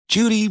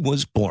Judy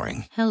was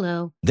boring.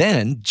 Hello.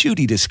 Then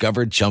Judy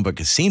discovered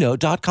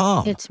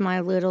ChumbaCasino.com. It's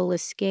my little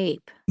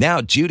escape. Now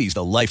Judy's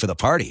the life of the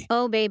party.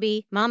 Oh,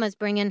 baby, mama's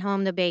bringing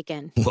home the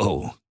bacon.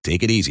 Whoa,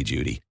 take it easy,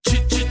 Judy.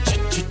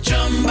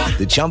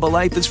 The Chumba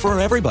life is for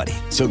everybody.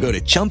 So go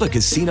to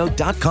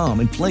ChumbaCasino.com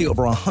and play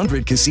over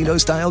 100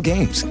 casino-style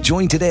games.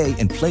 Join today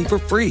and play for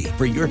free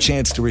for your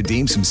chance to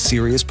redeem some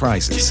serious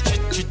prizes.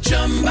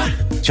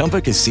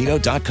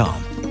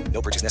 ChumbaCasino.com.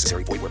 No purchase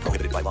necessary. Void where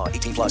prohibited by law.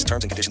 18 plus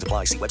terms and conditions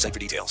apply. See website for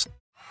details.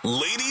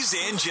 Ladies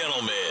and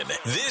gentlemen,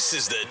 this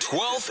is the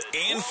 12th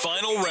and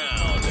final round.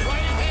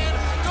 Right hand,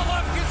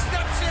 Golovkin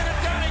steps in and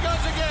down he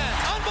goes again.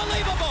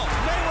 Unbelievable.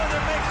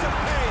 Mayweather makes him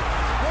pay.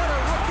 What a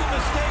rookie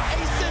mistake.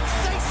 A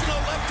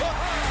sensational left hook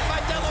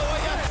by De La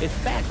Hoya. It's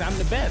facts. I'm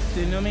the best.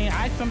 You know what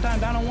I mean?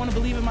 Sometimes I don't want to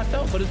believe it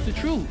myself, but it's the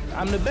truth.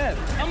 I'm the best.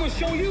 I'm going to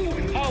show you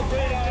how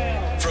great I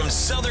am. From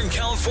Southern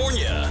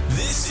California,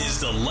 this is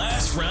the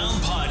Last Round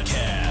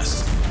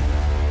Podcast.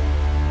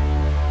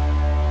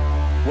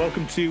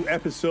 Welcome to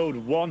episode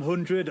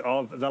 100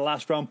 of the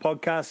Last Round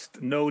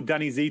Podcast. No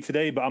Danny Z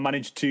today, but I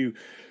managed to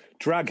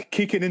drag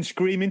Kicking and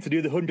Screaming to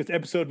do the 100th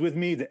episode with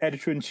me, the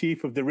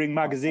editor-in-chief of The Ring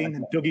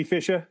magazine, Dougie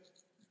Fischer.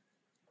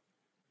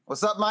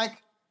 What's up,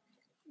 Mike?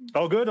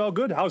 All good, all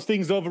good. How's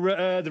things over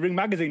at The Ring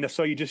magazine? I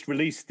saw you just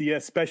released the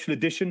special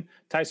edition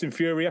Tyson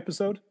Fury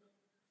episode.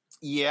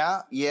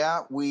 Yeah.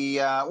 We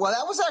that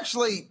was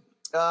actually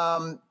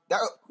that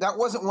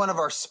wasn't one of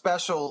our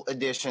special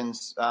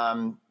editions.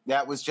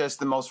 That was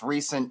just the most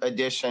recent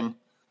edition,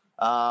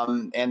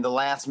 and the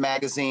last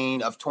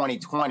magazine of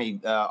 2020,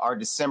 our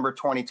December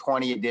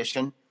 2020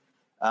 edition,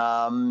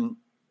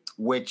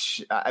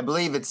 which I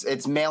believe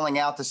it's mailing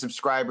out to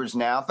subscribers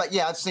now. But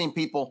yeah, I've seen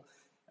people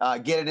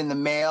get it in the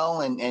mail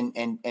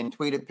and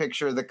tweet a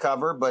picture of the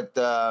cover. But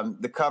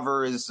the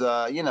cover is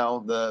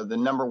the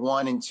number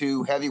 1 and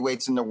 2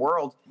 heavyweights in the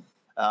world,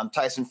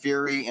 Tyson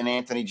Fury and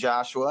Anthony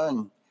Joshua,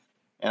 and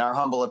in our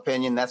humble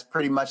opinion, that's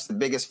pretty much the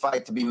biggest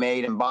fight to be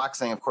made in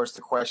boxing. Of course,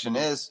 the question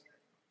is,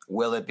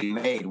 will it be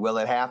made? Will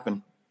it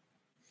happen?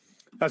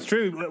 That's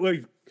true.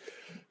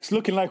 It's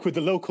looking like with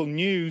the local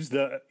news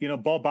that,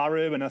 Bob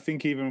Arum and I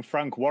think even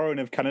Frank Warren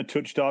have kind of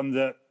touched on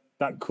that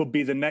could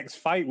be the next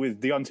fight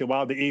with Deontay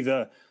Wilder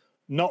either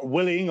not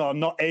willing or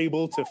not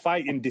able to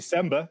fight in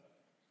December.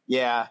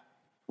 Yeah.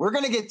 We're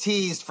going to get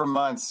teased for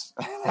months.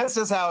 That's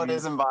just how it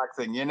is in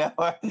boxing.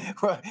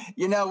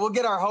 We'll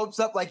get our hopes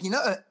up like, you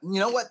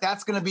know what?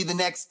 That's going to be the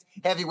next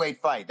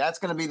heavyweight fight. That's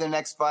going to be the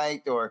next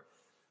fight. Or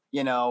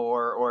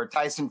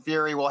Tyson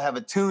Fury will have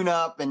a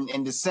tune-up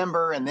in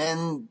December, and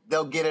then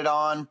they'll get it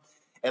on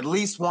at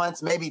least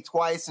once, maybe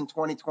twice in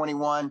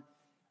 2021.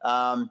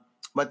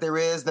 But there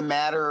is the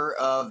matter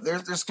of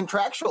there's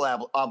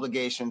contractual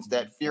obligations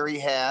that Fury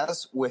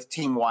has with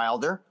Team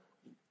Wilder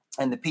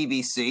and the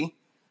PBC.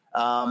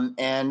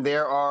 And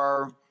there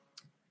are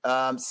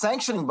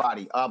sanctioning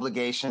body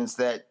obligations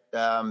that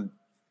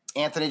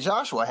Anthony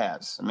Joshua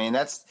has. I mean,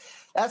 that's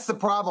the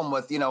problem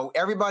with,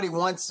 everybody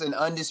wants an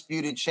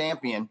undisputed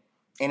champion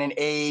in an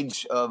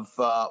age of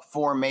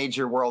 4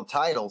 major world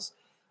titles,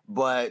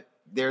 but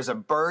there's a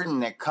burden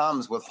that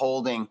comes with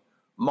holding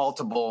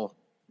multiple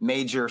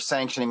major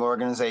sanctioning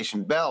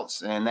organization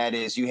belts, and that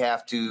is you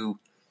have to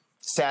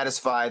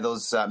satisfy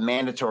those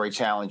mandatory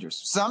challengers.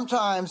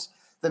 Sometimes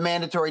the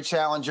mandatory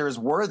challenger is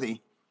worthy.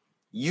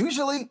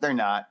 Usually they're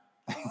not.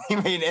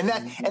 And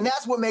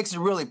that's what makes it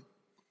really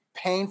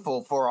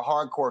painful for a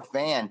hardcore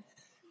fan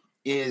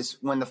is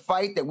when the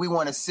fight that we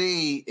want to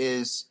see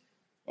is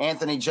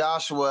Anthony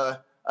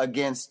Joshua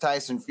against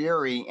Tyson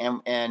Fury,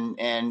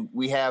 and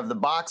we have the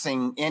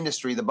boxing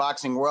industry, the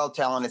boxing world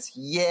telling us,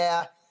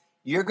 yeah,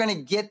 you're going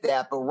to get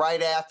that, but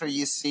right after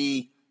you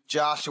see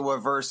Joshua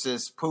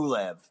versus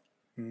Pulev.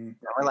 And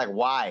we're like,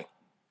 why?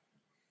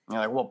 You're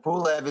like, well,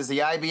 Pulev is the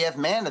IBF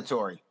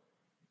mandatory.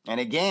 And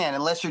again,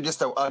 unless you're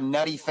just a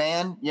nutty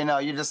fan,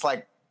 you're just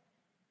like,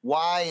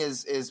 why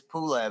is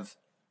Kubrat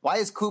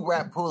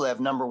Pulev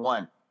number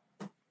 1?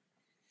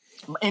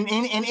 In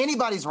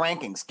anybody's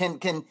rankings,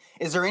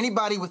 is there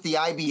anybody with the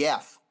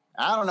IBF?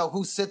 I don't know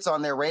who sits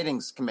on their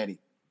ratings committee.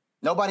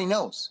 Nobody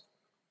knows.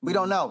 We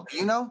don't know. Do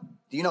you know?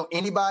 Do you know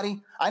anybody?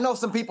 I know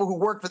some people who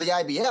work for the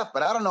IBF,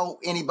 but I don't know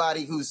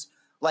anybody who's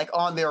like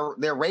on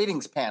their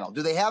ratings panel.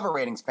 Do they have a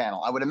ratings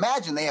panel? I would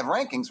imagine they have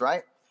rankings,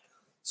 right?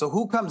 So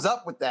who comes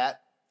up with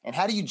that, and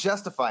how do you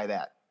justify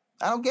that?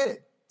 I don't get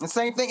it. The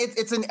same thing.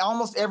 It's in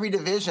almost every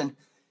division,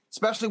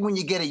 especially when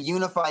you get a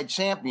unified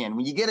champion.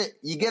 When you get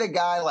a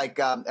guy like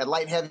at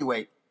light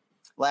heavyweight.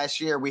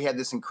 Last year we had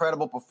this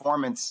incredible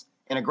performance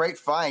in a great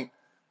fight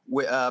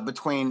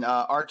between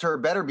Artur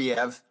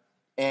Beterbiev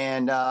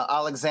and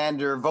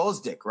Alexander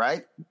Gvozdyk,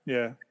 right?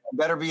 Yeah.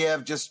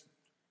 Beterbiev just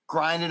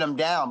grinded him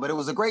down, but it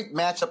was a great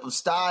matchup of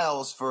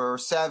styles for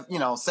 7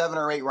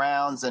 or 8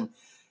 rounds, and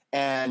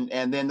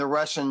then the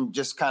Russian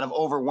just kind of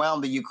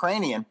overwhelmed the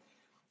Ukrainian,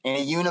 and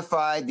he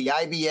unified the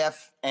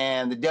IBF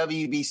and the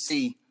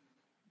WBC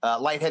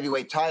light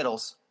heavyweight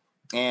titles,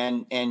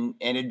 and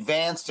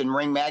advanced in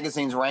Ring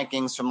Magazine's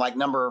rankings from like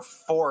number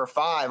 4 or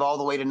 5 all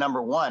the way to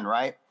number 1,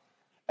 right?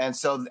 And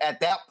so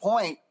at that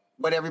point,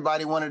 what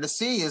everybody wanted to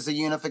see is a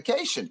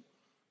unification.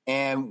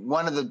 And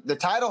one of the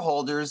title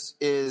holders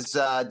is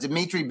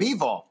Dmitry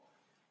Bivol,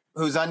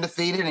 who's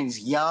undefeated and he's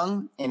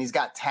young and he's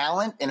got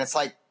talent. And it's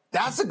like,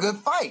 that's a good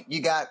fight.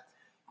 You got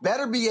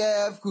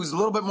Beterbiev, who's a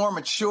little bit more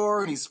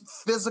mature and he's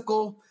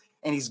physical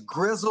and he's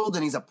grizzled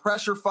and he's a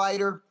pressure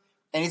fighter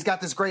and he's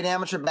got this great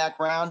amateur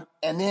background.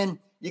 And then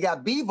you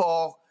got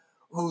Bivol,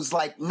 who's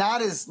like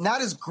not as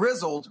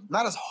grizzled,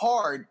 not as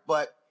hard,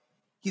 but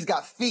he's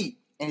got feet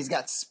and he's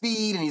got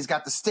speed and he's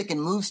got the stick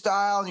and move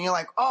style. And you're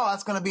like, oh,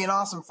 that's going to be an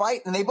awesome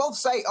fight. And they both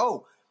say,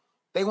 oh,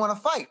 they want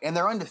to fight and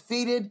they're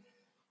undefeated.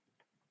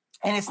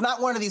 And it's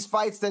not one of these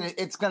fights that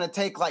it's going to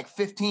take like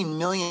 $15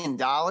 million,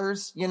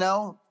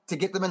 to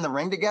get them in the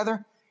ring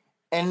together.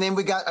 And then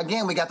we got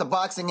the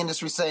boxing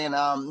industry saying,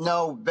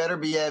 no,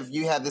 Beterbiev,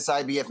 you have this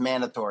IBF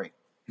mandatory.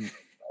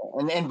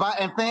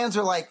 and fans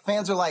are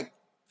like,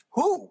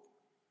 who?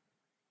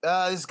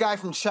 This guy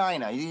from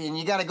China. And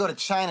you got to go to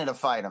China to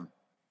fight him,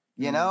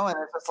 And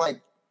it's just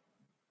like,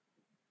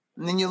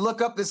 and then you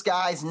look up this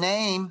guy's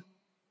name.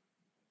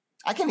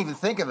 I can't even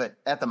think of it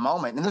at the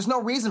moment. And there's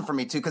no reason for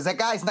me to, because that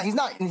guy's he's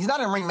not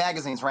in Ring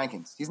Magazine's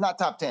rankings. He's not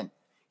top 10.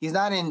 He's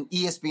not in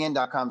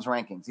ESPN.com's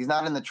rankings. He's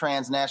not in the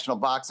Transnational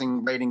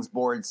Boxing Ratings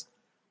Board's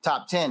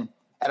top 10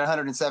 at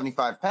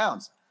 175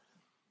 pounds.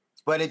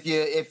 But if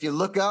you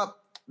look up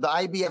the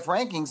IBF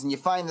rankings and you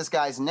find this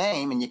guy's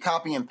name and you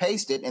copy and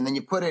paste it and then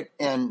you put it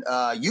in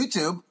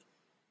YouTube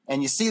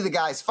and you see the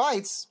guy's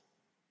fights,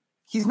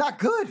 he's not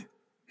good.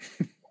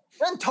 He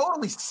doesn't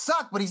totally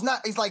suck, but he's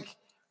not. He's like,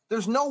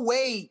 there's no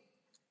way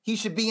he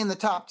should be in the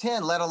top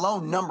 10, let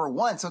alone number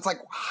one. So it's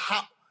like,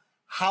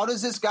 how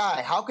does this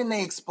guy, how can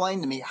they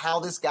explain to me how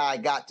this guy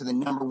got to the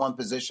number one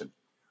position?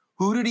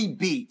 Who did he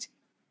beat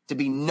to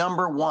be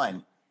number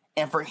one?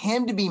 And for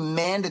him to be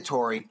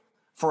mandatory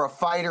for a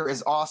fighter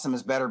as awesome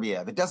as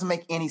Beterbiev, it doesn't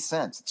make any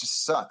sense. It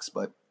just sucks,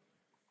 but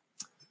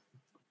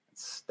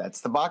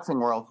that's the boxing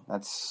world.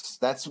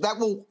 That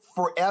will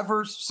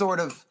forever sort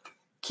of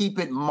keep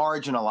it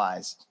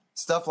marginalized.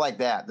 Stuff like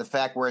that. The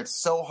fact where it's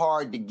so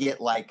hard to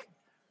get like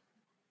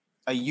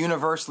a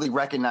universally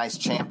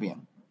recognized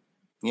champion,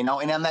 and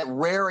on that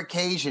rare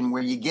occasion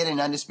where you get an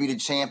undisputed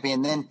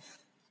champion, then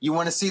you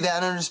want to see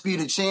that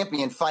undisputed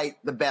champion fight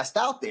the best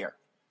out there,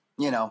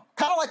 kind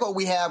of like what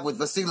we have with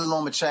Vasily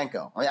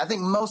Lomachenko. I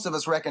think most of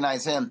us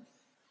recognize him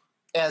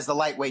as the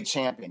lightweight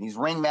champion. He's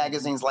Ring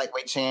Magazine's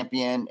lightweight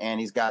champion, and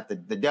he's got the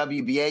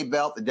WBA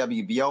belt, the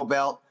WBO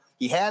belt.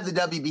 He had the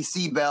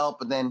WBC belt,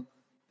 but then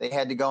they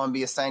had to go and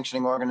be a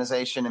sanctioning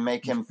organization and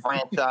make him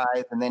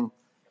franchise, and then,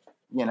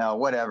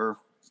 whatever,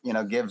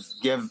 give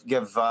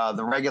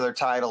the regular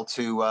title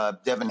to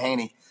Devin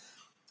Haney.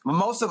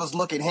 Most of us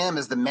look at him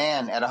as the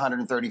man at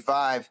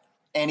 135,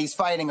 and he's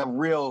fighting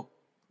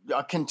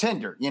a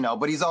contender,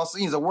 but he's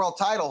a world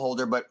title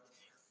holder. But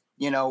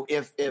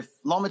if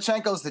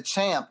Lomachenko's the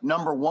champ,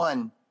 number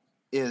one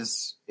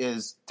is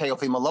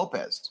Teofimo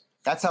Lopez.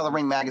 That's how the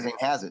Ring Magazine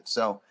has it.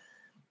 So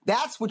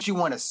that's what you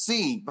want to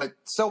see. But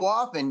so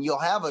often you'll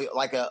have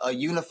a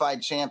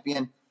unified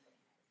champion,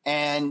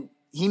 and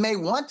he may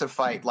want to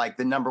fight like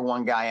the number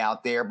one guy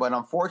out there. But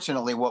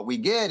unfortunately, what we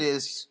get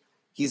is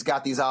he's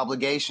got these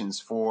obligations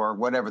for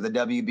whatever, the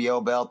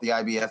WBO belt, the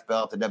IBF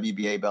belt, the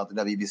WBA belt, the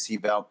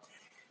WBC belt.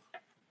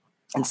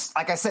 And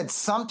like I said,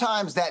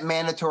 sometimes that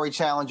mandatory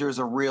challenger is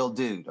a real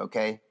dude,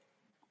 okay?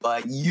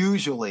 But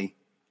usually,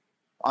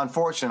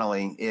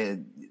 unfortunately,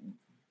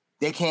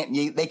 they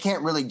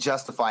can't really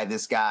justify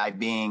this guy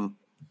being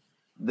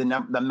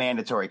the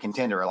mandatory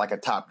contender or like a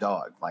top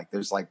dog. Like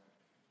there's like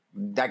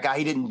that guy,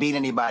 he didn't beat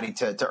anybody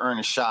to earn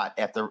a shot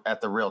at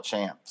the real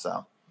champ.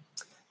 So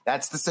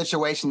that's the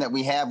situation that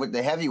we have with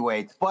the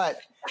heavyweights. But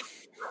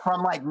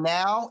from like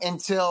now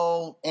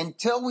until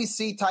we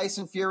see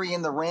Tyson Fury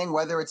in the ring,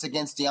 whether it's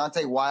against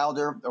Deontay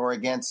Wilder or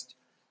against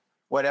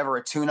whatever,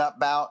 a tune-up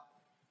bout,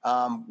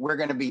 we're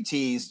going to be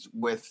teased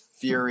with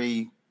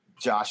Fury,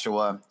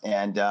 Joshua,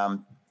 and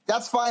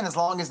that's fine as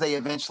long as they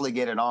eventually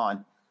get it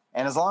on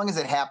and as long as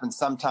it happens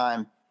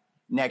sometime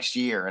next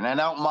year. And I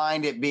don't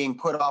mind it being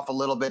put off a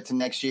little bit to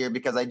next year,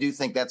 because I do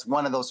think that's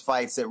one of those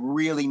fights that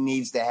really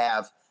needs to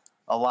have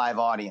a live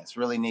audience,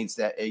 really needs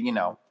to,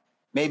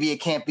 maybe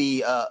it can't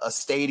be a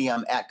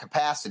stadium at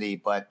capacity,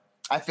 but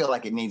I feel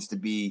like it needs to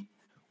be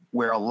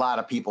where a lot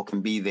of people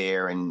can be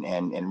there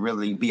and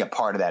really be a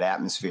part of that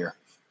atmosphere.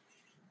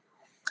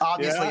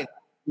 Obviously,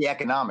 the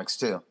economics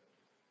too.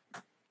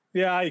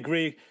 Yeah, I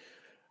agree.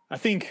 I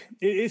think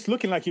it's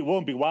looking like it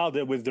won't be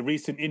Wilder with the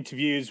recent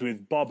interviews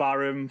with Bob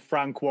Arum,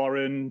 Frank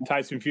Warren,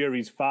 Tyson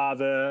Fury's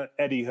father,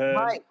 Eddie Hearn.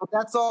 Right, but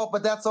that's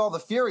all the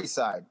Fury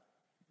side.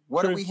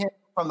 What are we hearing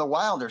from the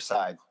Wilder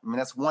side? I mean,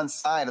 that's one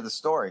side of the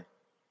story.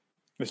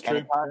 It's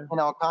true.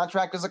 A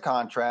contract is a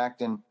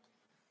contract, and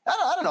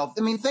I don't know.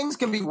 I mean, things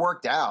can be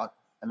worked out.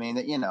 I mean,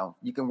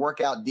 you can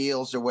work out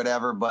deals or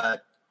whatever,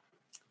 but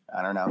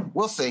I don't know.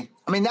 We'll see.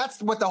 I mean,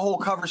 that's what the whole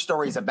cover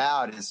story is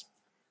about, is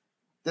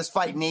this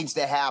fight needs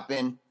to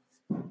happen.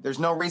 There's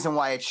no reason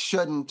why it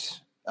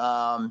shouldn't.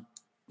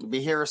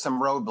 Here are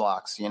some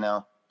roadblocks,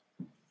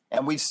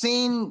 And we've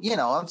seen,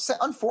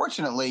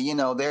 unfortunately,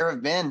 there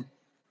have been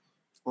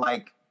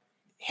like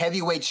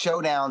heavyweight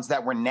showdowns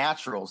that were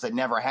naturals that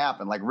never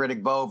happened, like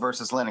Riddick Bowe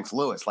versus Lennox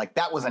Lewis. Like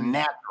that was a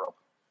natural.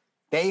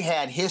 They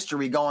had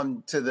history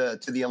going to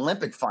the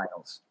Olympic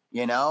finals,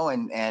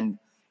 and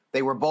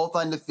they were both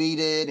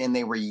undefeated and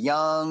they were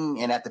young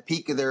and at the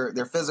peak of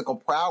their physical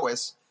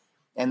prowess,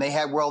 and they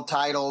had world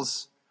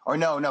titles. Or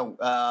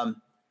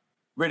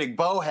Riddick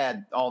Bowe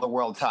had all the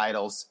world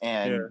titles,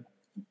 and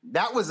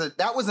that was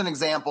an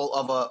example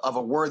of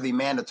a worthy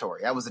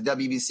mandatory. That was the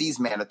WBC's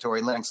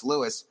mandatory, Lennox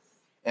Lewis,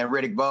 and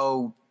Riddick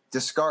Bowe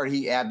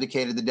he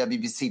abdicated the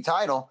WBC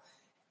title,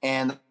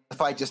 and the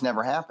fight just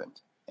never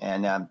happened.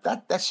 And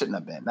that shouldn't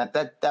have been.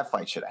 That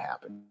fight should have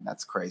happened.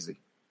 That's crazy.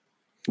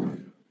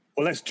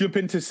 Well, let's jump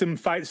into some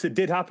fights that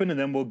did happen, and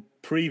then we'll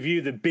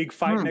preview the big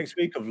fight next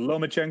week of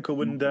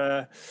Lomachenko and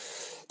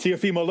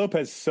Teofimo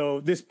Lopez.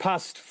 So this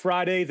past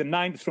Friday, the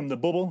 9th, from the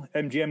bubble,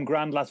 MGM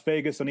Grand Las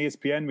Vegas on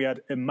ESPN, we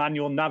had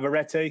Emmanuel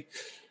Navarrete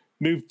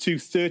moved to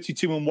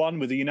 32-1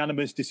 with a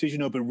unanimous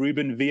decision over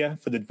Ruben Villa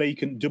for the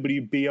vacant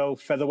WBO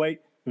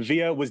featherweight.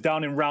 Villa was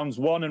down in rounds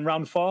 1 and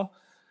round 4.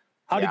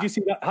 How did you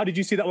see that? How did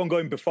you see that one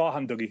going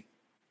beforehand, Dougie?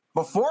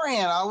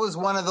 Beforehand, I was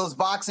one of those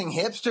boxing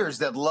hipsters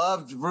that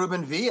loved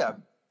Ruben Villa.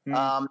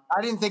 I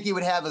didn't think he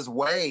would have his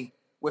way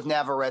with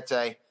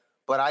Navarrete,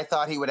 but I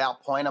thought he would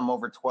outpoint him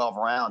over 12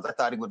 rounds. I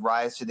thought he would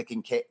rise to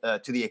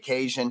the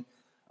occasion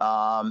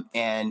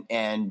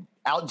and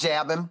out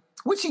jab him,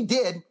 which he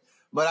did.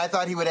 But I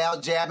thought he would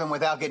out jab him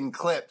without getting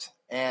clipped.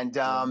 And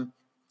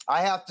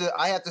I have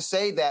to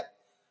say that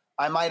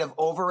I might have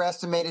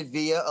overestimated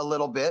Villa a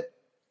little bit,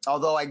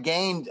 although I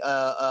gained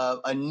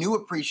a new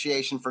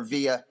appreciation for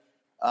Villa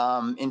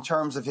in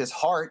terms of his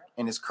heart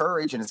and his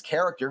courage and his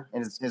character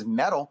and his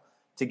mettle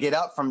to get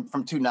up from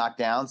 2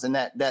 knockdowns. And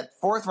that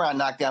 4th round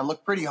knockdown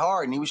looked pretty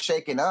hard, and he was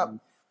shaken up.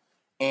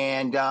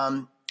 And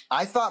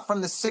I thought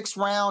from the 6th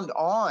round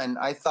on,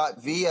 I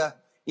thought Villa,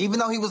 even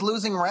though he was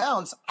losing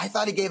rounds, I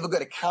thought he gave a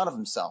good account of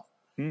himself.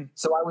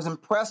 So I was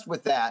impressed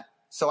with that.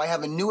 So I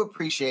have a new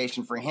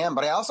appreciation for him,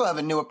 but I also have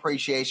a new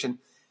appreciation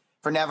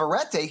for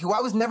Navarrete, who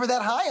I was never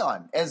that high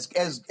on, as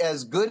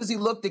good as he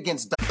looked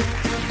against.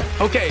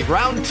 Okay,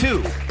 round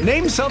 2.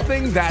 Name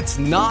something that's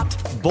not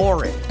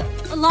boring.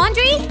 A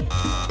laundry?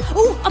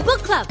 Ooh, a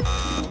book club.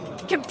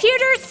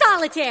 Computer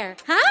solitaire,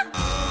 huh?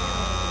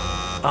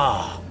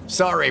 Ah,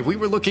 sorry, we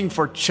were looking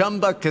for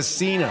Chumba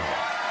Casino.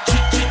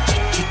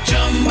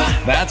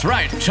 That's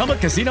right,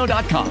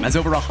 ChumbaCasino.com has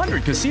over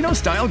 100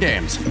 casino-style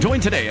games. Join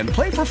today and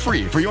play for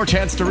free for your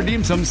chance to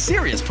redeem some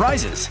serious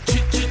prizes.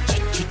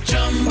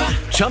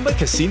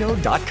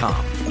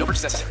 ChumbaCasino.com. No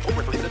purchase necessary. Void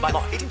where prohibited by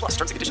law. 18+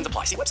 terms and conditions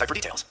apply. See website for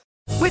details.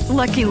 With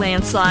Lucky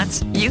Land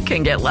Slots, you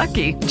can get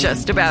lucky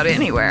just about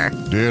anywhere.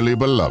 Dearly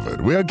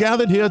beloved, we are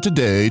gathered here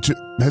today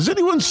to... Has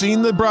anyone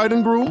seen the bride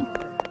and groom?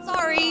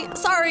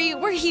 Sorry,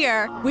 we're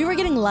here. We were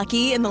getting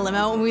lucky in the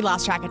limo and we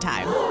lost track of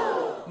time.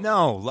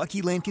 No,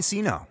 Lucky Land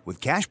Casino, with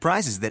cash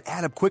prizes that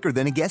add up quicker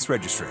than a guest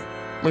registry.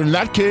 In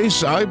that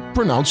case, I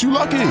pronounce you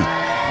lucky.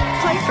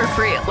 Play for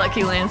free at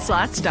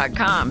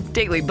LuckyLandSlots.com.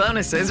 Daily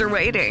bonuses are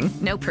waiting.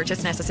 No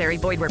purchase necessary.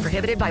 Void where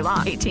prohibited by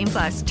law.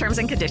 18+. Terms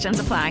and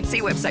conditions apply.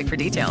 See website for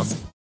details.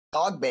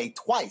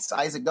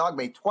 Isaac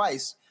Dogbay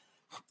twice,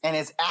 and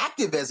as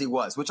active as he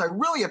was, which I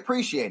really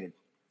appreciated.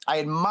 I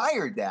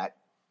admired that.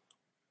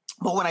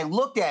 But when I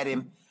looked at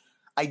him,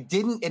 I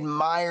didn't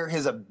admire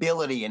his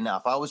ability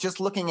enough. I was just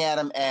looking at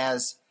him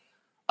as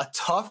a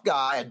tough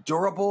guy, a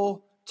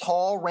durable,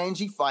 tall,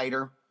 rangy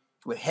fighter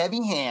with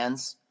heavy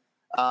hands,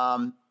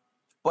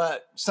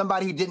 but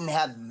somebody who didn't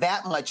have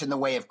that much in the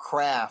way of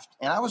craft.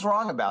 And I was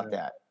wrong about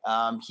that.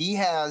 He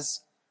has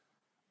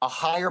a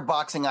higher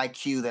boxing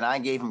IQ than I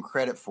gave him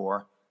credit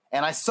for.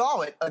 And I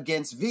saw it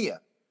against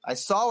Villa. I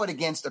saw it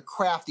against a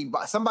crafty,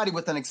 somebody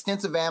with an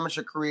extensive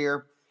amateur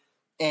career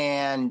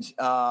and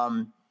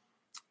a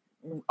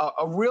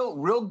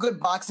real good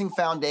boxing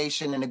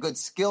foundation and a good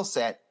skill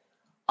set.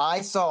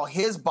 I saw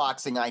his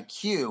boxing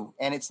IQ,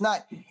 and it's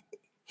not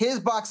his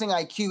boxing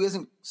IQ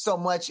isn't so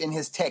much in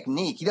his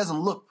technique. He doesn't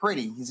look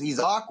pretty. He's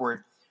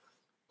awkward,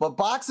 but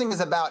boxing is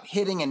about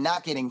hitting and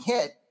not getting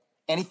hit.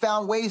 And he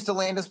found ways to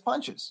land his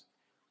punches,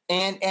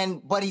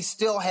 but he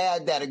still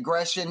had that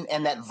aggression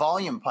and that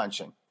volume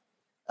punching.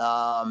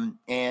 I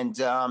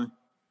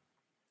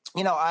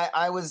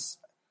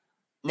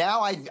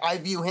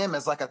view him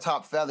as like a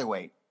top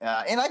featherweight.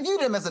 And I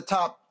viewed him as a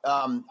top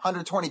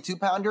 122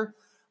 pounder,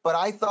 but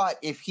I thought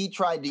if he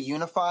tried to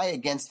unify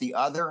against the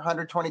other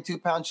 122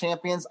 pound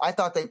champions, I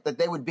thought that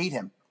they would beat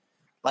him.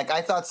 Like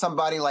I thought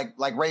somebody like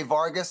Ray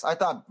Vargas, I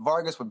thought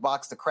Vargas would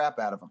box the crap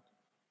out of him.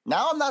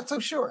 Now I'm not so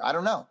sure. I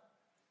don't know.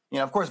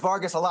 Of course,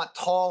 Vargas a lot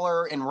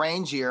taller and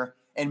rangier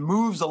and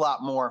moves a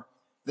lot more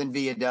than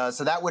Villa does.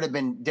 So that would have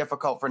been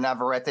difficult for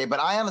Navarrete. But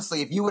I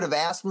honestly, if you would have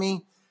asked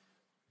me,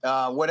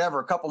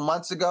 a couple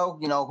months ago,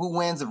 who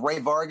wins if Ray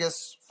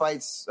Vargas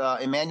fights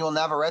Emmanuel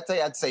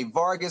Navarrete, I'd say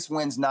Vargas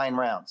wins 9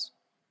 rounds.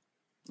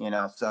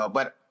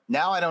 But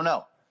now I don't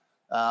know.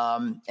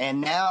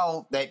 And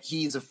now that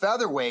he's a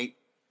featherweight,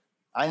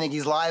 I think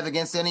he's live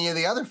against any of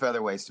the other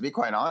featherweights, to be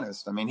quite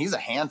honest. I mean, he's a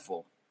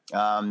handful.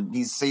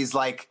 He's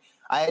like,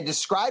 I had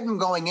described him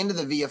going into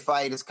the Villa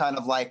fight as kind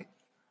of like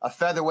a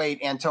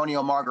featherweight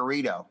Antonio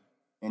Margarito,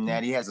 in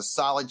that he has a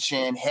solid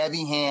chin,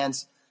 heavy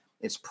hands,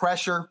 it's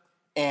pressure,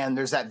 and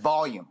there's that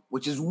volume,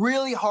 which is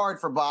really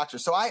hard for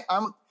boxers. So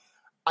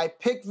I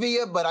picked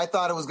Villa, but I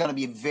thought it was going to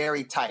be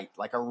very tight,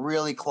 like a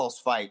really close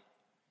fight.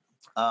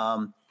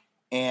 And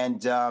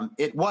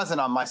it wasn't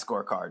on my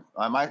scorecard.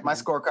 My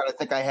scorecard, I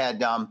think I had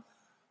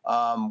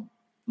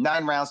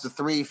 9 rounds to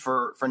 3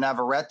 for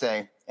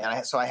Navarrete,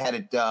 and so I had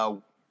it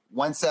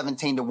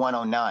 117 to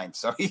 109.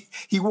 So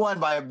he won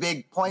by a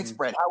big point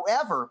spread.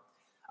 However,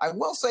 I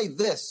will say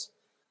this: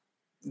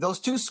 those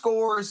two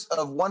scores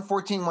of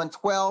 114,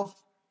 112,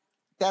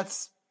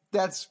 that's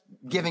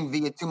giving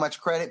Villa too much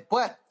credit.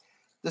 But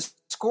the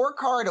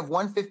scorecard of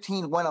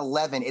 115,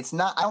 111, it's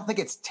not. I don't think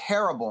it's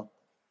terrible,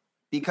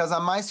 because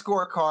on my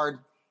scorecard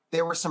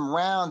there were some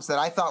rounds that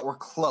I thought were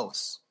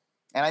close.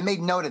 And I made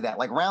note of that.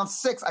 Like round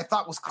 6, I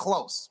thought was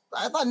close.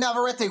 I thought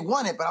Navarrete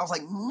won it, but I was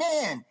like,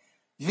 man,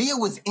 Villa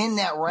was in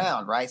that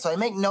round, right? So I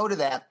make note of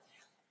that.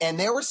 And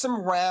there were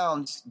some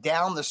rounds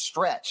down the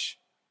stretch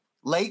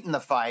late in the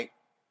fight,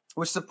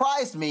 which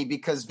surprised me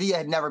because Villa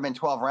had never been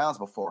 12 rounds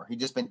before. He'd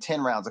just been 10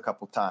 rounds a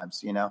couple of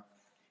times, you know?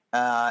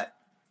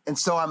 And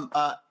so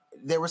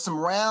there were some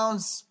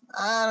rounds,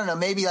 I don't know,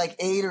 maybe like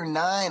 8 or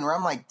 9, where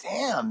I'm like,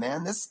 damn,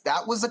 man,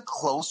 that was a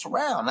close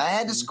round. I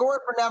had to score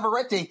it for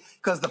Navarrete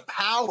because the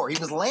power he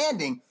was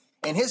landing,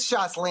 and his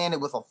shots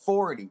landed with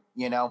authority,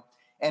 you know.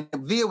 And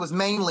Villa was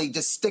mainly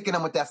just sticking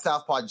him with that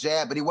southpaw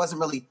jab, but he wasn't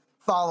really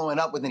following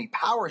up with any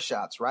power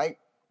shots, right?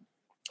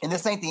 And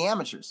this ain't the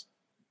amateurs.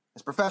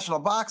 It's professional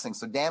boxing,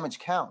 so damage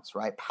counts,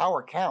 right?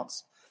 Power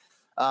counts.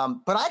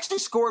 But I actually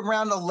scored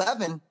round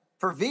 11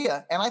 for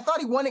Villa, and I thought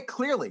he won it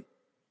clearly.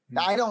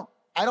 Now,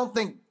 I don't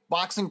think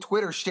boxing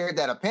Twitter shared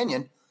that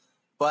opinion,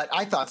 but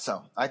I thought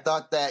so. I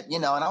thought that, you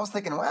know, and I was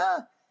thinking,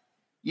 well,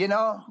 you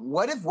know,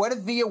 what if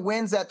Villa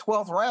wins that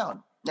 12th round?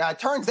 Now, it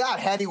turns out,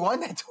 had he won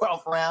that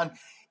 12th round,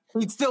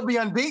 he'd still be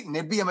unbeaten.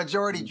 It'd be a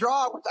majority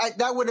draw.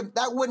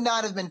 That would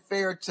not have been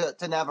fair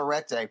to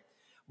Navarrete.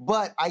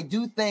 But I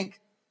do think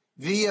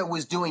Villa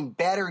was doing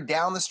better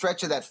down the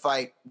stretch of that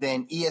fight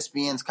than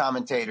ESPN's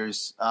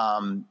commentators,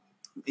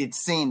 it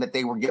seemed that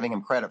they were giving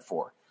him credit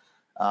for.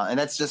 And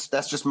that's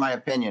just my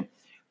opinion.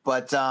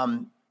 But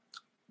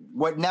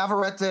what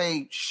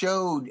Navarrete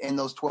showed in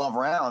those 12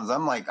 rounds,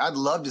 I'm like, I'd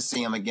love to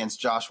see him against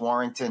Josh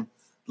Warrington.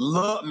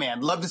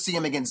 Love to see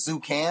him against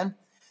Zhu Can.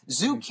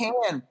 Zhu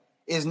Can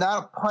is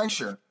not a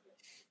puncher,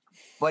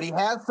 but he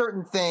has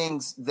certain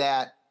things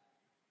that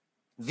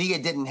Villa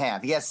didn't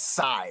have. He has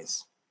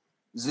size.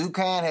 Zhu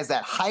Can has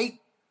that height.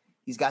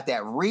 He's got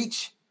that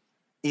reach.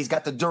 He's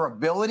got the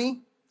durability,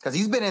 because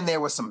he's been in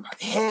there with some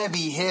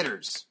heavy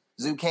hitters.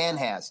 Zhu Can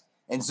has,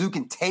 and Zhu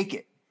can take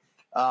it.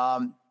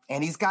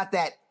 And he's got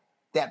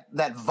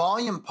that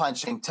volume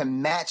punching to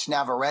match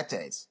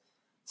Navarrete's.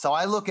 So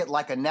I look at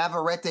like a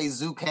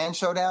Navarrete-Zhu Can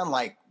showdown,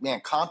 like, man,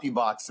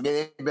 CompuBox,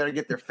 they better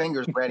get their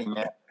fingers ready,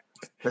 man.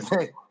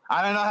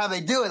 I don't know how they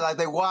do it. Like,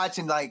 they watch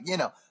and, like, you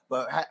know,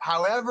 but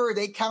however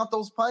they count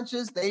those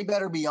punches, they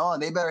better be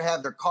on. They better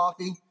have their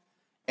coffee,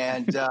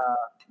 and,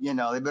 you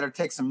know, they better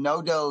take some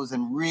no-dos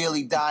and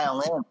really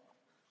dial in,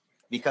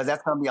 because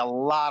that's going to be a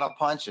lot of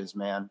punches,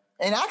 man.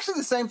 And actually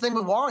the same thing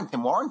with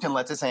Warrington. Warrington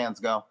lets his hands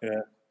go.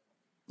 Yeah.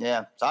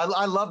 Yeah. So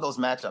I love those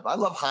matchups. I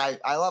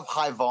love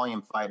high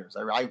volume fighters.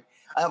 I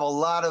have a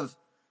lot of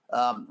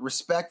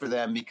respect for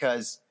them,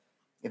 because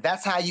if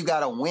that's how you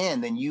got to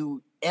win,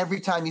 then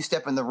every time you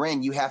step in the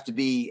ring, you have to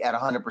be at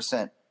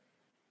 100%.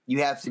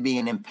 You have to be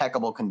in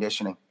impeccable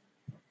conditioning.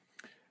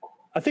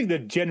 I think the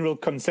general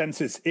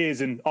consensus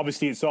is, and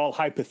obviously it's all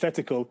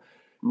hypothetical,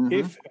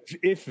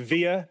 if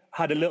Villa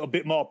had a little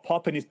bit more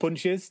pop in his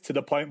punches to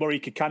the point where he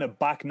could kind of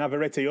back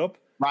Navarrete up,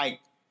 right,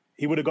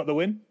 he would have got the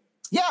win.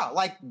 Yeah,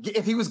 like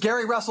if he was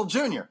Gary Russell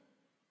Jr.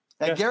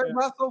 Gary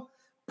Russell,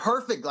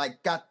 perfect,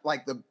 like got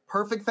like the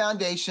perfect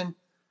foundation,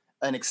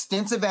 an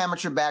extensive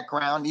amateur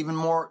background, even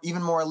more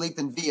elite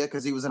than Villa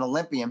because he was an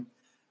Olympian,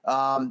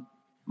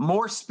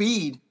 more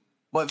speed,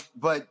 but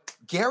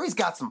Gary's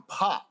got some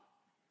pop.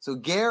 So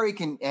Gary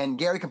can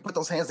put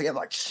those hands together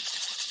like,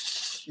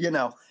 you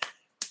know.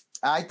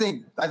 I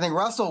think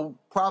Russell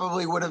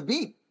probably would have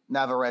beat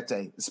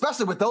Navarrete,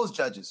 especially with those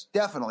judges.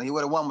 Definitely, he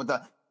would have won with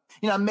the,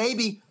 you know,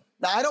 maybe.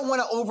 Now, I don't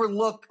want to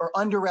overlook or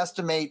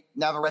underestimate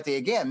Navarrete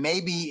again.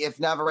 Maybe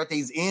if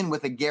Navarrete's in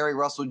with a Gary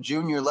Russell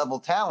Jr. level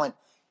talent,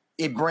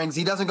 he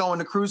doesn't go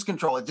into cruise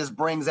control. It just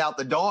brings out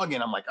the dog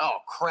in. I'm like, oh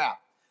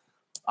crap,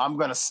 I'm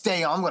going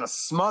to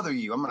smother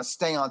you. I'm going to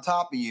stay on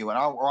top of you,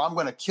 or I'm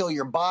going to kill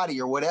your body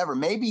or whatever.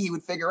 Maybe he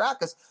would figure out,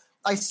 because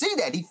I see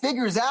that he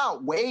figures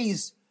out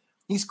ways.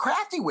 He's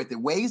crafty with it,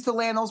 ways to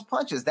land those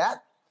punches.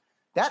 That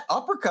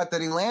uppercut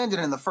that he landed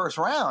in the first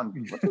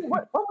round,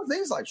 what was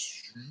these like?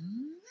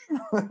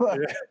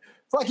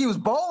 It's like he was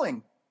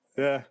bowling.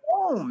 Yeah.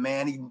 Oh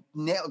man, he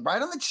nailed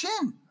right on the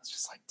chin. It's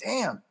just like,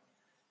 damn.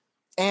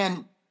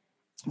 And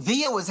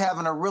Villa was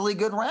having a really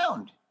good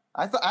round.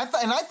 I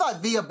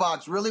thought Villa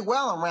boxed really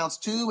well in rounds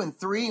 2 and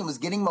 3 and was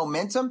getting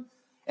momentum.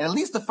 And at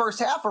least the first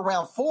half of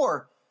round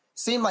 4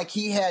 seemed like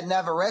he had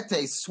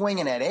Navarrete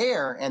swinging at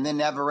air, and then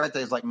Navarrete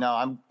is like,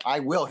 "No, I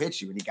will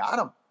hit you," and he got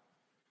him,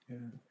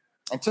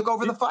 and took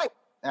over the fight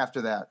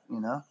after that. You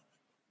know,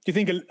 do you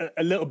think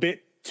a little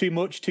bit too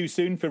much too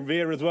soon for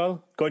Villa as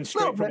well, going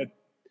straight from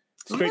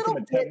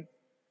a 10?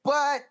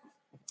 But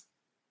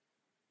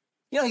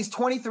you know, he's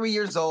 23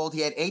 years old.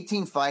 He had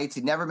 18 fights.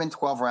 He'd never been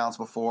 12 rounds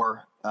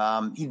before.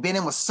 He'd been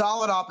in with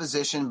solid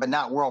opposition, but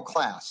not world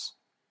class.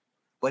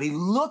 But he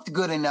looked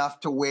good enough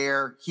to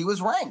where he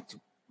was ranked.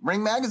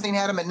 Ring Magazine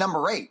had him at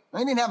number 8.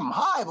 We didn't have him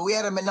high, but we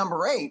had him at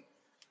number 8.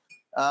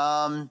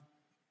 And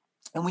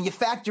when you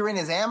factor in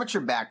his amateur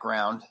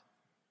background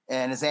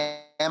and his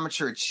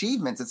amateur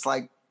achievements, it's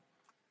like,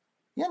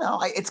 you know,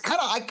 it's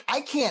kind of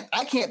I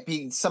can't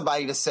be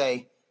somebody to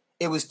say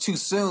it was too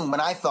soon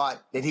when I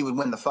thought that he would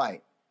win the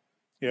fight.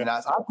 Yeah. You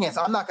know,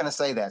 so I'm not going to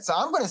say that. So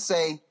I'm going to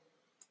say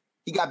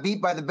he got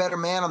beat by the better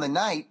man on the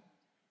night,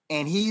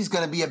 and he's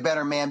going to be a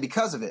better man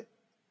because of it.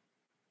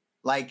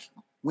 Like,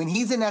 when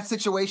he's in that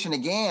situation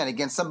again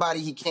against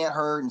somebody he can't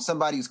hurt and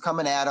somebody who's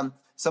coming at him,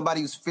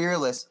 somebody who's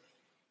fearless,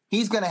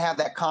 he's going to have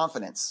that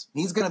confidence.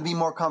 He's going to be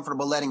more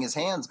comfortable letting his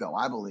hands go,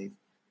 I believe.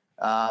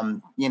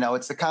 You know,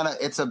 it's the kind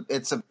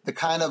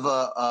of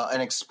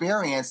an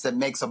experience that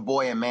makes a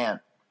boy a man.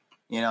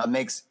 You know, it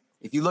makes,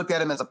 if you look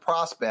at him as a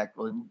prospect,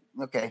 well,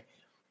 okay,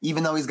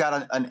 even though he's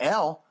got an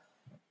L,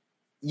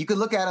 you could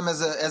look at him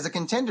as a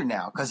contender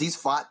now because he's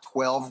fought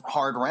 12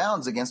 hard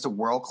rounds against a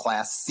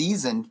world-class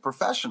seasoned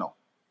professional.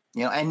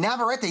 You know, and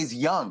Navarrete's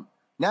young.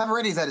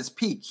 Navarrete's at his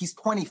peak. He's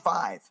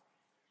 25.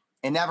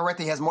 And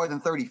Navarrete has more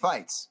than 30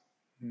 fights.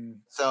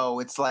 So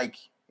it's like,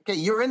 okay,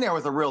 you're in there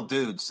with a real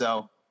dude.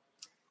 So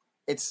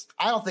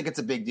I don't think it's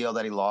a big deal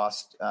that he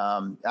lost.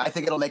 I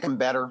think it'll make him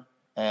better.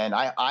 And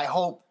I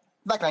hope,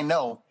 like I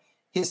know,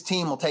 his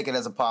team will take it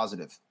as a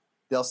positive.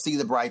 They'll see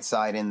the bright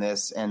side in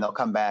this, and they'll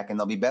come back, and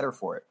they'll be better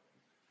for it.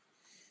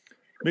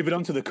 Moving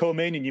on to the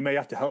co-main, and you may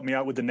have to help me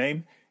out with the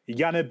name.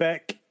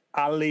 Janibek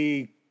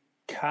Ali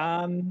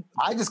Khan.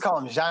 I just call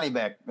him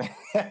Janibek.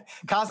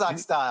 Kazakh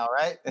style,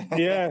 right?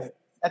 Yeah.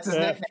 That's his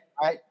nickname,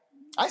 right?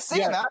 I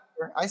see him out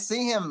there. I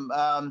see him.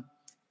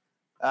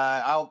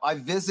 I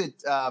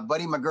visit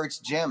Buddy McGirt's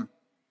gym.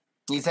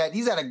 He's had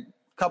a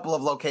couple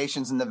of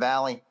locations in the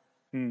Valley.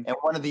 And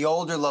one of the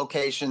older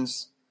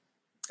locations,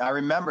 I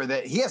remember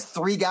that he has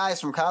 3 guys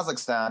from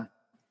Kazakhstan,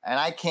 and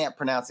I can't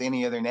pronounce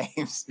any of their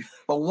names.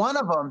 But one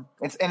of them,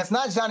 it's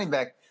not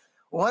Janibek.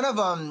 One of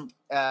them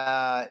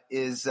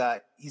is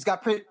he's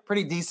got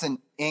pretty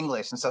decent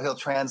English, and so he'll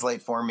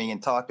translate for me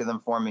and talk to them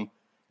for me.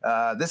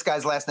 This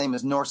guy's last name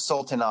is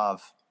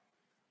Nursultanov,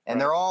 and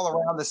they're all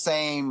around the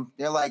same.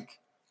 They're like,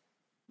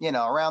 you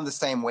know, around the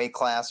same weight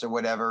class or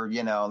whatever.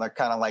 You know, they're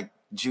kind of like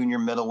junior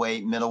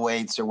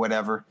middleweights or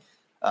whatever.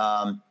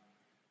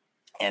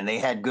 And they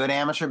had good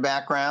amateur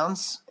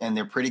backgrounds, and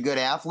they're pretty good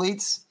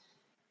athletes,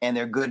 and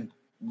they're good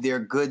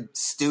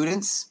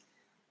students,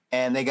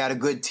 and they got a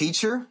good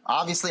teacher,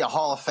 obviously a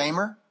Hall of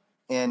Famer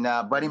in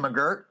Buddy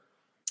McGirt,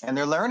 and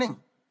they're learning,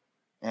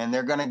 and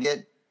they're gonna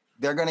get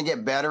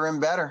better and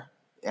better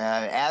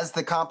as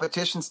the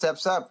competition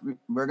steps up.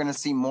 We're gonna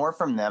see more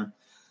from them,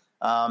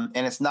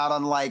 and it's not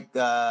unlike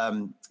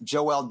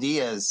Joel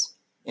Diaz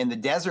in the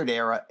desert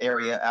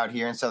area out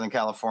here in Southern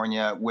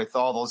California with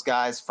all those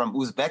guys from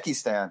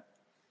Uzbekistan.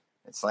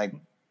 It's like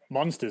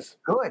monsters.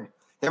 Good.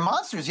 They're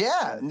monsters,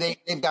 yeah. And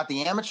they've got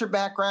the amateur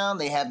background.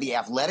 They have the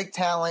athletic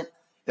talent.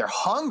 They're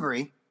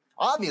hungry.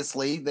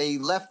 Obviously, they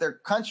left their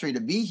country to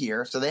be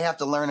here, so they have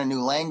to learn a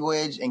new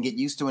language and get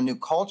used to a new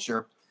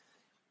culture.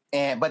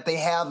 But they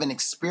have an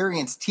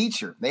experienced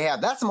teacher.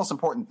 That's the most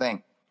important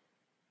thing.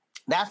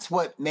 That's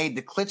what made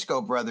the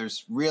Klitschko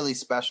brothers really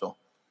special,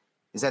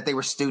 is that they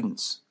were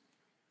students.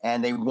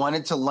 And they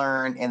wanted to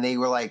learn, and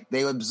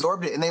they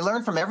absorbed it, and they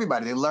learned from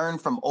everybody. They learned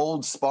from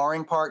old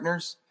sparring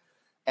partners,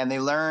 and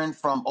they learned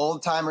from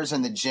old timers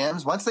in the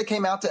gyms. Once they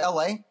came out to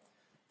LA,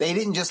 they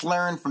didn't just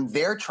learn from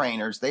their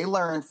trainers. They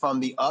learned from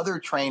the other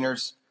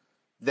trainers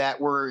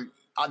that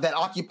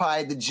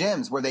occupied the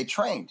gyms where they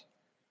trained.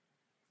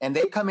 And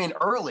they come in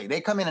early. They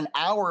come in an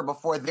hour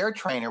before their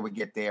trainer would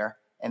get there,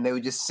 and they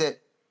would just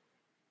sit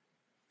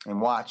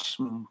and watch,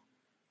 and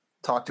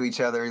talk to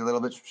each other a little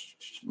bit,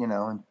 you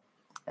know,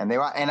 and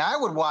I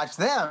would watch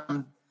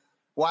them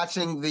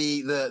watching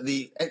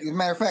the as a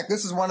matter of fact,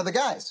 this is one of the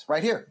guys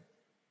right here.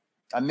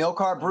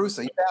 Amilcar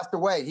Brusa. He passed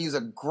away. He's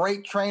a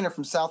great trainer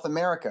from South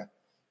America.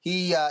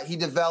 He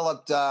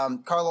developed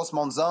Carlos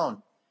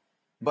Monzon,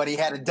 but he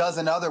had a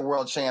dozen other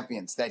world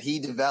champions that he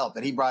developed,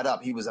 that he brought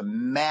up. He was a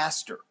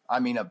master. I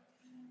mean, a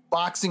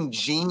boxing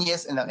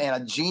genius and a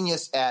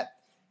genius at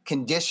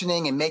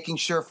conditioning and making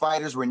sure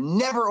fighters were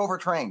never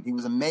overtrained. He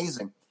was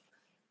amazing.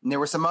 And there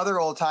were some other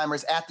old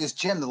timers at this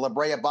gym, the La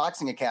Brea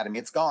Boxing Academy.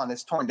 It's gone.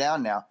 It's torn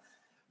down now.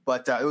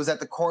 But it was at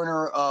the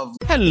corner of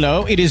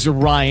Hello, it is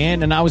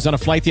Ryan, and I was on a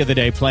flight the other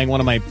day playing one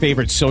of my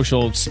favorite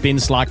social spin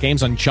slot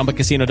games on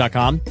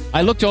ChumbaCasino.com.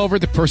 I looked over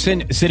at the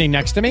person sitting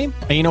next to me, and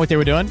you know what they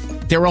were doing?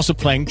 They were also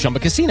playing Chumba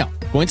Casino.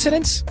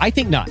 Coincidence? I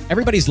think not.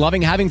 Everybody's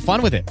loving having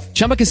fun with it.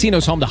 Chumba Casino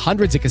is home to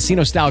hundreds of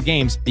casino-style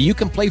games that you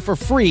can play for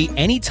free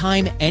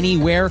anytime,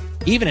 anywhere,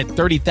 even at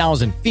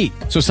 30,000 feet.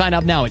 So sign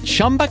up now at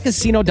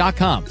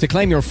ChumbaCasino.com to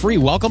claim your free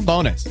welcome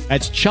bonus.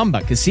 That's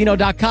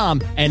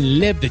ChumbaCasino.com and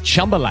live the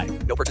Chumba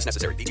life. No purchase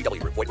necessary.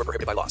 VGW. Void where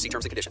prohibited by law. See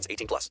terms and conditions.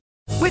 18+.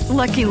 With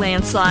Lucky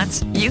Land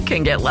Slots, you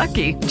can get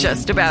lucky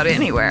just about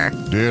anywhere.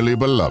 Dearly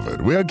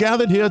beloved, we are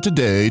gathered here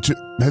today to...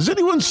 Has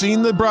anyone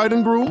seen the bride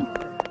and groom?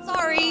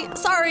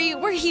 Sorry,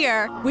 we're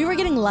here. We were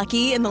getting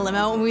lucky in the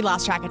limo and we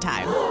lost track of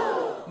time.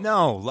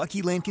 No,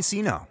 Lucky Land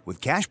Casino,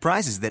 with cash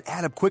prizes that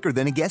add up quicker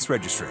than a guest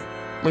registry.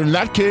 In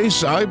that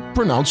case, I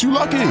pronounce you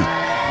lucky.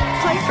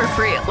 Play for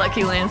free at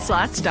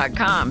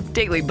LuckyLandSlots.com.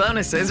 Daily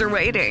bonuses are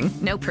waiting.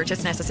 No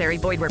purchase necessary.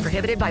 Void where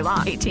prohibited by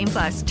law.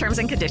 18+. Terms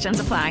and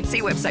conditions apply.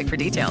 See website for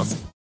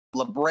details.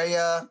 La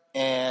Brea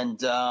and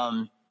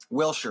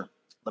Wilshire.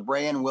 La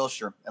Brea and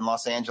Wilshire in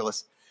Los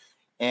Angeles.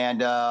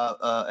 And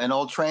an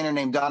old trainer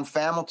named Don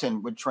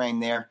Familton would train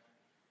there.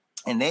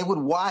 And they would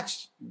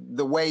watch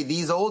the way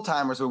these old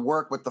timers would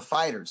work with the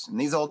fighters. And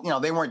these old,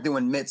 they weren't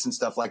doing mitts and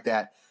stuff like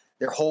that.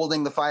 They're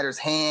holding the fighters'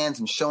 hands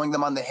and showing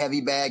them on the heavy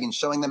bag and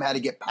showing them how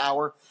to get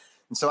power.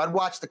 And so I'd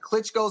watch the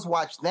Klitschko's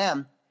watch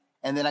them.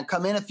 And then I'd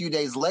come in a few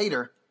days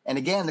later. And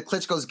again, the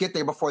Klitschko's get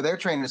there before their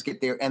trainers get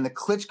there. And the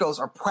Klitschko's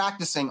are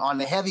practicing on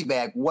the heavy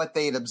bag what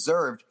they had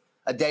observed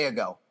a day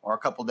ago or a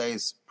couple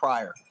days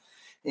prior.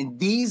 And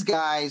these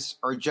guys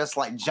are just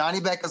like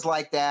Johnny Beck is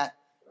like that.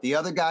 The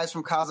other guys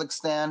from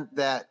Kazakhstan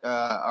that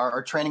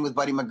are training with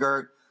Buddy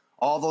McGirt,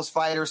 all those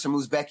fighters from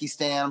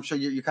Uzbekistan, I'm sure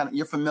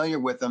you're familiar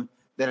with them,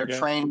 that are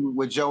training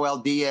with Joel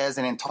Diaz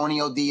and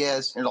Antonio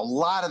Diaz. There's a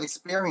lot of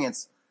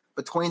experience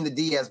between the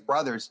Diaz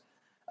brothers.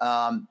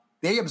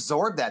 They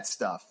absorbed that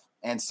stuff.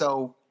 And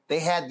so they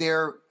had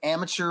their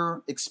amateur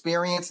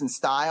experience and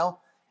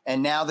style,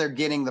 and now they're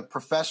getting the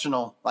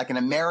professional, like an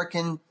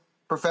American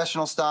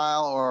professional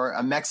style or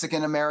a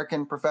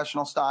Mexican-American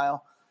professional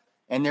style.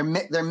 And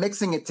they're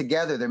mixing it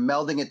together. They're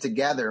melding it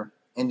together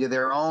into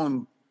their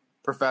own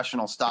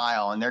professional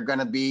style. And they're going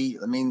to be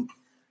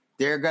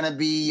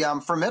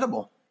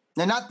formidable.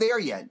 They're not there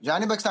yet.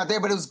 Johnny Beck's not there,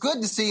 but it was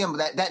good to see him.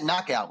 That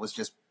knockout was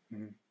just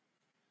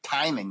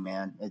timing,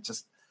 man. It's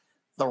just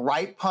the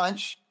right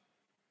punch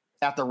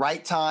at the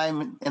right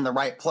time in the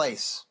right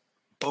place.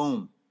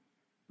 Boom.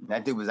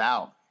 That dude was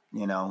out,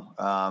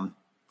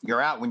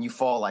 You're out when you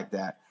fall like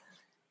that.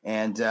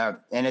 And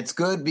it's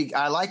good.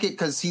 I like it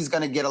because he's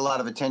going to get a lot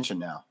of attention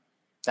now.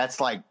 That's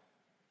like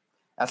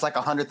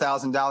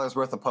 $100,000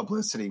 worth of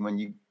publicity when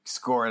you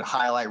score a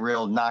highlight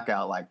reel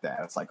knockout like that.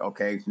 It's like,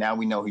 okay, now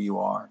we know who you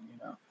are.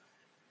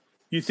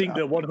 You think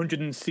the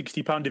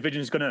 160-pound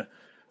division is going to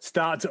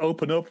start to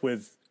open up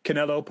with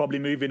Canelo probably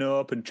moving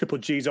up and Triple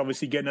G's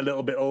obviously getting a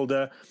little bit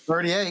older?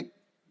 38.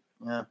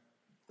 Yeah,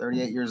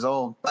 38 years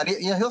old. But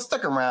he'll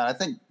stick around. I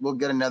think we'll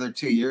get another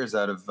 2 years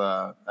out of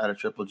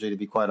Triple G, to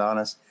be quite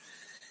honest.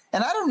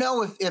 And I don't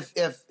know if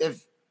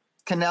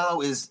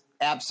Canelo is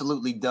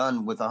absolutely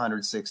done with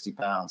 160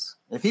 pounds.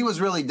 If he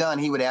was really done,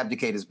 he would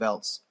abdicate his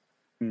belts.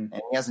 And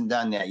he hasn't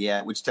done that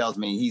yet, which tells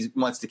me he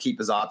wants to keep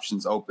his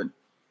options open.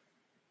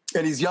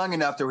 And he's young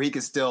enough to where he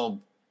could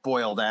still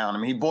boil down. I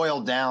mean, he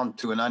boiled down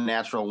to an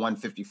unnatural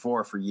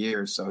 154 for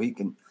years, so he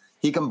can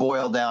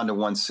boil down to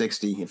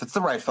 160 if it's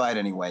the right fight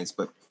anyways.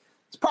 But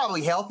it's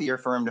probably healthier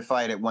for him to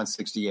fight at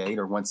 168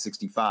 or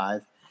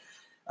 165.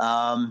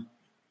 But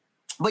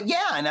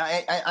yeah, and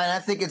I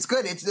think it's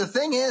good. The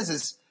thing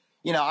is,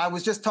 I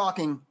was just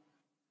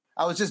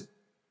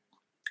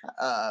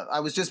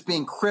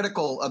being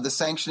critical of the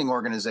sanctioning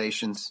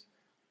organizations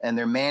and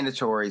their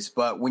mandatories.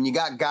 But when you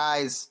got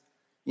guys,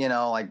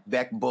 like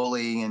Beck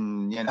Bully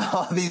and,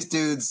 all these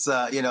dudes,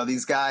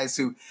 these guys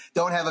who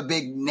don't have a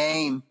big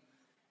name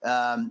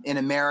in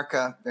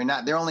America,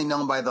 they're only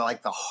known by the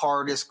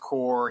hardest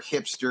core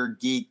hipster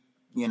geek,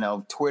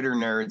 Twitter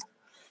nerds.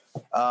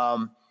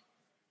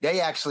 They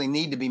actually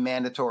need to be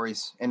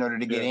mandatories in order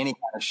to get any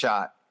kind of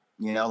shot,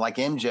 like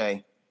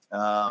MJ.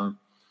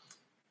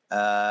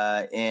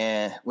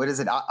 And what is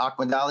it?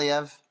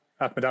 Akhmadaliev?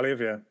 Akhmadaliev,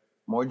 yeah.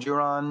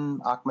 Morjuran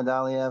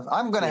Akhmadaliev.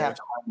 I'm going to have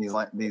to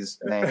learn these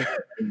names.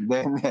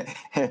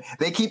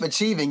 They keep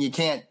achieving. You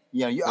can't,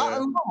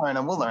 we'll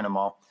learn them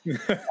all.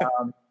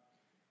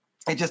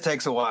 It just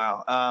takes a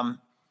while.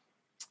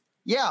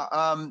 These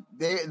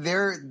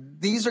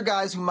are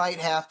guys who might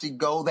have to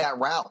go that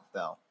route,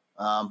 though.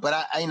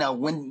 But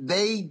when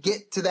they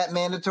get to that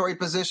mandatory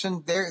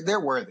position,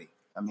 they're worthy.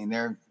 I mean,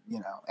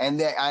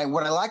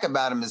 what I like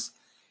about them is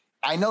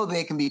I know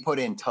they can be put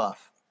in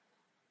tough.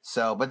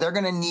 So, but they're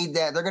going to need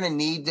that. They're going to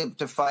need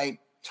to fight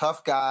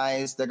tough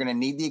guys. They're going to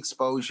need the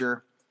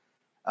exposure.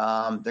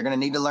 They're going to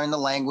need to learn the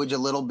language a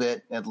little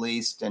bit, at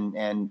least,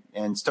 and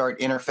start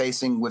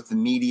interfacing with the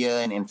media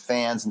and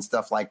fans and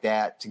stuff like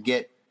that to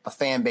get a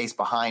fan base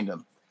behind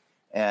them.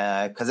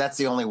 because that's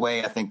the only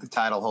way I think the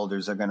title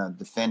holders are going to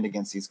defend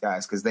against these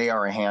guys, because they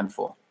are a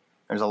handful.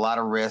 There's a lot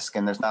of risk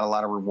and there's not a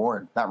lot of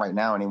reward. Not right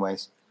now,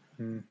 anyways.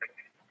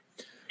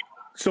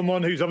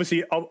 Someone who's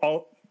obviously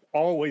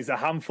always a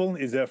handful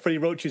is Freddie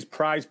Roach's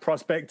prize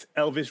prospect,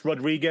 Elvis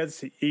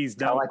Rodriguez. He's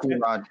now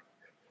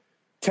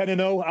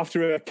 10-0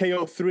 after a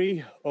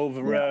KO3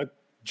 over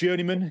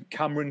journeyman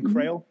Cameron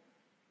Crail.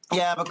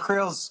 Yeah, but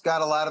Crail's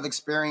got a lot of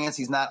experience.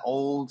 He's not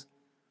old,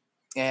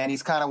 and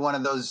he's kind of one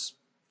of those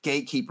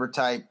gatekeeper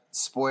type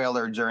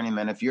spoiler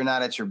journeymen. If you're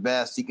not at your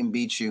best, he can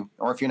beat you,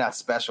 or if you're not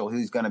special,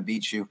 he's going to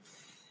beat you.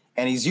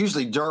 And he's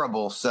usually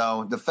durable.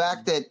 So the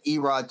fact that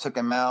Erod took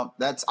him out,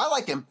 I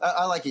like him.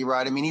 I like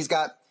Erod. I mean, he's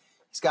got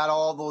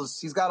all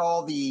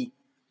the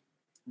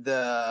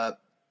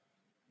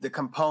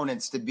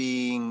components to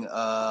being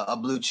a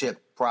blue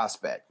chip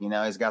prospect. You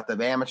know, he's got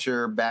the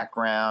amateur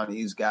background.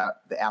 He's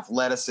got the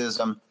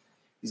athleticism.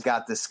 He's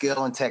got the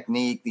skill and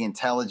technique, the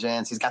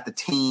intelligence. He's got the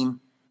team.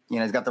 You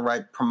know, he's got the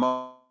right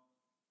promote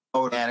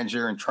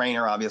manager and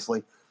trainer,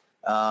 obviously.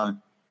 And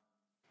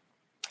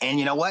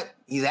you know what?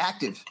 He's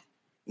active.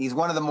 He's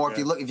one of the more,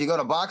 if you go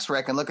to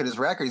BoxRec and look at his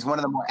record, he's one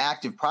of the more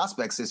active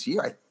prospects this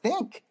year. I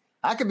think.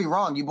 I could be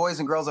wrong. You boys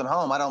and girls at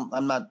home,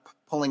 I'm not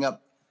pulling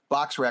up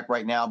BoxRec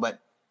right now, but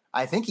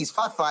I think he's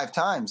fought 5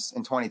 times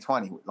in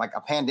 2020, like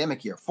a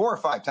pandemic year, 4 or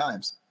 5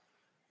 times.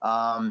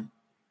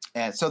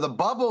 And so the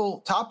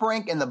bubble, Top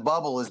Rank and the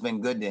bubble has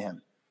been good to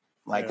him.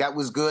 Like that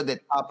was good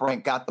that Top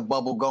Rank got the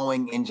bubble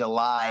going in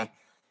July,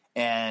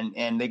 and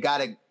they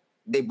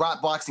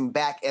brought boxing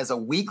back as a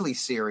weekly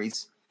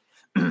series.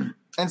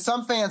 And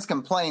some fans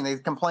complained. They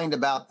complained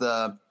about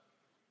the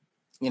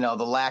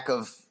lack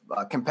of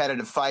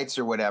competitive fights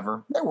or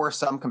whatever. There were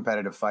some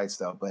competitive fights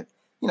though, but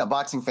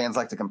boxing fans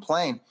like to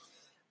complain.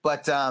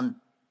 But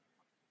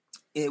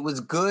it was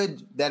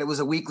good that it was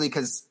a weekly,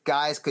 because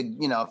guys could,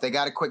 if they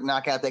got a quick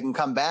knockout, they can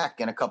come back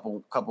in a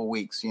couple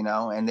weeks,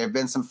 and there've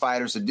been some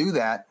fighters that do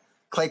that.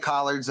 Clay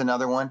Collard's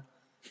another one.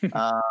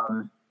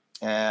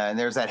 And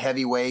there's that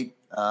heavyweight.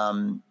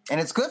 And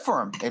it's good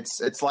for him.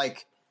 It's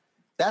like,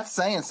 that's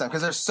saying something,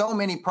 because there's so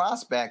many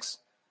prospects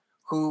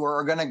who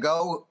are going to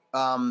go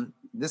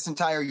this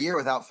entire year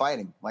without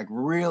fighting, like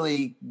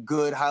really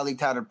good, highly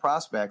touted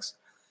prospects.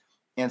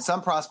 And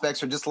some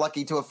prospects are just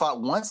lucky to have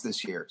fought once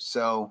this year.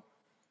 So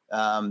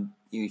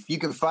if you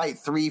can fight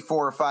 3,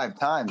 4, or 5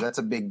 times, that's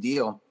a big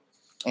deal.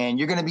 And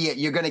you're going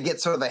to get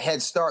sort of a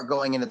head start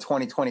going into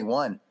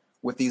 2021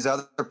 with these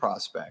other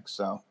prospects.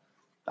 So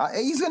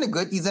he's in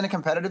a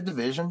competitive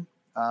division.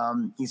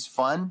 He's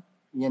fun.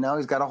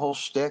 He's got a whole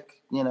shtick.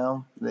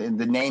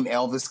 The name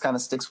Elvis kind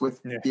of sticks with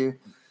you.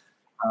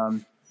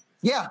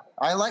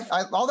 I like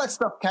all that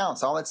stuff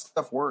counts. All that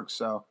stuff works.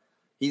 So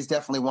he's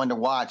definitely one to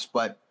watch.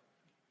 But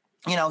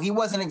he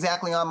wasn't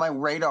exactly on my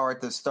radar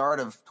at the start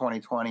of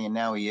 2020, and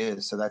now he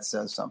is. So that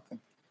says something.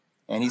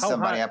 And he's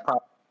somebody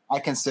I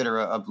consider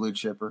a blue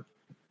chipper.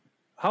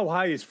 How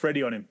high is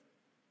Freddie on him?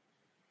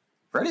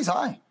 Freddie's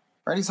high.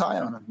 Freddie's high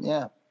on him.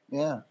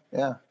 Yeah.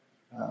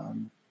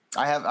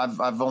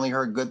 I've only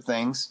heard good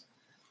things.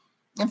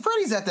 And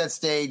Freddie's at that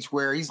stage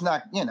where he's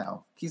not going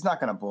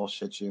to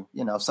bullshit you.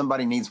 If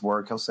somebody needs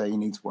work, he'll say he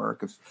needs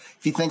work. If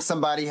he thinks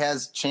somebody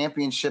has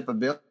championship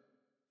ability,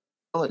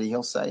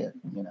 he'll say it.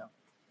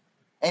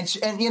 And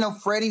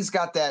Freddie's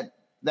got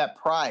that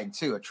pride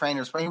too. A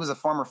trainer's pride. He was a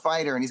former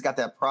fighter, and he's got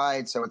that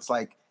pride. So it's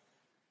like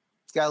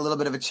he's got a little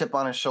bit of a chip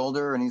on his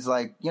shoulder, and he's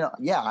like,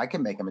 I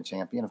can make him a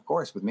champion. Of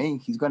course, with me,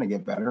 he's going to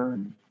get better.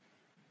 And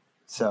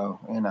so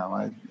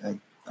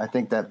I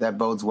think that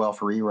bodes well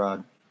for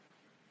Erod.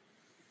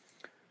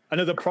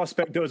 Another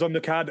prospect that was on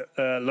the card,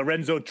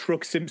 Lorenzo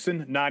Truck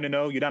Simpson,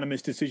 9-0,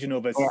 unanimous decision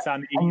over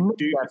San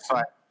Dude.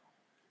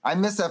 I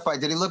missed that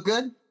fight. Did he look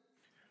good?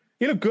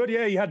 He looked good,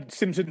 yeah. He had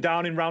Simpson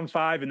down in round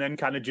 5 and then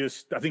kind of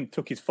just, I think,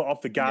 took his foot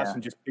off the gas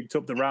and just picked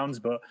up the rounds.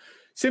 But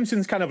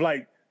Simpson's kind of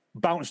like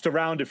bounced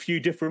around a few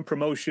different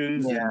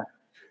promotions. Yeah.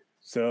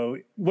 So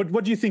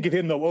what do you think of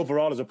him, though,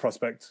 overall as a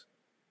prospect?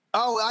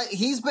 Oh,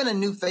 he's been in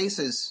New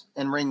Faces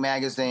in Ring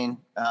Magazine.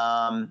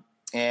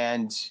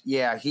 And,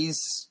 yeah,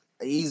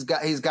 He's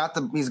got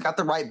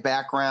the right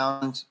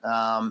background.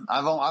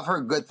 I've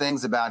heard good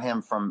things about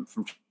him from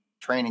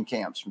training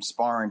camps, from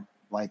sparring.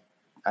 Like,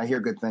 I hear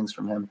good things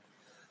from him.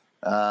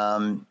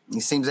 He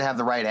seems to have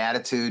the right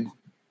attitude.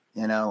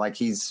 Like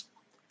he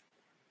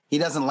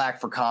doesn't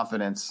lack for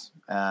confidence.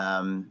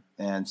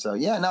 And so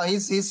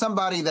he's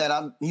somebody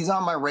that he's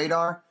on my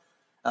radar.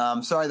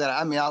 Sorry that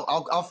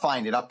I'll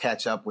find it. I'll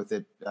catch up with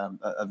it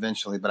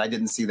eventually. But I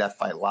didn't see that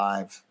fight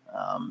live.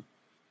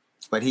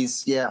 But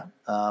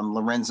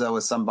Lorenzo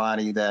is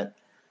somebody that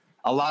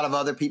a lot of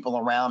other people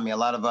around me, a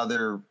lot of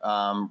other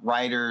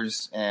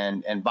writers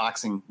and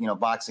boxing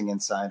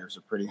insiders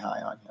are pretty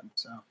high on him.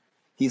 So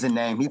he's a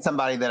name. He's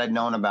somebody that I've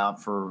known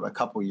about for a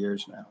couple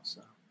years now.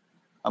 So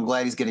I'm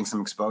glad he's getting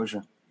some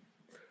exposure.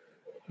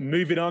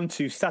 Moving on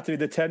to Saturday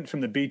the 10th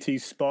from the BT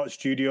Sports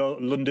Studio,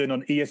 London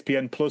on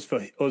ESPN Plus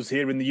for us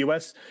here in the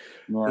US.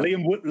 Yeah.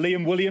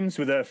 Liam Williams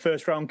with a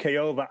first round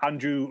KO over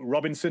Andrew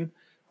Robinson.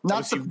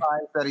 Not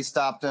surprised that he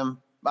stopped him.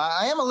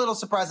 I am a little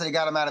surprised that he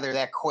got him out of there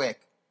that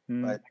quick.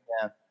 But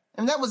yeah,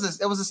 and it was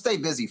a stay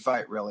busy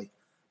fight, really.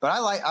 But I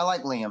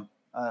like Liam.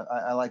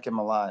 I like him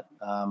a lot.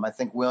 I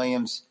think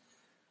Williams,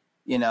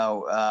 it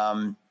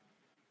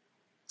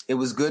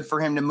was good for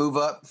him to move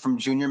up from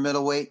junior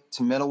middleweight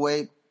to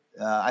middleweight.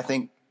 I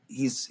think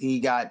he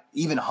got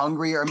even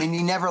hungrier. I mean,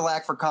 he never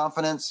lacked for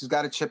confidence. He's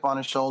got a chip on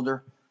his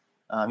shoulder.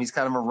 He's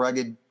kind of a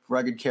rugged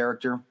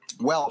character.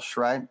 Welsh,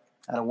 right?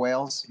 Out of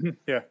Wales.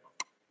 Yeah.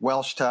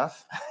 Welsh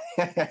tough.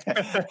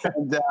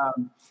 And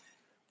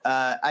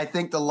I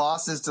think the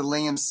losses to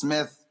Liam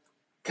Smith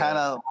kind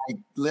of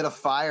lit a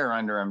fire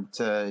under him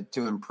to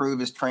improve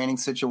his training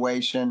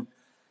situation.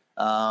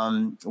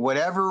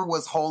 Whatever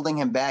was holding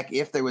him back,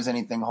 if there was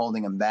anything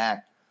holding him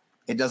back,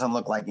 it doesn't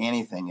look like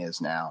anything is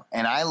now.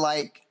 And I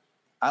like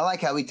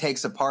how he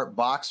takes apart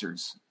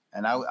boxers.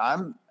 And I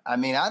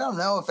don't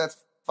know if that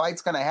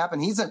fight's going to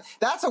happen.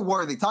 That's a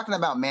worthy, talking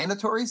about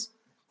mandatories.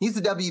 He's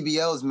the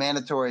WBO's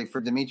mandatory for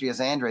Demetrius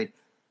Andrade.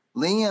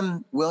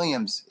 Liam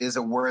Williams is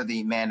a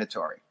worthy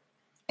mandatory.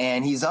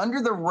 And he's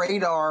under the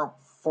radar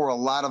for a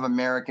lot of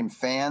American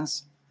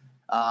fans.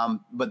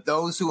 But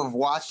those who have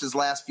watched his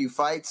last few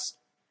fights,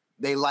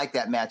 they like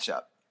that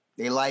matchup.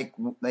 They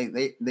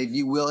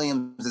view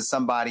Williams as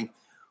somebody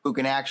who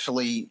can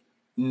actually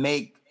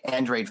make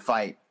Andrade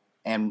fight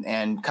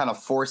and kind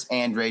of force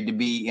Andrade to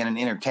be in an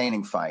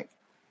entertaining fight.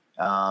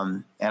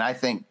 And I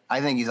think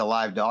he's a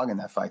live dog in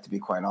that fight, to be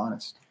quite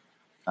honest.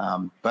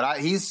 But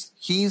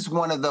he's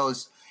one of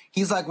those.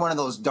 He's like one of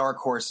those dark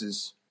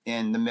horses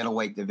in the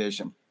middleweight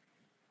division.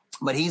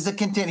 But he's a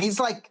contender.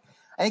 I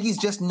think he's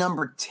just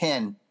number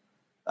 10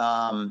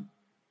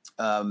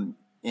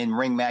 in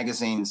Ring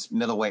Magazine's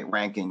middleweight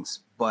rankings.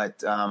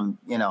 But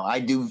I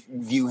do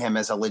view him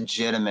as a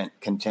legitimate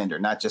contender,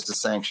 not just a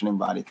sanctioning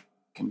body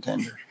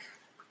contender.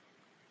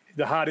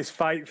 The hardest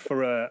fight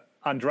for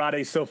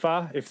Andrade so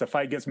far, if the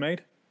fight gets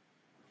made?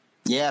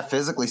 Yeah,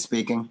 physically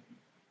speaking.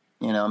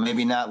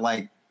 Maybe not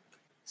like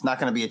it's not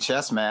going to be a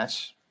chess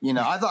match.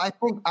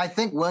 I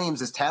think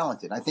Williams is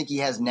talented. I think he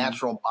has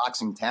natural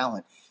boxing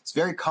talent. He's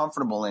very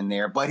comfortable in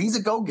there, but he's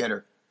a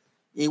go-getter.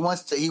 He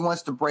wants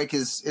to break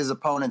his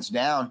opponents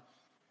down,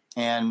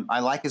 and I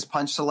like his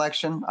punch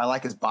selection. I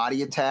like his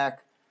body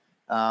attack.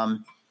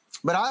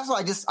 But also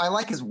I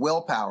like his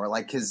willpower,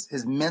 like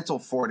his mental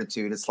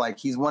fortitude. It's like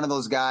he's one of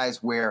those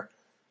guys where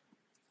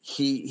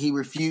he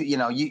refuse.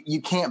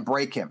 You can't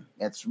break him.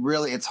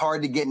 It's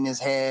hard to get in his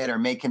head or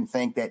make him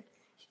think that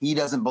he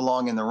doesn't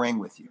belong in the ring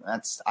with you.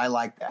 I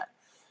like that.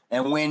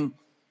 And when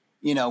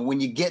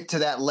you get to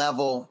that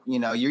level,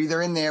 you're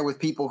either in there with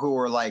people who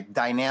are like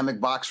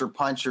dynamic boxer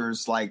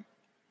punchers like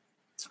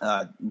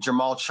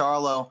Jamal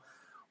Charlo,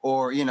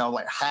 or,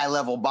 like high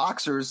level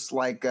boxers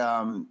like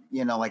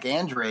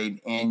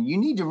Andrade. And you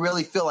need to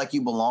really feel like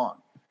you belong,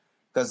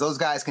 because those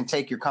guys can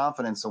take your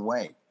confidence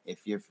away.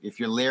 If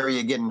you're leery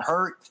of getting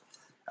hurt,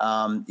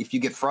 if you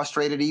get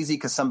frustrated easy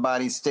because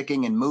somebody's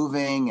sticking and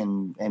moving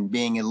and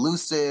being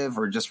elusive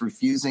or just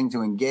refusing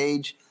to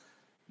engage,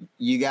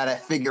 you got to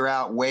figure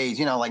out ways,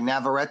 like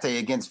Navarrete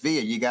against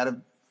Villa. You got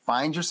to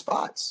find your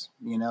spots.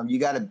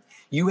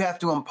 You have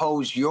to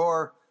impose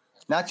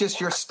not just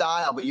your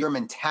style, but your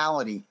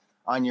mentality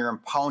on your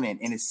opponent.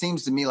 And it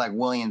seems to me like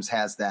Williams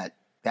has that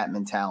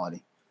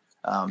mentality.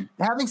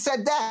 Having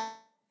said that,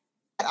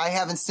 I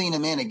haven't seen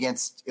him in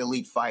against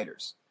elite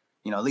fighters,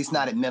 at least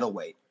not at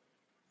middleweight.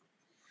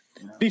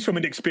 He's from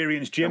an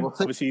experienced gym.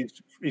 Obviously,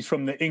 he's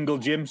from the Ingle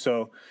gym,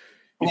 so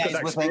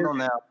he's with Ingle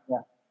now.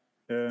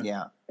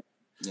 Yeah.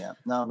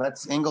 No,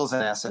 Ingle's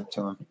an asset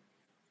to him.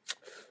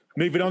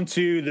 Moving on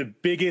to the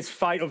biggest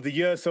fight of the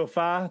year so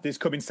far, this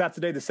coming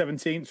Saturday, the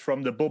 17th,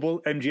 from the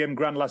Bubble, MGM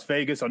Grand Las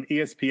Vegas on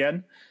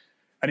ESPN.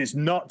 And it's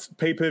not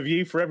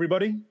pay-per-view for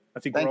everybody.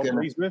 I think we're all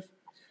pleased with.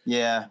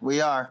 Yeah,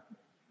 we are.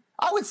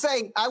 I would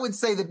say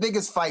the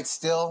biggest fight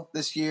still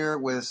this year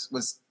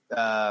was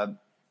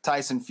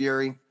Tyson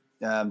Fury,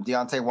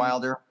 Deontay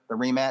Wilder, the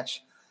rematch.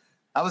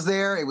 I was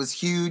there. It was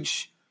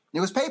huge. It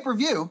was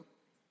pay-per-view.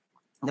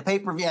 The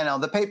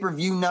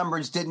pay-per-view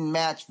numbers didn't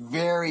match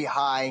very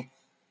high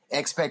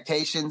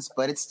expectations,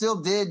 but it still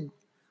did a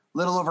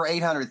little over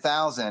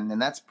 800,000, and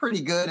that's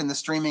pretty good in the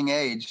streaming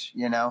age,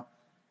 And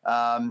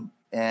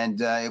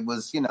it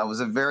was,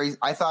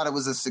 I thought it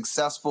was a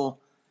successful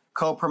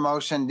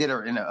co-promotion. Did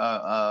it in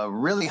a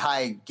really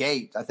high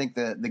gate. I think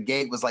the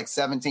gate was like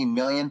 17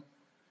 million.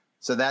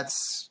 So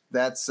that's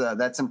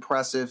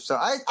impressive. So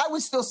I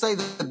would still say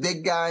that the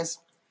big guys,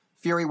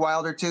 Fury,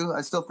 Wilder too,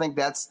 I still think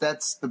that's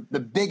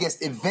the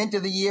biggest event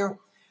of the year.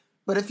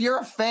 But if you're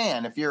a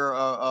fan, if you're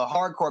a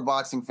hardcore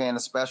boxing fan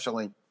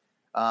especially,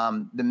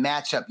 the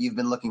matchup you've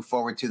been looking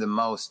forward to the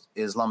most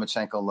is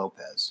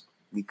Lomachenko-Lopez,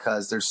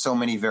 because there's so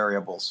many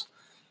variables.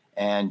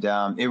 And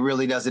it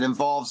really does. It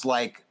involves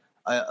like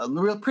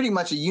pretty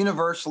much a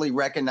universally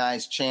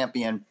recognized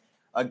champion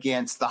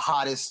against the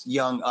hottest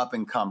young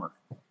up-and-comer.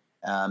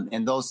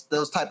 And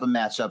those type of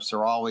matchups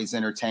are always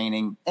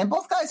entertaining. And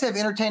both guys have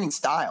entertaining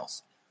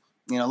styles.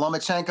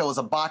 Lomachenko is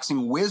a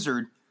boxing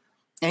wizard,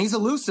 and he's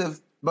elusive,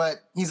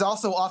 but he's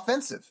also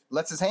offensive,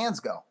 lets his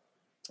hands go.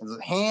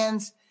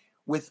 Hands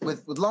with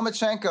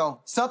Lomachenko,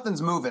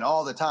 something's moving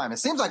all the time. It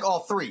seems like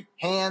all three: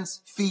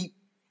 hands, feet,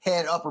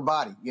 head, upper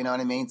body. You know what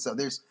I mean? So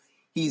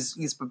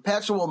he's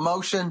perpetual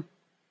motion,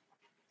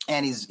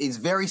 and he's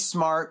very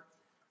smart.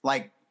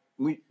 Like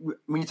when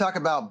you talk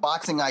about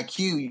boxing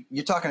IQ,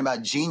 you're talking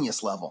about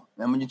genius level,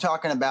 and when you're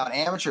talking about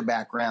amateur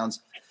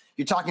backgrounds,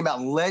 you're talking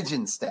about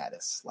legend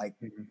status. Like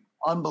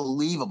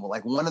unbelievable,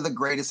 like one of the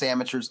greatest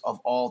amateurs of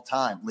all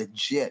time,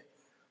 legit,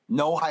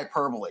 no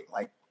hyperbole.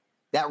 Like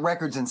that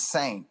record's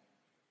insane.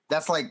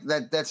 That's like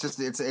that. That's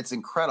just it's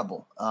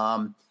incredible.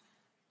 And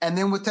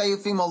then with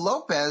Teofimo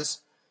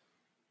Lopez,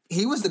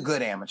 he was the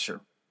good amateur.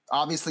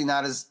 Obviously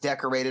not as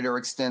decorated or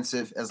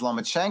extensive as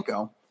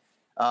Lomachenko.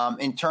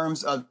 In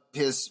terms of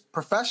his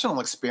professional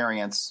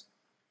experience,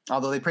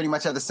 although they pretty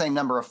much have the same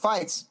number of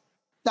fights,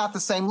 not the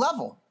same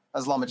level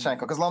as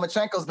Lomachenko, because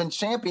Lomachenko's been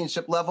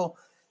championship level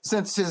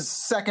since his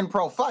second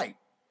pro fight.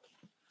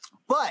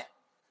 But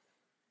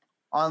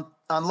on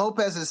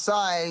Lopez's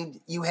side,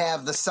 you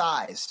have the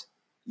size.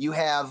 You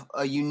have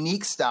a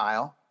unique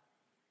style,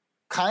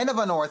 kind of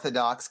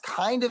unorthodox,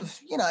 kind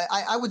of,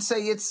 I would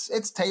say it's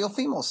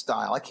Teofimo's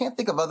style. I can't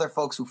think of other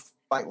folks who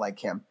fight like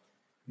him.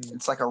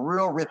 It's like a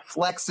real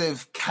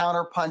reflexive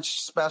counterpunch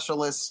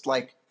specialist,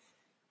 like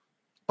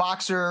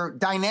boxer,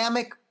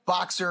 dynamic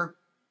boxer,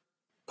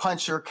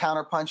 puncher,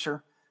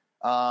 counterpuncher.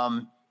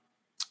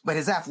 But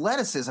his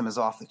athleticism is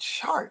off the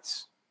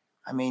charts.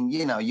 I mean,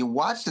 you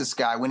watch this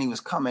guy when he was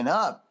coming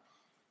up,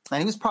 and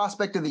he was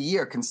prospect of the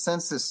year,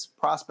 consensus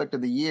prospect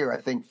of the year, I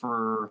think,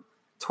 for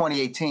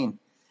 2018.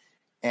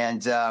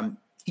 And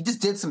he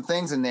just did some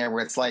things in there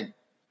where it's like,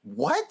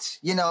 what?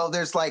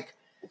 There's like,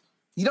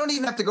 you don't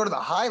even have to go to the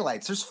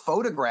highlights. There's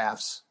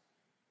photographs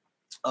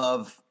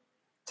of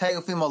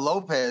Teofimo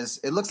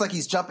Lopez. It looks like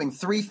he's jumping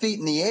 3 feet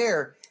in the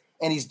air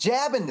and he's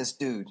jabbing this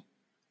dude.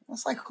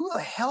 It's like, who the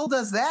hell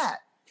does that?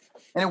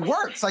 And it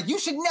works. Like, you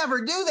should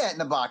never do that in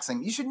the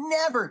boxing. You should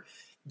never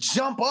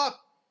jump up.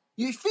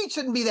 Your feet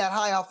shouldn't be that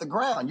high off the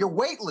ground. You're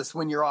weightless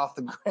when you're off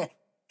the ground.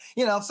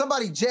 If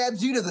somebody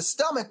jabs you to the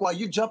stomach while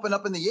you're jumping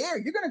up in the air,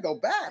 you're going to go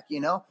back,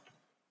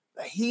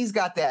 He's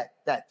got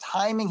that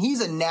timing.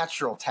 He's a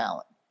natural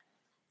talent.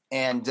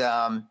 And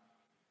that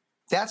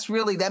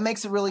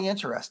makes it really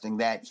interesting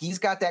that he's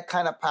got that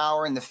kind of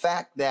power, and the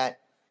fact that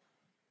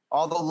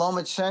although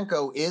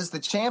Lomachenko is the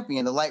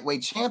champion, the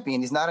lightweight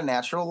champion, he's not a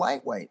natural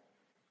lightweight.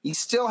 He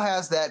still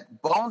has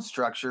that bone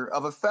structure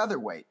of a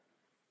featherweight.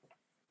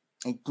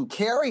 He can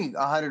carry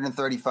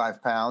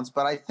 135 pounds,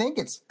 but I think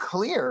it's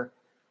clear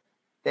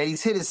that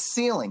he's hit his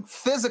ceiling,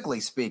 physically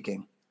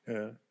speaking,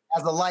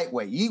 as a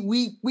lightweight.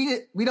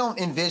 We don't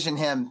envision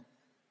him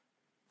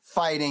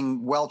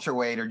fighting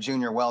welterweight or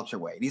junior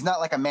welterweight. He's not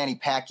like a Manny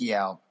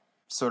Pacquiao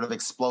sort of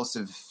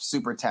explosive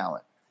super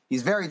talent.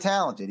 He's very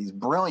talented. He's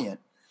brilliant.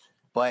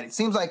 But it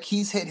seems like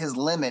he's hit his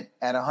limit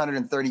at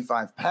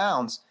 135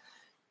 pounds.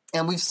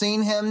 And we've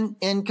seen him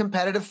in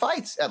competitive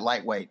fights at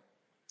lightweight.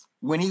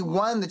 When he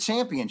won the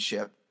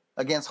championship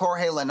against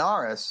Jorge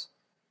Linares,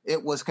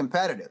 it was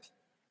competitive.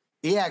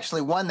 He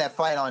actually won that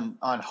fight on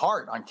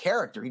heart, on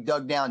character. He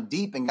dug down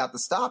deep and got the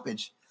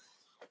stoppage.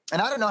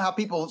 And I don't know how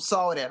people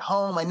saw it at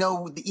home. I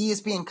know the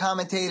ESPN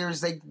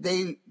commentators,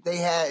 they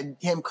had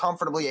him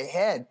comfortably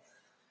ahead.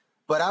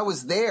 But I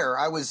was there.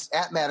 I was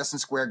at Madison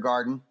Square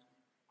Garden.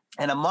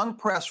 And among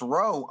press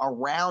row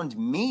around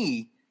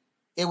me,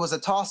 it was a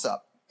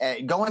toss-up.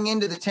 Going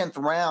into the 10th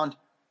round,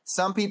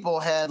 some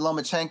people had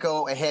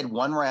Lomachenko ahead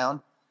 1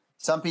 round.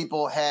 Some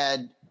people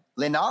had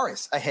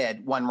Linares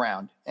ahead 1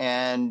 round.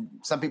 And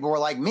some people were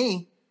like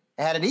me,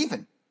 had it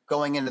even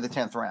going into the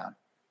 10th round.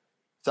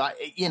 So,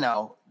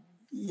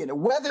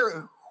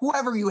 whether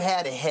whoever you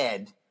had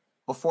ahead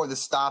before the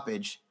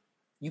stoppage,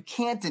 you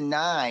can't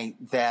deny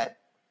that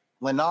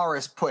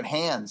Linares put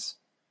hands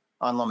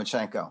on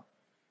Lomachenko.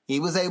 He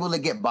was able to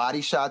get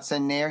body shots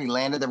in there. He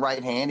landed the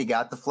right hand. He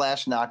got the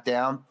flash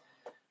knockdown.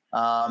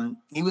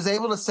 He was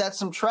able to set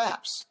some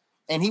traps,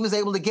 and he was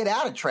able to get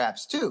out of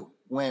traps too.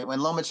 When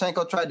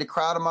Lomachenko tried to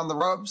crowd him on the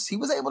ropes, he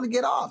was able to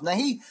get off. And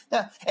he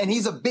had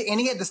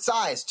the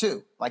size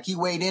too. Like, he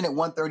weighed in at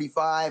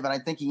 135, and I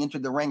think he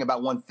entered the ring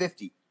about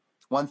 150.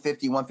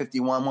 150,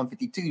 151,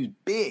 152. He's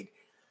big.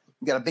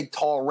 He got a big,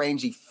 tall,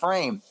 rangy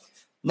frame.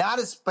 He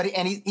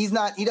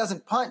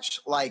doesn't punch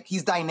like,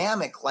 he's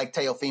dynamic like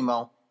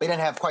Teofimo, but he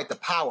didn't have quite the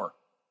power.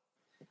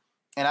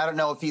 And I don't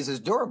know if he's as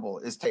durable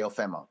as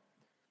Teofimo.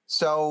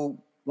 So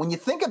when you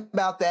think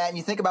about that, and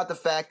you think about the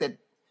fact that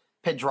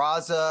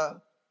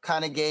Pedraza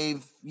kind of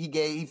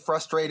he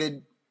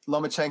frustrated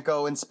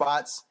Lomachenko in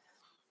spots,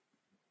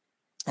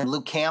 and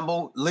Luke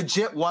Campbell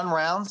legit won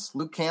rounds.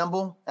 Luke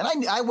Campbell, and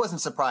I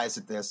wasn't surprised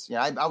at this.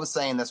 I was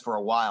saying this for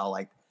a while.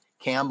 Like,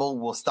 Campbell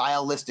will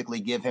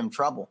stylistically give him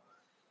trouble,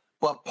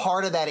 but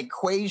part of that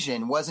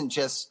equation wasn't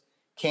just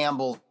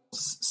Campbell's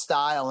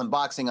style and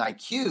boxing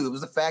IQ. It was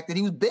the fact that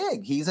he was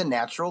big. He's a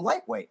natural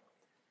lightweight,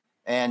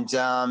 and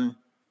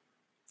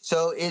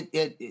so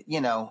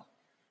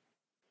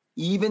it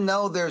even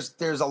though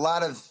there's a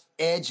lot of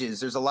edges,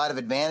 there's a lot of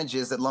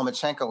advantages that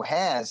Lomachenko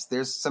has,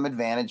 there's some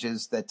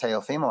advantages that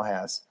Teofimo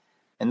has.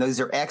 And those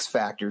are X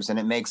factors, and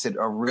it makes it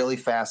a really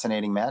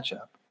fascinating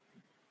matchup.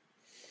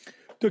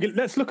 Dougie,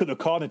 let's look at the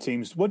corner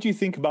teams. What do you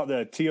think about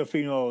the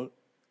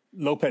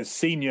Teofimo-Lopez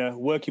Sr.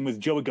 working with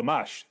Joey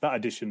Gamache, that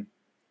addition?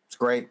 It's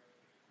great.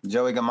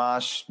 Joey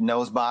Gamache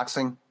knows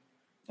boxing.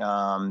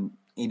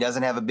 He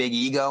doesn't have a big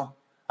ego.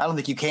 I don't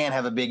think you can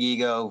have a big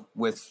ego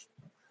with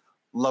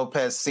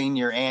Lopez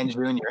Sr. and Jr.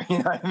 You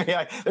know what I mean?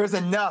 Like, there's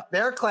enough.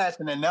 They're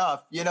clashing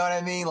enough. You know what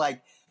I mean?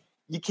 Like,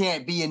 you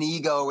can't be an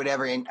ego or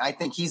whatever. And I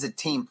think he's a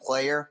team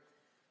player,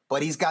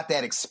 but he's got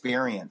that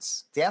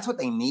experience. That's what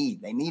they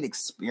need. They need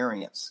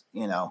experience.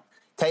 You know,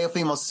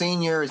 Teofimo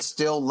Sr. is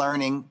still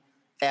learning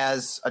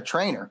as a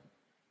trainer,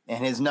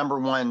 and his number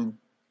one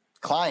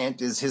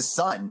client is his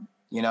son.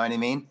 You know what I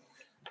mean?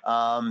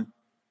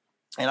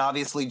 And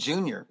obviously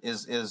Junior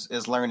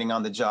is learning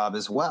on the job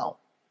as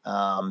well.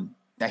 Now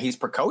he's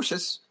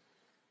precocious.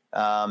 He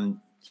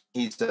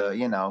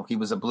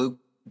was a blue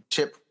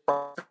chip,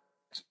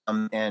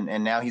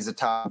 and now he's a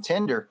top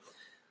contender,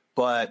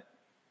 but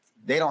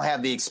they don't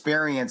have the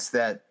experience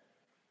that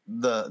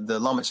the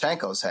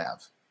Lomachenkos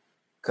have,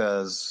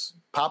 because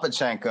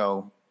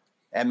Papachenko,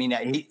 I mean,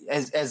 he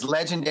as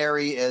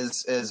legendary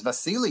as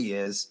Vasily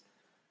is,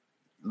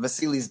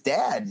 Vasily's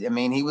dad, I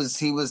mean, he was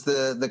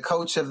the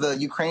coach of the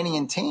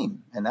Ukrainian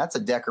team, and that's a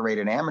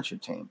decorated amateur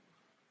team.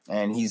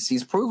 And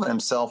he's proven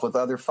himself with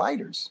other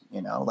fighters,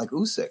 you know, like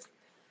Usyk.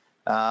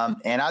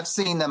 And I've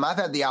seen them. I've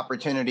had the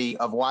opportunity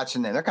of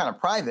watching them. They're kind of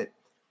private.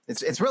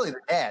 It's really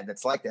the dad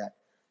that's like that.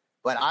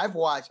 But I've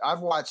watched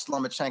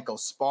Lomachenko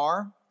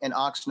spar in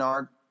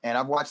Oxnard, and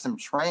I've watched them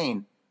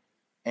train,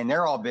 and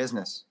they're all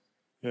business.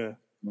 Yeah, I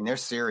mean, they're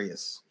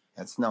serious.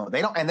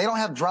 They don't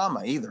have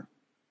drama either.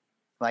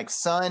 Like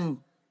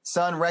son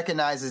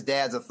recognizes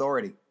dad's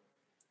authority.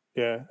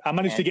 Yeah, I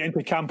managed to get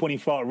into camp when he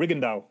fought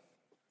Rigondeaux.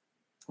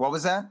 What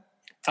was that?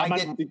 I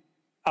managed to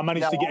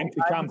get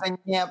into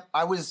camp.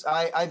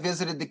 I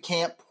visited the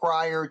camp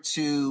prior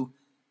to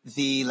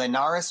the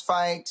Linares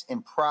fight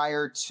and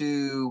prior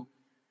to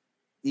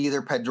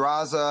either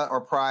Pedraza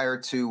or prior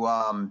to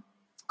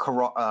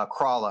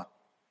Crawla.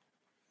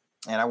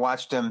 And I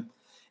watched him.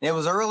 And it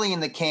was early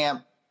in the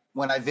camp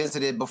when I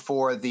visited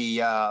before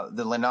the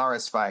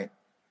Linares fight.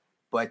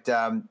 But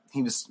I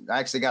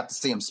actually got to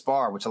see him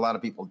spar, which a lot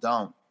of people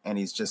don't. And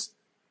he's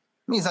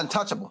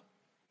untouchable.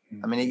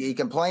 I mean, he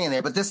can play in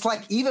there, but this,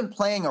 like, even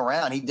playing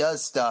around, he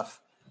does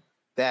stuff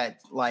that,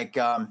 like,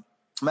 matter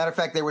of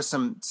fact, there were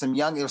some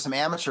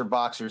amateur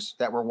boxers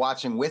that were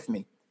watching with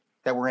me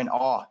that were in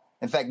awe.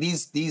 In fact,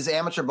 these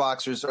amateur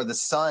boxers are the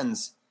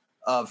sons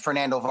of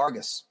Fernando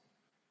Vargas.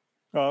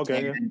 Oh,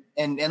 okay.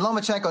 And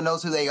Lomachenko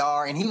knows who they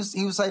are, and he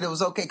was like, it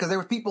was okay because there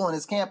were people in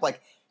his camp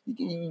like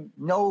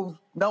no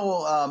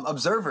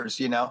observers,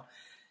 you know.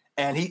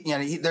 And it's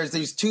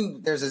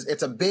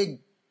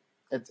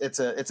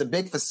a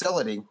big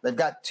facility. They've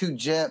got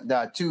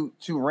two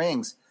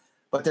rings,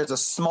 but there's a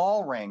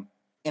small ring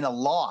in a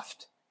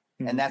loft,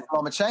 and that's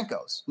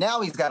Lomachenko's. Now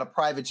he's got a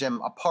private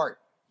gym apart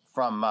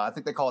from I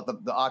think they call it the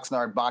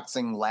Oxnard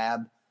Boxing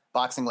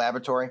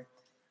Laboratory.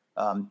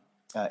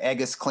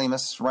 Egis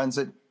Klimas runs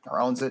it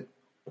or owns it,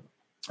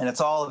 and it's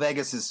all of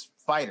Egis's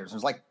fighters.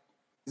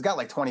 He's got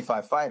like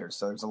 25 fighters,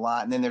 so there's a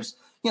lot. And then there's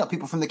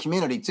people from the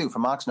community too,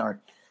 from Oxnard.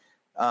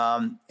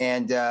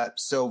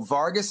 So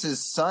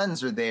Vargas's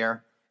sons are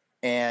there,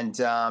 and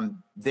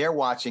they're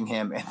watching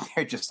him, and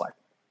they're just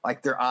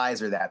like their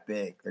eyes are that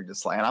big. They're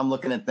just like, and I'm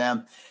looking at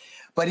them.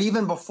 But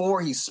even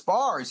before he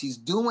spars, he's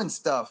doing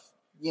stuff,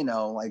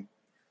 like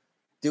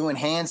doing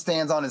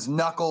handstands on his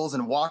knuckles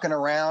and walking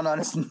around on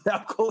his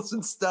knuckles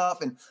and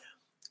stuff, and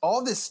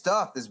all this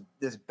stuff, this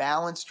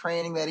balance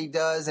training that he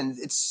does, and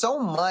it's so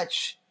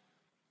much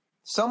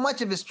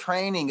of his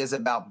training is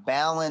about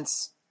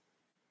balance,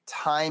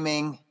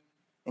 timing,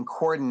 and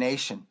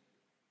coordination.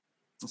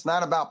 It's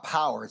not about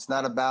power. It's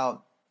not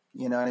about,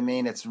 you know what I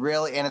mean? It's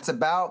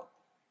about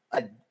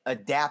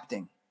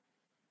adapting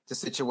to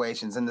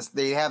situations. And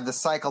they have the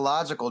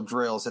psychological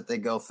drills that they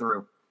go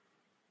through.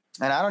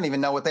 And I don't even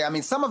know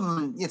some of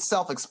them, it's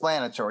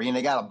self-explanatory.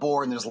 They got a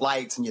board and there's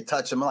lights and you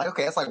touch them. I'm like,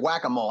 okay, that's like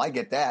whack-a-mole. I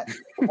get that.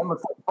 That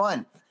looks like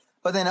fun.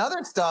 But then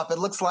other stuff, it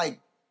looks like,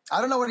 I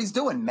don't know what he's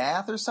doing,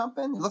 math or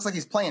something. It looks like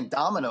he's playing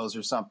dominoes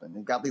or something.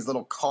 They've got these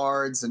little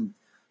cards and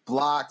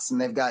blocks, and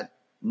they've got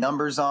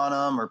numbers on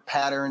them or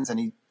patterns,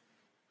 and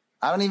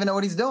I don't even know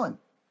what he's doing.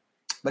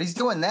 But he's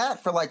doing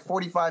that for like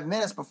 45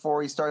 minutes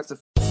before he starts to.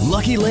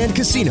 Lucky Land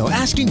Casino,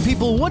 asking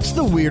people, what's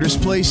the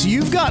weirdest place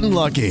you've gotten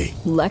lucky?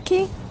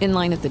 Lucky? In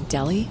line at the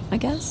deli, I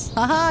guess?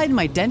 Aha, in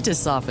my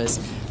dentist's office.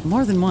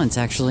 More than once,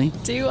 actually.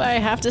 Do I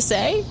have to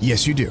say?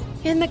 Yes, you do.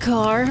 In the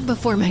car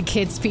before my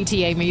kids'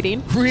 PTA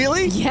meeting.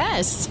 Really?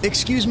 Yes.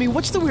 Excuse me,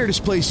 what's the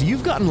weirdest place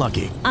you've gotten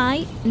lucky?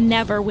 I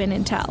never win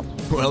and tell.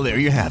 Well, there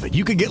you have it.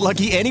 You can get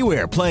lucky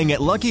anywhere, playing at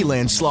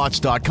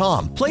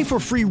LuckyLandSlots.com. Play for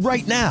free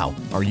right now.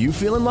 Are you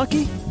feeling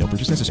lucky? No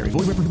purchase necessary.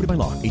 Void where prohibited by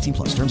law.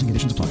 18+. Terms and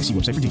conditions apply. See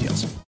website for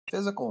details.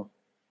 Physical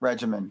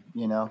regimen,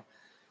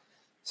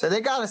 So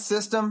they got a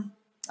system.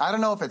 I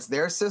don't know if it's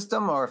their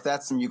system or if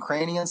that's some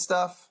Ukrainian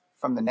stuff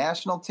from the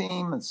national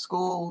team and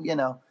school,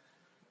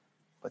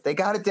 but they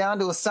got it down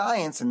to a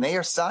science, and they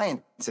are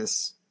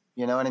scientists.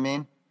 You know what I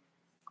mean?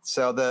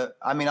 So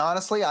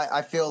honestly,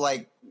 I feel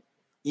like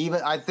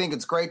I think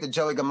it's great that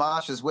Joey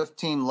Gamache is with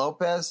Team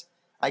Lopez.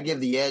 I give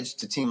the edge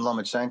to Team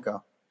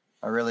Lomachenko.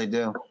 I really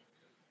do.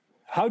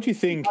 How do you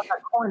think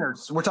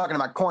corners? We're talking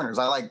about corners.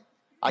 I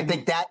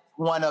think that's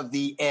one of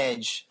the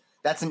edge.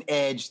 That's an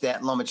edge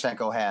that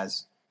Lomachenko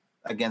has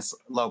against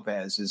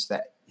Lopez, is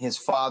that his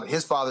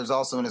father's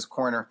also in his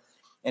corner,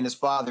 and his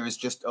father is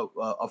just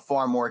a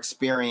far more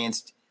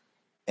experienced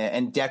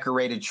and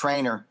decorated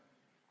trainer,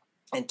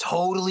 and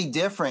totally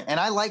different. And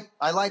I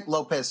like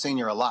Lopez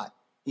Sr. a lot.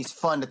 He's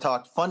fun to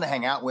talk, fun to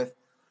hang out with,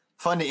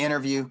 fun to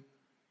interview,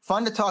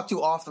 fun to talk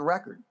to off the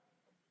record.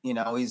 You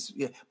know,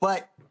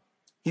 but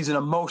he's an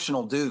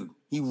emotional dude.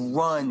 He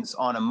runs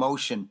on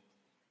emotion.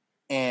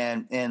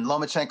 And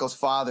Lomachenko's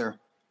father,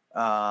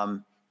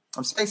 I'm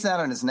spacing out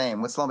on his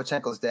name. What's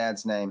Lomachenko's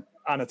dad's name?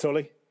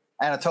 Anatoly.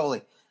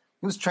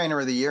 He was trainer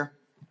of the year.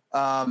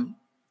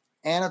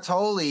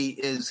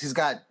 Anatoly he's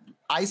got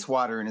ice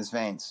water in his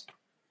veins.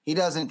 He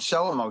doesn't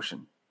show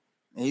emotion.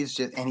 He's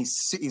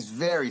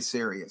very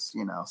serious,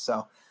 you know.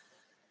 So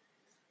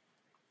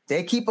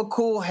they keep a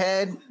cool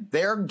head.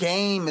 Their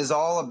game is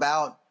all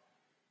about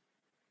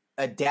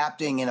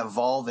adapting and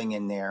evolving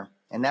in there.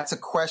 And that's a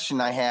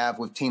question I have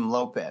with Team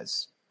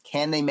Lopez.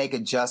 Can they make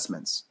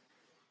adjustments?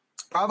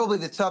 Probably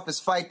the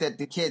toughest fight that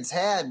the kids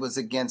had was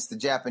against the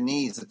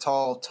Japanese, the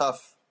tall,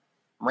 tough,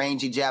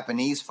 rangy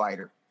Japanese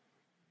fighter.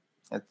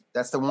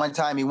 That's the one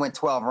time he went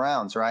 12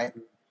 rounds, right?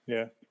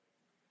 Yeah.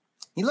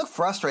 He looked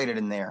frustrated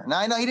in there. And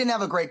I know he didn't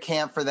have a great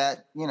camp for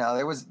that. You know,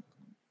 there was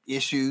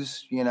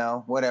issues, you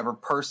know, whatever,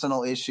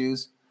 personal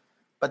issues.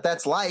 But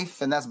that's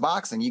life, and that's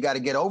boxing. You got to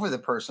get over the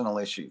personal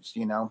issues,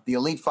 you know. The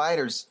elite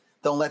fighters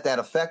don't let that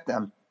affect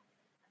them.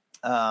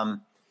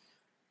 I'm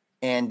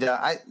trying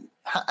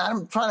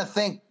to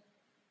think,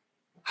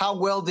 how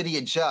well did he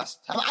adjust?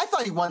 I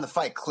thought he won the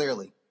fight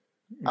clearly.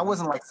 I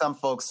wasn't like some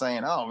folks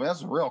saying, "Oh, man,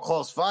 that's a real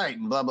close fight,"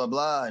 and blah blah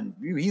blah, and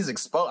he's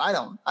exposed.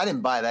 I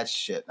didn't buy that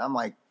shit. I'm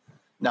like,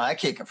 no, that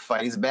kid can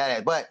fight. He's a bad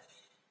at. But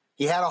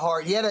he had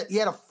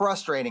a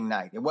frustrating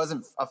night. It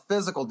wasn't a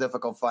physical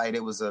difficult fight.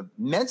 It was a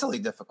mentally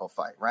difficult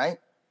fight, right?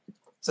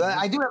 So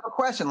I do have a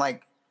question.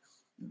 Like,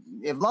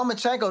 if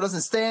Lomachenko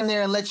doesn't stand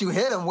there and let you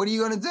hit him, what are you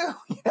going to do?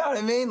 You know what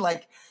I mean?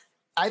 Like,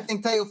 I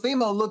think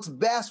Teofimo looks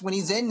best when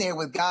he's in there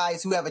with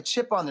guys who have a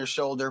chip on their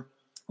shoulder,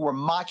 who are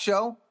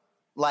macho,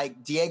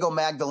 like Diego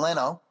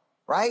Magdaleno,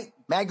 right?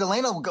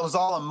 Magdaleno goes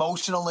all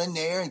emotional in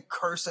there and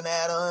cursing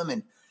at him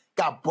and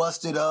got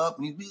busted up.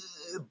 And he's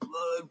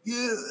blood,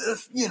 yeah,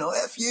 F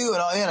you,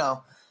 and all, you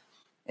know.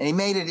 And he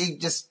made it.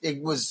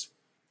 It was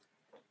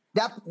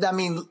that. I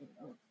mean,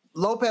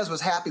 Lopez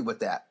was happy with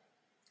that.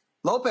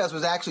 Lopez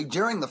was actually,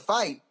 during the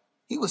fight,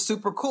 he was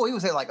super cool. He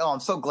was like, "Oh, I'm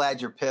so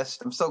glad you're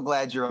pissed. I'm so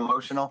glad you're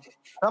emotional.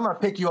 I'm gonna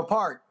pick you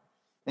apart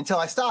until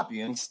I stop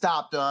you." And he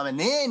stopped him, and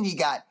then he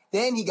got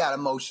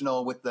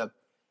emotional with the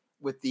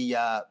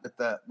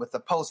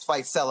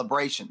post-fight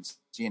celebrations.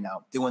 You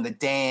know, doing the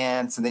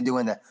dance and then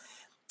doing the.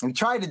 And he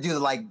tried to do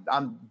like,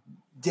 I'm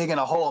digging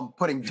a hole and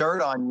putting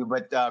dirt on you,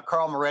 but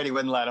Carl Moretti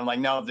wouldn't let him. Like,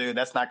 no, dude,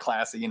 that's not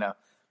classy. You know,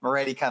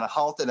 Moretti kind of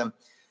halted him,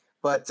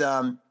 but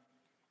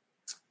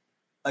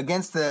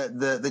against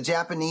the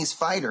Japanese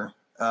fighter.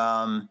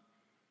 I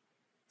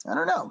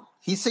don't know.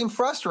 He seemed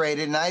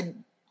frustrated,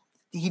 and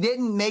he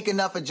didn't make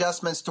enough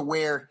adjustments to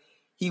where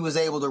he was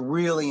able to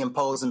really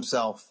impose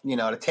himself, you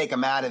know, to take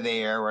him out of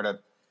there or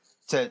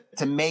to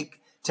make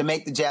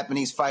the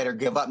Japanese fighter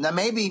give up. Now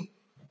maybe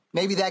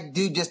that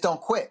dude just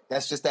don't quit.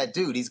 That's just that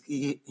dude.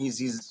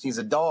 He's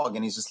a dog,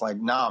 and he's just like,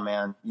 nah,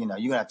 man, you know,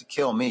 you're gonna have to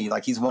kill me.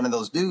 Like, he's one of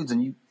those dudes,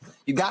 and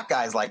you got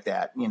guys like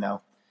that, you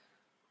know.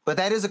 But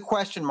that is a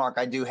question mark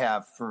I do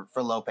have for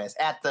Lopez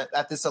at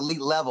this elite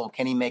level.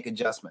 Can he make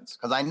adjustments?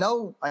 Because I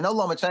know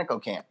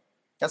Lomachenko can.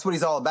 That's what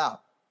he's all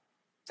about.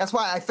 That's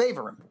why I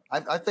favor him.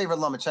 I favor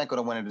Lomachenko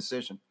to win a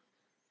decision.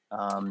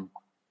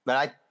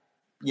 But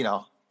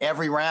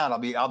every round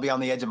I'll be on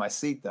the edge of my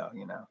seat, though.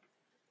 You know.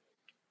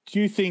 Do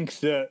you think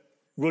that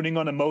running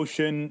on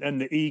emotion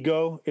and the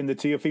ego in the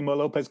Teofimo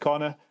Lopez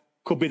corner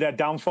could be their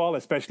downfall,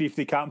 especially if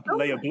they can't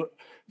lay a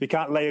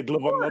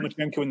glove on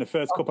Lomachenko in the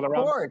first couple of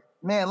rounds?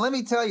 Man, let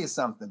me tell you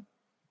something.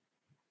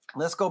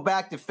 Let's go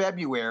back to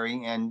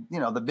February and, you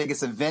know, the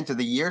biggest event of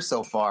the year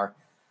so far,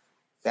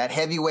 that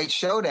heavyweight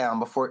showdown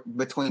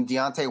between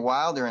Deontay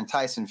Wilder and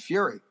Tyson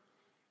Fury.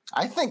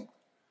 I think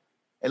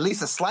at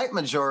least a slight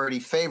majority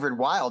favored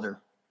Wilder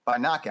by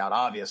knockout,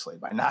 obviously,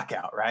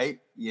 right?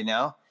 You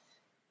know,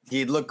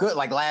 he'd look good.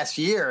 Like last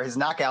year, his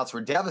knockouts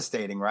were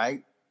devastating,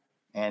 right?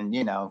 And,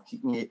 you know,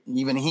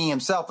 even he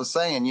himself was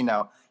saying, you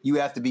know, you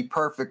have to be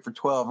perfect for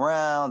 12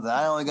 rounds.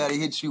 I only got to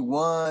hit you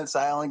once.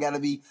 I only got to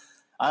be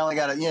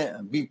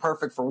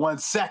perfect for 1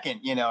 second,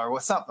 you know, or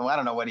something. I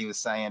don't know what he was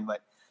saying,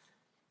 but,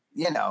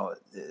 you know,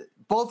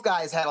 both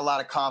guys had a lot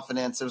of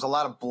confidence. There was a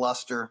lot of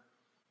bluster.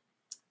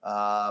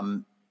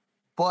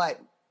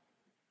 But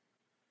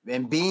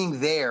in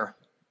being there,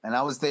 and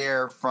I was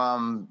there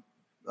from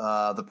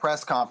the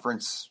press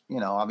conference, you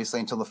know, obviously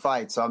until the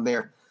fight. So I'm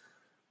there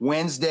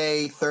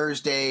Wednesday,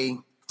 Thursday,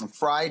 and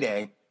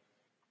Friday,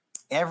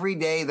 every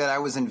day that I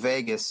was in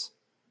Vegas,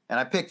 and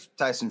I picked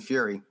Tyson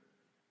Fury,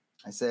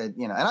 I said,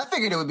 and I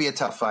figured it would be a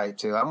tough fight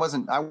too. I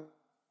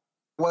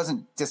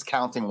wasn't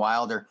discounting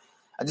Wilder.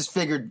 I just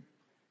figured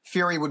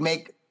Fury would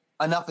make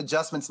enough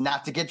adjustments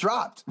not to get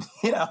dropped,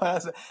 and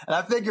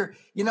I figure,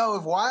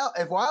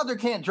 if Wilder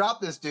can't drop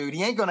this dude,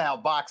 he ain't going to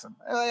outbox him.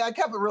 I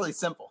kept it really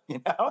simple,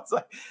 it's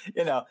like,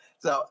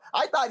 so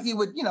I thought he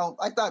would,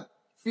 I thought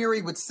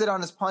Fury would sit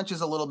on his punches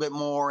a little bit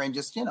more and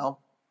just, get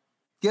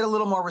a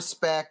little more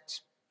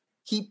respect,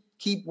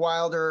 keep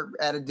Wilder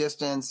at a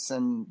distance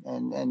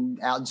and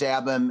out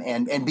jab him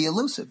and be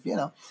elusive,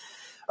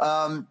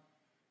 But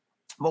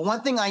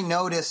one thing I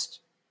noticed,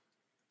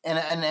 and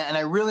I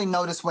really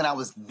noticed when I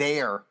was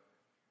there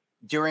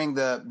during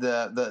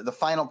the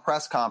final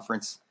press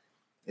conference,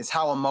 is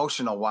how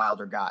emotional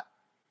Wilder got.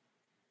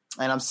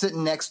 And I'm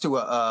sitting next to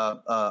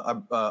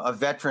a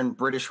veteran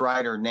British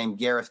writer named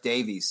Gareth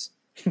Davies,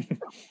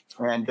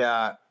 and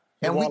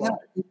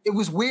it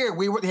was weird.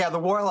 The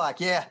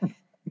Warlock, yeah.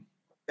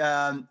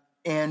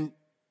 And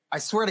I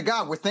swear to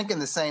God, we're thinking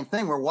the same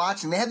thing. We're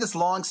watching. They had this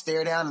long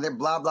stare down, and they're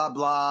blah blah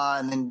blah,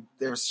 and then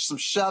there was some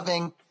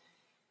shoving,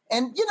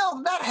 and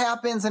that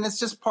happens, and it's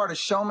just part of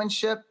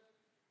showmanship.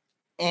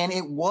 And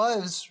it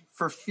was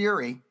for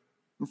Fury.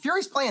 And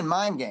Fury's playing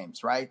mind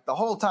games, right? The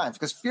whole time.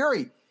 Because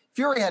Fury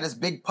had his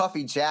big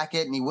puffy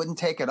jacket and he wouldn't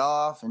take it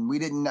off. And we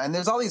didn't. And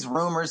there's all these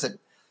rumors that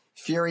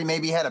Fury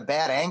maybe had a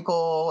bad ankle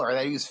or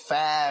that he was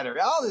fat or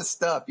all this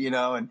stuff,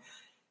 And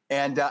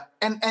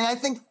I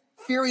think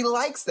Fury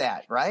likes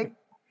that, right?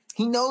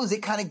 He knows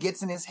it kind of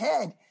gets in his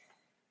head.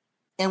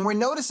 And we're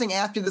noticing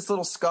after this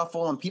little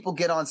scuffle and people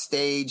get on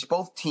stage,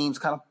 both teams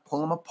kind of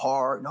pull them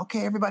apart. And,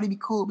 okay, everybody be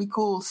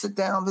cool, sit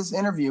down, this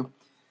interview.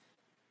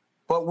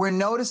 But we're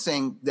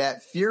noticing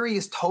that Fury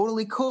is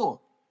totally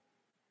cool.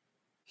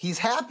 He's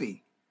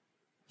happy.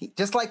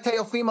 Just like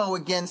Teofimo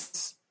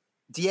against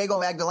Diego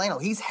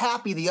Magdaleno. He's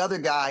happy the other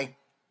guy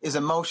is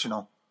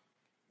emotional.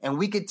 And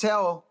we could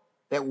tell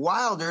that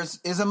Wilder's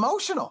is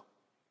emotional.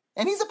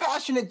 And he's a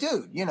passionate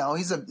dude.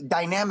 He's a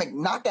dynamic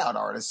knockout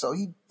artist. So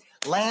he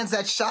lands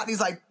that shot and he's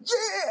like,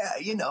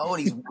 yeah, and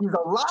he's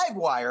a live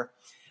wire.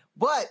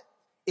 But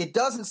it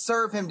doesn't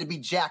serve him to be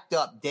jacked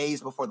up days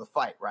before the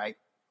fight, right?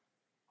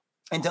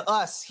 And to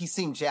us, he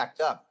seemed jacked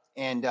up.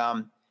 And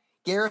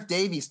Gareth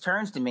Davies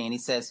turns to me and he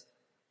says,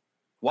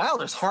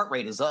 Wilder's heart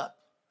rate is up.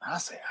 I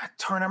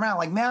turn around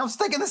like, man, I was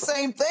thinking the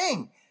same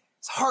thing.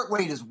 His heart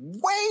rate is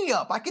way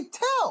up. I could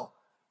tell,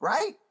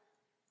 right?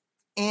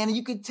 And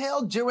you could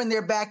tell during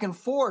their back and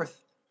forth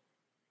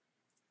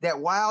that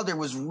Wilder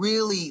was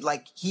really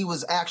he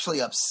was actually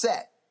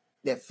upset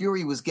that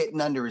Fury was getting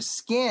under his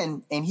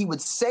skin, and he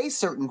would say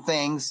certain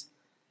things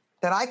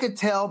that I could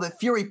tell that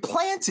Fury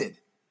planted.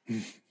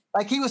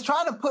 He was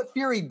trying to put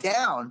Fury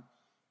down,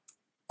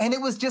 and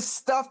it was just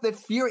stuff that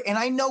Fury, and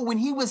I know when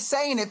he was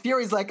saying it,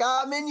 Fury's like,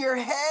 I'm in your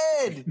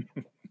head.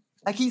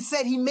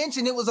 He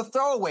mentioned it was a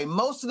throwaway.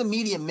 Most of the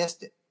media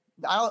missed it.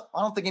 I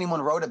don't think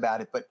anyone wrote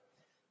about it, but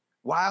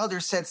Wilder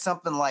said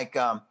something like,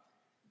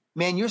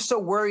 man, you're so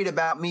worried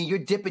about me, you're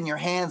dipping your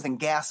hands in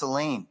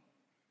gasoline.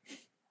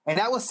 And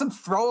that was some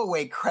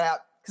throwaway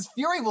crap, because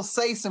Fury will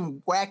say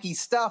some wacky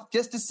stuff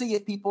just to see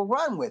if people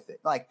run with it.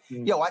 I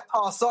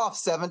toss off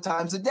 7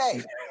 times a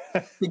day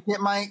to get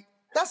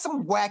that's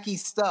some wacky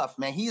stuff,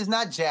 man. He is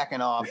not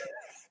jacking off.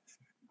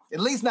 At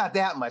least not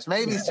that much.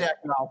 Maybe he's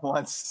jacking off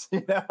once,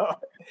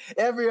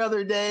 every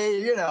other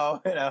day,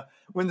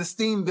 when the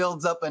steam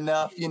builds up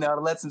enough, to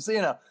let some,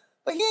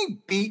 but he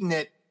ain't beating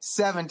it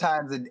 7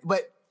 times a day.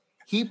 But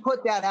he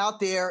put that out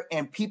there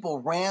and people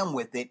ran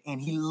with it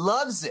and he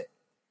loves it.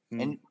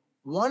 And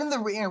one of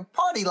the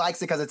part he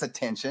likes it because it's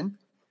attention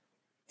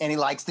and he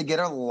likes to get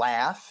a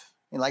laugh.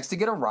 He likes to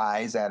get a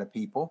rise out of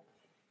people.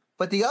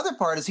 But the other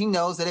part is he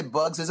knows that it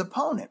bugs his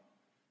opponent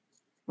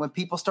when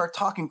people start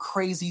talking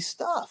crazy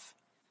stuff.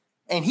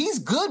 And he's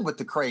good with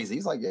the crazy.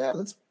 He's like, yeah,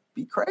 let's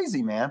be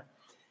crazy, man.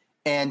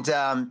 And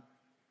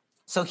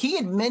so he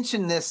had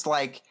mentioned this,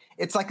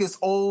 it's like this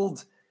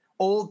old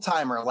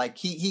timer.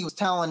 He was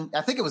telling,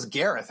 I think it was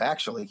Gareth,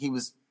 actually. He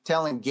was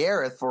telling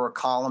Gareth for a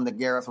column that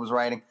Gareth was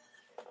writing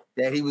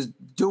that he was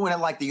doing it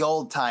like the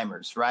old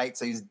timers, right?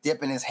 So he's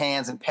dipping his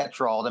hands in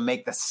petrol to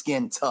make the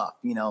skin tough,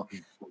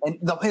 And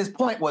his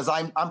point was,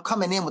 I'm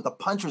coming in with a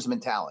puncher's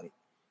mentality.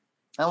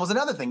 And it was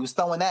another thing. He was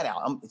throwing that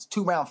out. It's a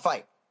 2-round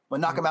fight.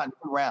 We'll knock him out in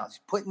 2 rounds.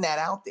 He's putting that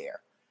out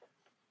there.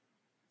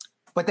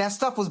 But that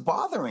stuff was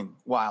bothering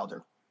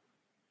Wilder.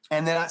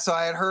 And then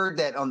I had heard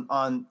that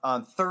on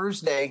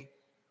Thursday,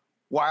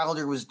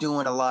 Wilder was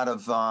doing a lot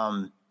of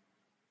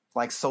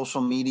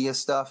social media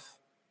stuff.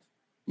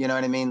 You know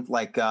what I mean?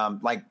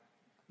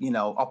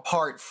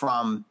 Apart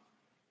from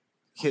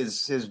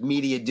his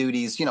media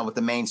duties, with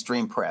the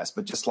mainstream press,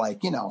 but just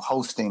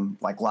hosting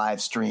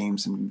live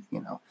streams and,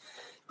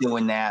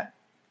 doing that.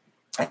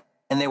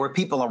 And there were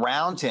people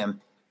around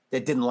him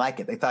that didn't like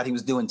it. They thought he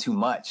was doing too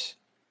much,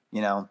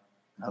 And I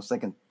was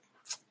thinking,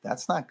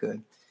 that's not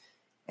good.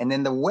 And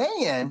then the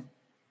weigh-in,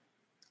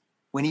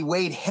 when he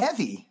weighed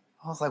heavy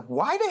I was like,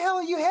 why the hell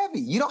are you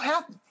heavy? You don't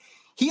have to.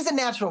 He's a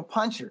natural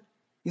puncher.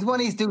 He's one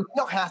of these dudes. You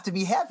don't have to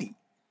be heavy.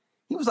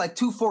 He was like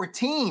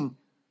 214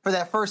 for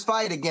that first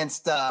fight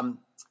against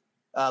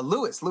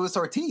Luis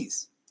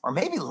Ortiz, or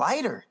maybe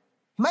lighter.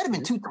 He might have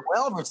been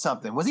 212 or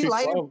something. Was he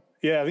lighter?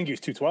 Yeah, I think he was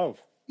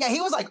 212. Yeah,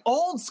 he was like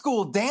old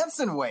school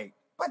dancing weight.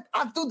 But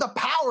dude, the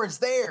power's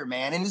there,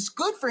 man, and it's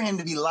good for him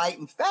to be light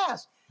and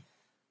fast.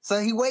 So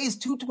he weighs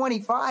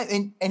 225,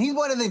 and he's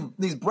one of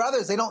these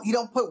brothers. He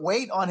don't put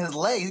weight on his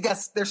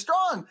legs. They're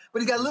strong,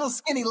 but he's got little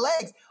skinny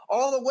legs.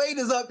 All the weight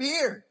is up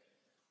here.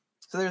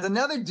 So there's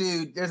another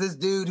dude. There's this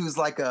dude who's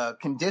like a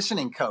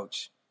conditioning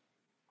coach,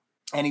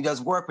 and he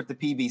does work with the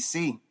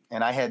PBC.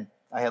 And I had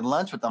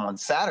lunch with him on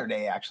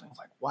Saturday. Actually, I was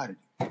like,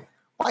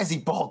 why is he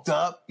bulked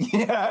up?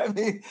 You know what I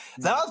mean?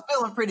 So I was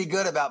feeling pretty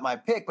good about my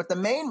pick. But the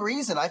main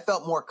reason I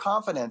felt more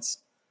confidence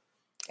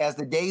as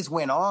the days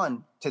went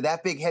on to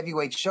that big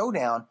heavyweight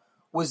showdown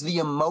was the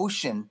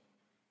emotion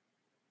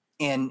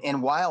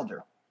in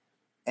Wilder.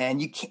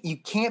 And you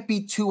can't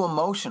be too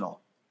emotional.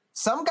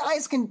 Some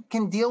guys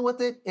can deal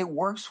with it. It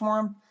works for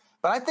them.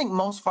 But I think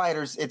most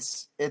fighters,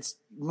 it's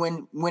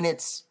when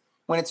it's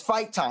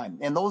fight time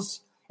and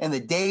the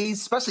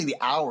days, especially the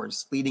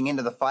hours leading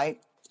into the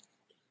fight,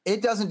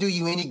 it doesn't do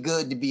you any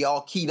good to be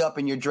all keyed up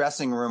in your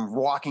dressing room,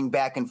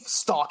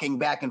 stalking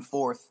back and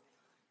forth,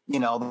 you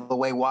know, the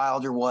way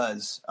Wilder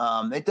was.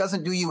 It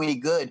doesn't do you any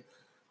good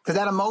because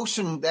that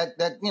emotion,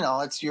 that you know,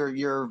 it's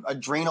your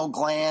adrenal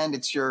gland,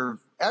 it's your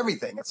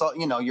everything. It's all,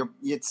 you know,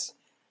 it's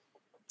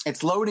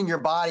loading your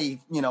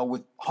body, you know,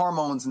 with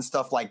hormones and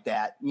stuff like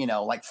that, you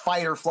know, like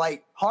fight or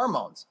flight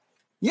hormones.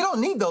 You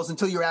don't need those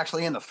until you're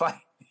actually in the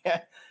fight.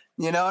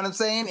 You know what I'm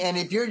saying? And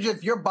if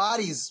your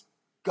body's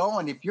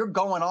going, if you're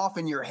going off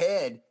in your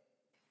head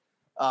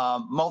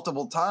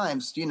multiple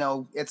times, you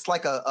know, it's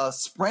like a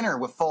sprinter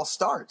with false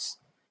starts.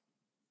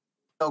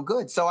 No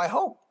good. So I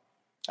hope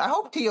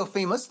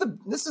Teofimo,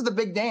 this is the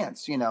big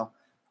dance, you know.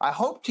 I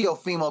hope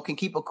Teofimo can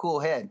keep a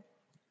cool head.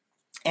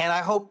 And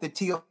I hope that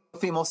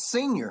Teofimo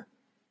Sr.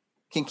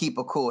 can keep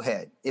a cool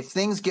head. If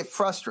things get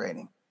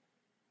frustrating,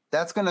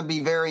 that's going to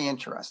be very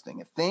interesting.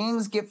 If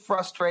things get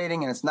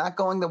frustrating and it's not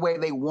going the way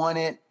they want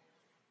it,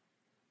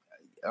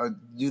 or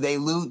do they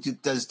lose?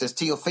 Does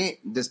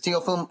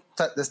Teofimo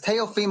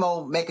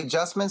make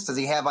adjustments? Does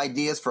he have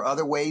ideas for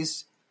other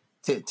ways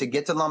to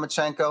get to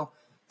Lomachenko?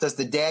 Does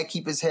the dad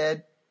keep his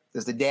head?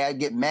 Does the dad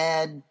get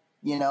mad?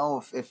 You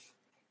know, if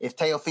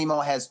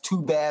Teofimo has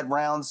 2 bad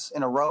rounds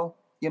in a row,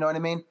 you know what I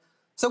mean?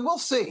 So we'll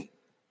see.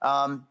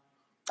 I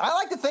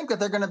like to think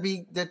that they're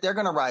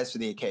going to rise to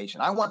the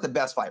occasion. I want the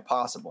best fight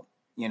possible.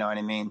 You know what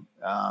I mean?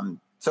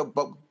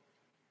 But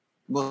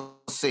we'll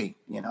see.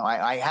 You know,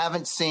 I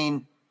haven't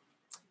seen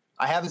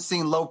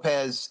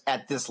Lopez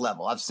at this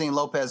level. I've seen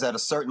Lopez at a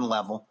certain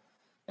level,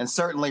 and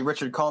certainly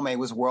Richard Comey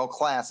was world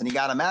class, and he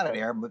got him out of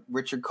there. But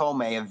Richard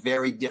Comey, a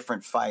very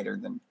different fighter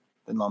than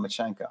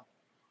Lomachenko.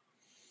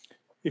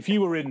 If you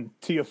were in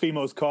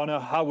Teofimo's corner,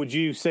 how would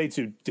you say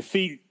to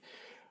defeat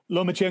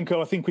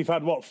Lomachenko? I think we've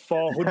had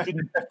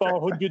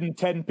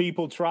 410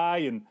 people try,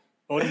 and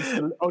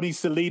only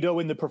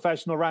Salido in the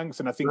professional ranks,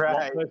 and I think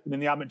one person in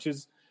the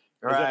amateurs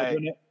has ever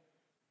done it.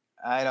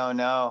 I don't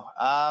know.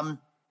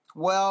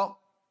 Well,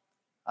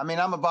 I mean,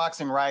 I'm a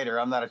boxing writer.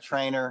 I'm not a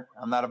trainer.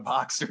 I'm not a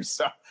boxer.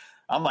 So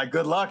I'm like,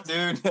 good luck,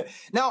 dude.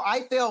 No,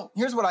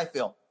 here's what I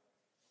feel.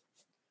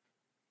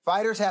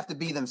 Fighters have to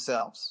be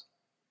themselves.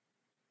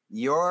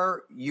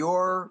 Your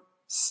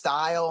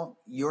style,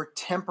 your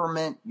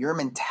temperament, your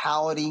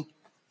mentality,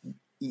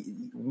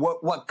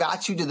 what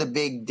got you to the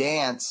big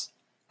dance,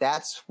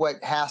 that's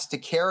what has to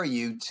carry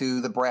you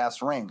to the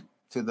brass ring,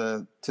 to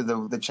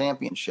the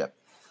championship.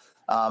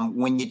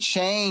 When you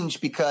change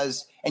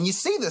and you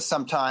see this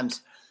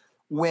sometimes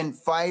when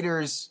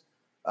fighters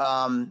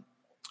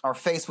are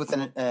faced with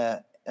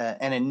an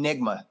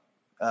enigma,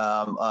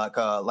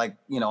 like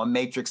you know, a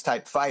Matrix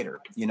type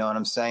fighter. You know what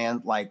I'm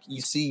saying? Like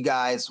you see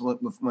guys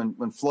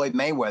when Floyd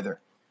Mayweather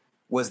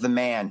was the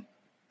man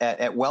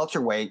at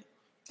welterweight,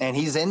 and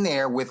he's in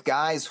there with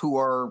guys who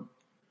are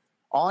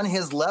on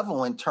his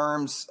level in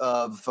terms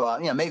of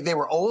you know, maybe they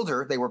were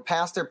older, they were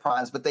past their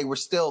primes, but they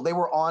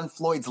were on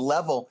Floyd's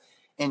level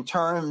in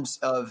terms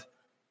of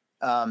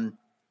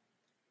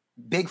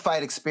big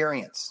fight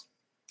experience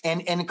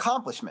and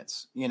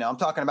accomplishments. You know, I'm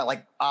talking about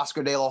like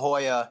Oscar De La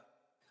Hoya,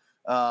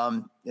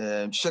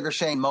 Sugar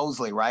Shane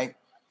Mosley, right?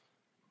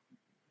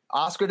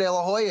 Oscar De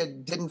La Hoya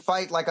didn't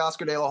fight like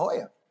Oscar De La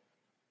Hoya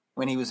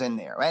when he was in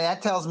there. And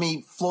that tells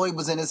me Floyd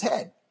was in his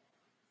head.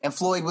 And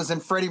Floyd was in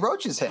Freddie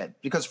Roach's head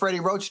because Freddie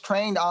Roach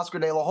trained Oscar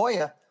De La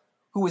Hoya,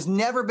 who has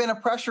never been a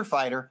pressure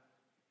fighter,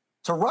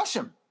 to rush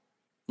him.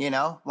 You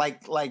know,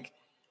 like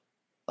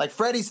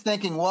Freddie's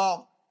thinking,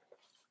 well,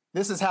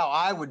 this is how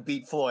I would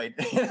beat Floyd.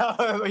 you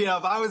know,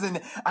 if I was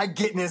I'd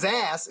get in his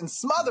ass and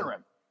smother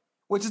him,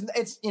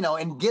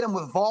 and get him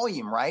with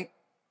volume, right?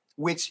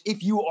 Which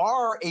if you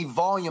are a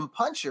volume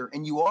puncher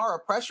and you are a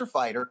pressure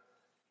fighter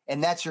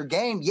and that's your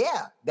game,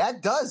 yeah,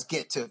 that does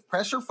get to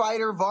pressure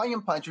fighter,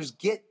 volume punchers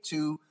get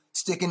to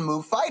stick and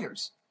move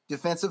fighters,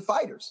 defensive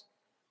fighters.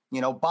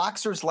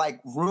 Boxers like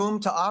room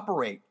to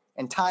operate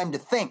and time to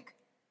think.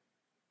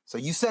 So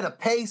you set a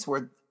pace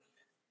where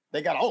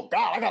they got, oh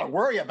God, I got to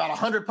worry about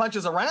 100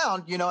 punches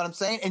around, you know what I'm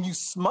saying? And you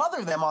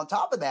smother them on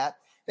top of that.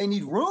 They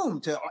need room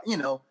to,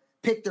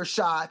 pick their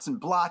shots and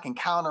block and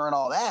counter and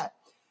all that.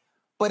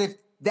 But if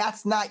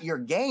that's not your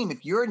game,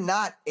 if you're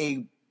not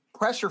a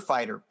pressure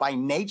fighter by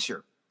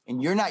nature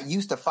and you're not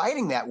used to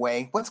fighting that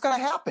way, what's going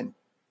to happen?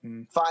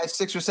 5,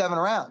 6, or 7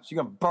 rounds.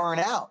 You're going to burn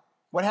out.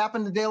 What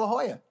happened to De La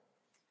Hoya?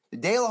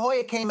 De La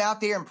Hoya came out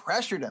there and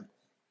pressured him.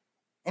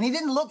 And it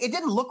didn't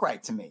look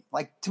right to me.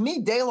 Like, to me,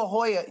 De La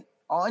Hoya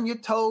on your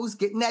toes,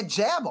 getting that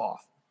jab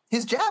off.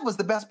 His jab was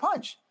the best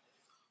punch.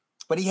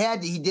 But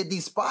he did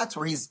these spots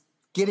where he's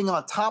getting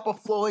on top of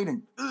Floyd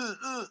and,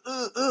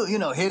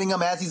 hitting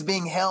him as he's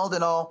being held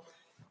and all.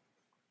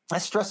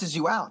 That stresses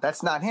you out.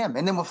 That's not him.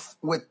 And then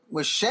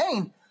with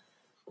Shane,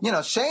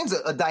 Shane's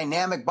a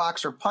dynamic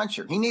boxer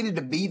puncher. He needed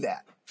to be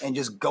that and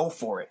just go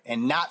for it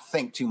and not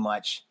think too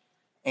much.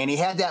 And he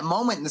had that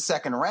moment in the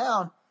second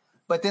round,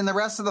 but then the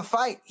rest of the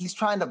fight, he's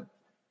trying to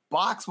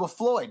box with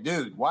Floyd.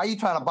 Dude, why are you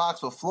trying to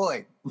box with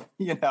Floyd?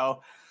 I'm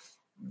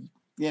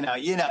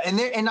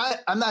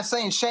not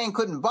saying Shane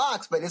couldn't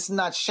box, but it's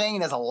not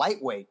Shane as a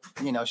lightweight.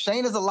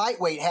 Shane as a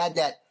lightweight had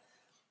that,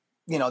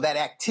 that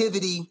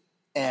activity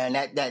and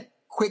that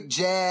quick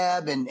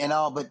jab and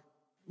all. But,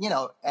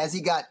 as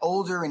he got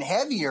older and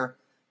heavier,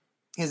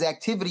 his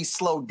activity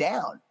slowed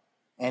down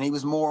and he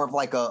was more of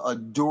like a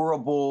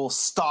durable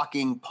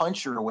stalking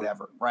puncher or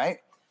whatever. Right.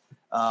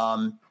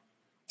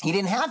 He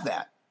didn't have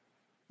that.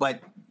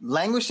 But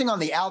languishing on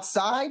the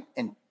outside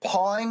and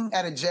pawing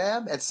at a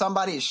jab at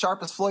somebody as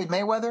sharp as Floyd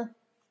Mayweather,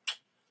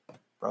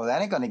 bro,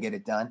 that ain't going to get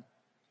it done.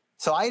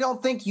 So I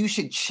don't think you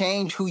should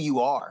change who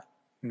you are.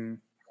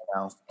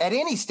 At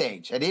any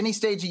stage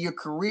of your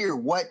career,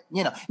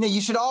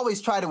 you should always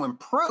try to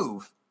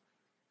improve.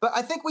 But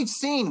I think we've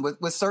seen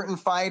with certain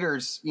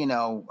fighters,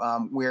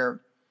 where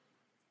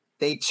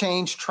they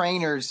change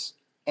trainers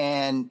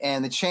and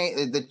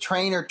the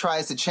trainer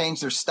tries to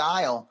change their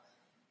style.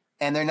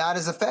 And they're not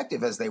as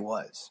effective as they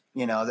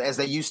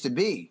used to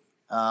be.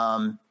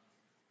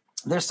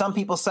 There's some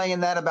people saying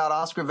that about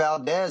Oscar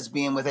Valdez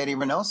being with Eddie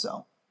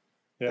Reynoso.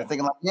 Yeah. They're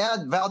thinking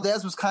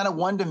Valdez was kind of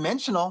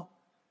one-dimensional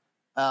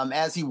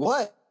as he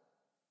was,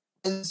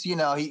 as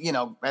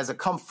a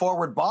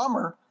come-forward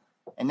bomber,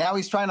 and now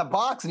he's trying to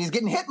box and he's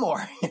getting hit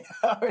more.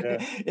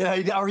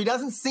 Or he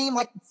doesn't seem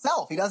like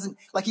himself. He doesn't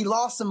like he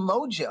lost some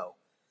mojo.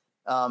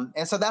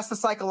 And so that's the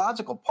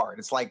psychological part.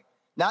 It's like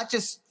not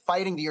just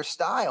fighting to your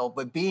style,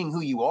 but being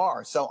who you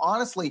are. So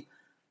honestly,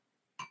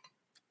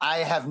 I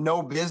have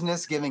no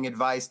business giving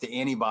advice to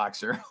any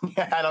boxer.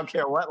 I don't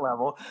care what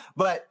level.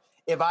 But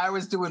if I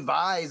was to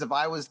advise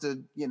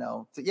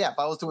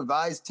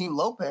Team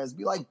Lopez,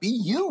 be like, be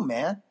you,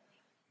 man.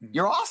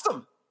 You're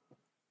awesome.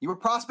 You were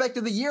prospect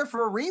of the year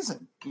for a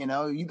reason.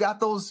 You got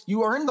those,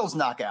 you earned those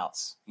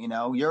knockouts.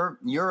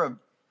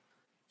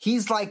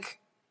 He's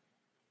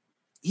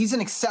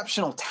an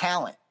exceptional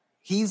talent.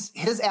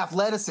 His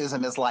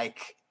athleticism is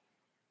like,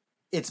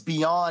 it's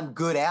beyond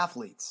good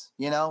athletes,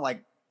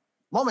 like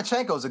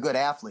Lomachenko is a good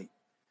athlete,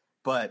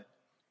 but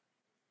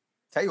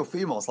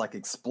Teofimo is like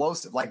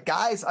explosive. Like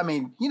guys, I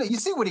mean, you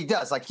see what he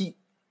does. Like he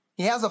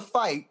has a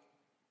fight,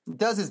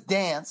 does his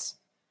dance.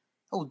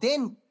 Oh,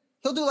 then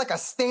he'll do like a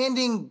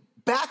standing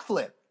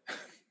backflip.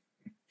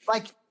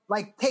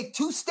 like take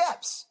 2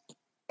 steps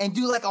and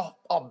do like a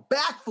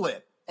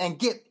backflip and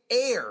get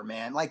air,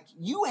 man. Like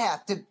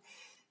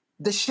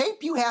the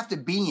shape you have to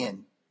be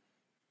in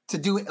to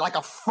do it like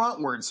a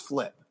frontwards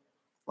flip.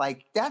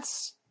 Like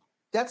that's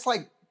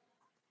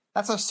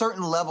a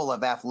certain level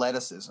of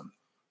athleticism.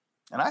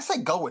 And I say,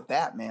 go with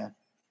that, man.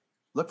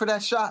 Look for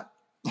that shot,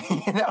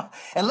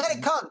 and let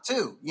it come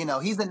too.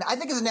 I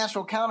think he's a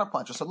natural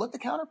counterpuncher. So look to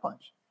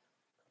counterpunch,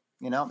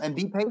 and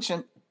be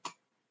patient,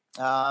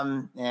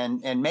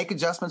 and make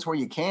adjustments where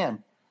you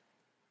can,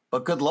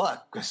 but good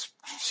luck. 'Cause,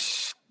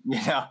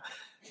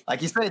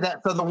 like you say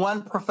that. So the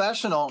one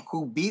professional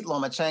who beat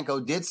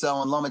Lomachenko did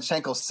so in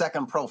Lomachenko's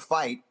second pro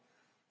fight.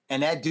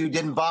 And that dude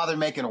didn't bother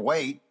making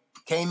weight,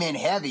 came in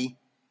heavy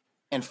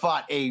and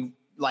fought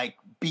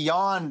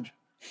beyond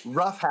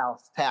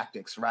roughhouse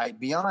tactics, right?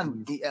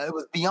 It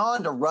was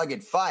beyond a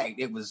rugged fight.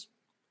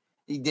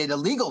 He did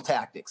illegal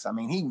tactics. I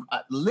mean, he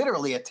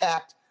literally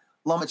attacked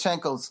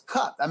Lomachenko's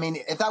cup. I mean,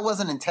 if that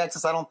wasn't in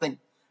Texas, I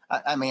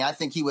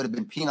think he would have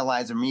been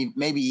penalized or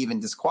maybe even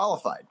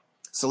disqualified,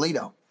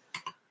 Salido.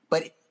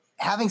 But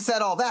having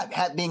said all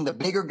that, being the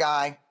bigger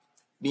guy,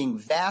 being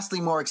vastly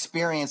more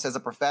experienced as a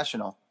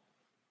professional,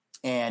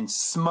 and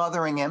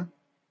smothering him,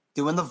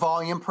 doing the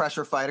volume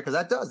pressure fighter,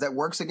 because that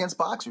works against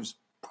boxers.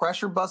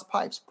 Pressure bust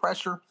pipes,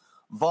 pressure,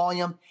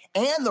 volume,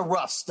 and the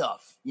rough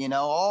stuff,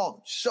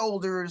 all the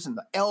shoulders and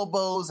the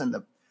elbows and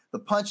the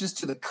punches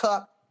to the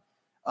cup.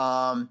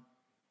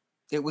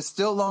 It was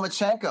still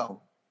Lomachenko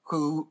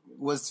who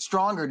was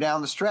stronger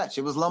down the stretch.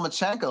 It was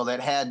Lomachenko that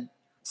had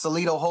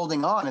Salido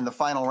holding on in the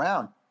final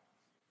round.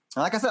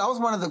 And like I said, I was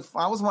one of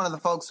the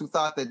folks who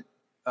thought that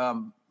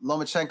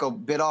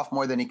Lomachenko bit off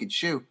more than he could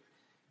chew.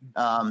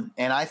 And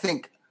I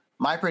think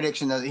my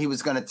prediction that he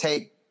was going to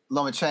take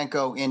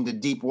Lomachenko into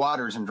deep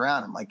waters and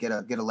drown him, like get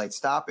a late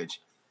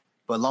stoppage.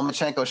 But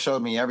Lomachenko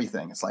showed me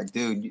everything. It's like,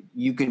 dude,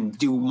 you can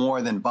do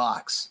more than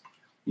box.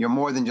 You're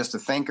more than just a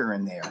thinker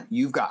in there.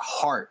 You've got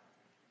heart.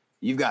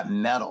 You've got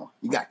metal.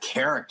 You got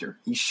character.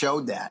 He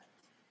showed that.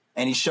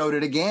 And he showed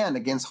it again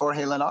against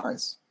Jorge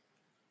Linares,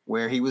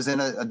 where he was in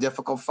a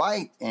difficult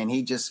fight and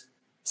he just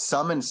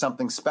summoned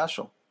something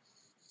special.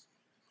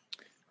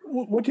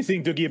 What do you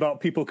think, Dougie,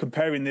 about people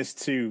comparing this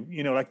to,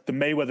 like the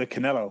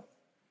Mayweather-Canelo?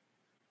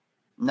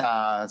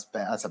 Nah, that's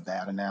bad. That's a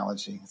bad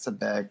analogy. It's a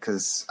bad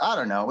because I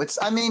don't know.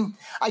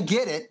 I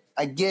get it.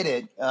 I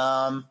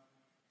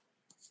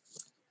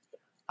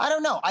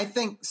don't know. I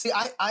think. See,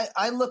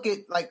 I look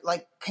at like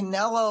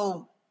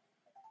Canelo.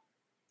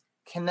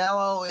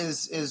 Canelo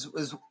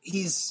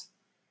is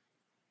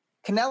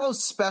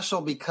Canelo's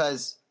special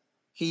because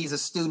he's a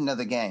student of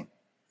the game,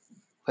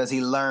 because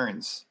he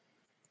learns.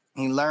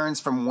 He learns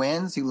from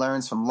wins. He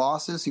learns from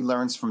losses. He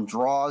learns from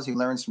draws. He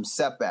learns from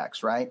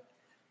setbacks. Right.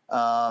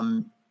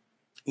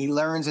 He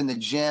learns in the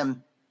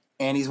gym,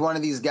 and he's one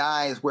of these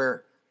guys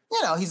where,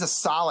 he's a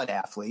solid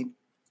athlete.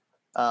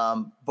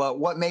 But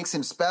what makes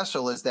him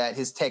special is that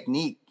his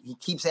technique, he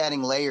keeps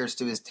adding layers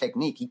to his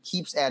technique. He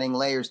keeps adding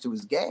layers to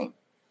his game.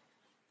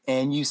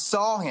 And you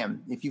saw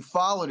him, if you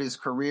followed his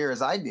career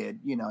as I did,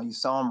 you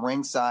saw him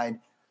ringside,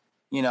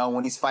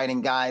 when he's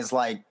fighting guys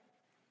like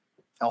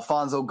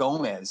Alfonso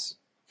Gomez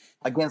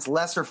against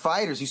lesser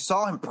fighters. You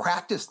saw him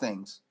practice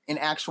things in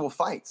actual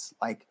fights,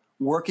 like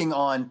working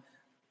on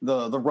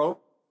the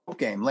rope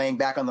game, laying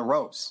back on the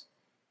ropes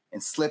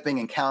and slipping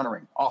and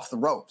countering off the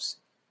ropes.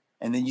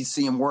 And then you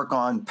see him work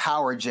on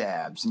power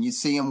jabs, and you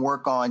see him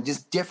work on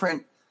just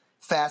different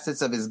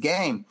facets of his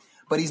game.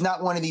 But he's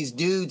not one of these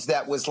dudes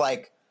that was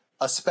like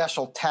a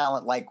special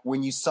talent. Like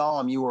when you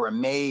saw him, you were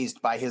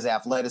amazed by his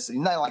athleticism.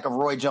 He's not like a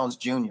Roy Jones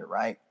Jr.,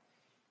 right?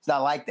 It's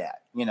not like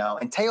that,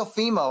 And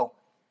Teofimo,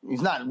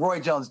 he's not Roy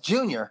Jones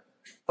Jr.,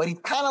 but he's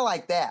kind of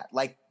like that.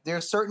 Like there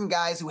are certain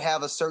guys who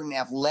have a certain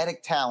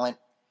athletic talent,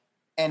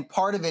 and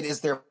part of it is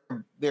their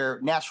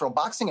natural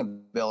boxing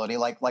ability,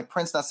 like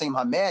Prince Nassim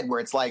Hamed, where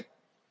it's like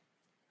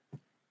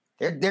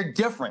they're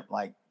different.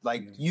 Like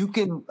you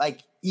can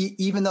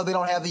even though they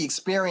don't have the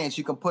experience,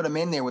 you can put them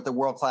in there with the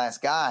world-class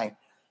guy,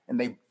 and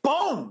they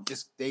boom,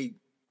 just they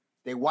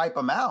wipe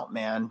them out,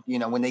 man.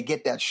 When they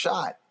get that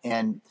shot.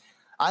 And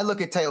I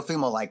look at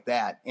Teofimo like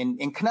that, and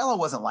Canelo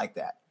wasn't like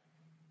that.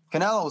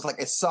 Canelo was like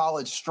a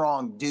solid,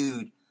 strong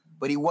dude,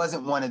 but he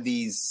wasn't one of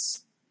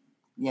these.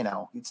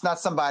 It's not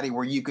somebody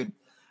where you could,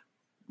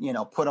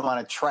 put him on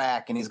a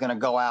track and he's going to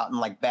go out in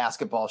like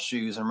basketball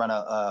shoes and run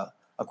a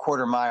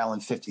quarter mile in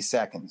 50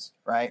 seconds,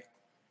 right?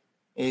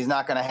 He's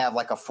not going to have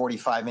like a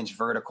 45-inch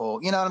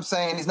vertical. You know what I'm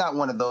saying? He's not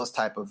one of those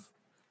type of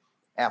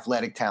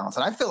athletic talents.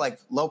 And I feel like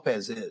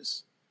Lopez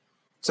is.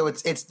 So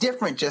it's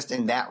different just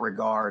in that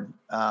regard.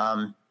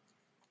 And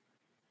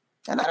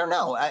I don't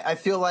know. I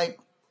feel like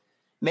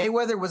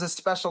Mayweather was a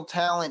special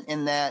talent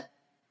in that,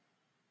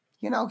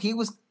 he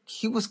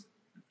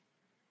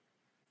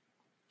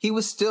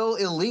was still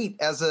elite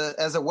as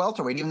a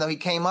welterweight, even though he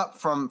came up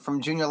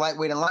from junior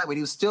lightweight and lightweight.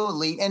 He was still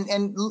elite, and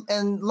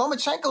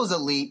Lomachenko's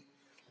elite,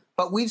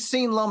 but we've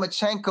seen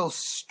Lomachenko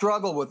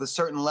struggle with a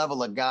certain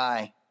level of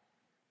guy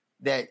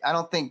that I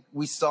don't think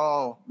we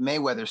saw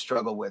Mayweather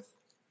struggle with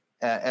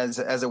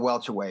as a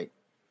welterweight,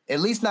 at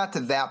least not to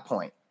that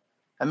point.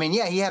 I mean,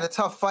 yeah, he had a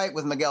tough fight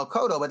with Miguel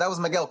Cotto, but that was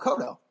Miguel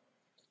Cotto.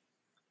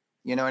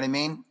 You know what I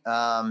mean?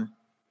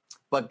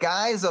 But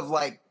guys of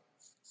like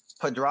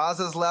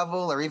Pedraza's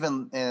level, or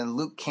even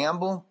Luke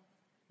Campbell,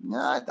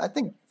 no, I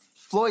think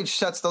Floyd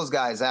shuts those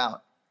guys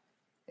out,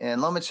 and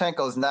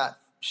Lomachenko's not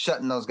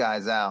shutting those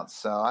guys out.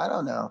 So I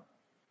don't know.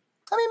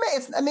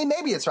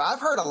 Maybe it's right. I've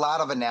heard a lot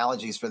of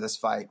analogies for this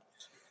fight,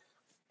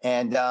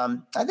 and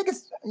I think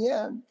it's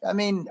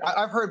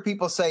I've heard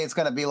people say it's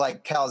going to be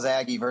like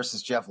Calzaghe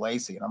versus Jeff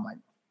Lacey, and I'm like,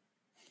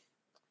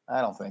 I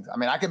don't think so.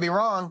 I could be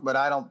wrong, but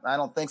I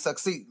don't think so.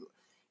 See,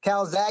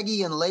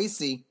 Calzaghe and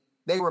Lacey,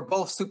 they were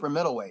both super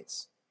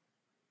middleweights.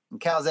 And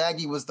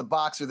Calzaghe was the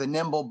boxer, the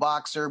nimble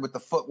boxer with the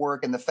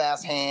footwork and the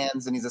fast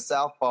hands, and he's a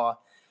southpaw.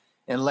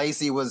 And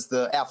Lacey was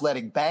the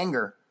athletic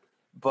banger.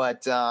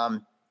 But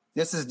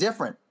this is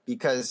different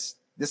because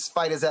this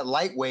fight is at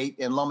lightweight,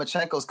 and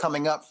Lomachenko's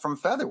coming up from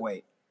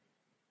featherweight.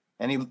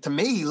 And to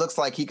me, he looks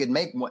like he could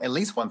make at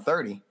least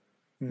 130.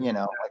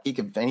 Like he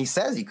could, and he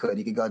says he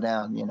could go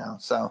down.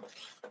 So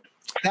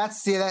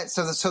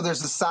So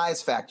there's a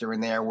size factor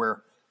in there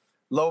where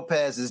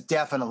Lopez is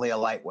definitely a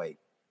lightweight.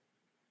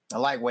 A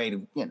lightweight,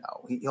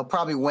 he'll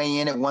probably weigh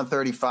in at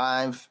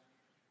 135.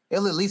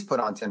 He'll at least put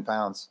on 10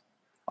 pounds.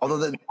 Although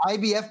the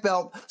IBF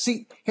belt,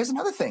 see, here's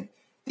another thing.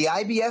 The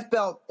IBF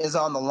belt is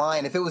on the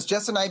line. If it was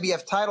just an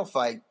IBF title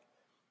fight,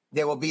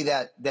 there will be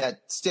that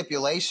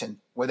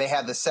stipulation where they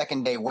have the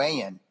second day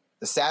weigh-in,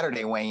 the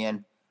Saturday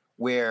weigh-in,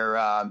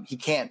 where he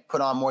can't put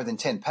on more than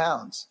 10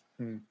 pounds.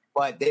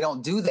 But they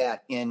don't do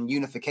that in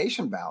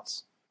unification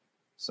bouts.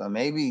 So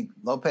maybe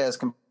Lopez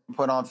can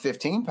put on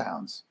 15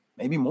 pounds,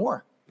 maybe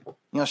more.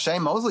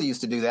 Shane Mosley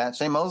used to do that.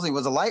 Shane Mosley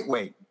was a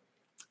lightweight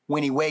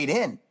when he weighed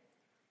in,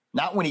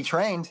 not when he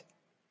trained,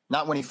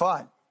 not when he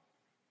fought.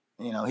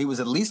 He was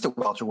at least a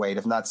welterweight,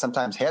 if not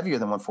sometimes heavier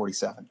than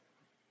 147.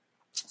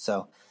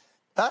 So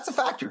that's a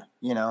factor,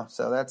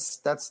 so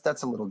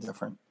that's a little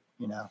different,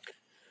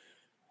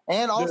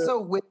 And also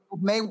with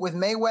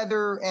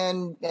Mayweather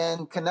and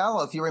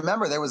Canelo, if you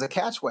remember, there was a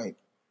catch weight.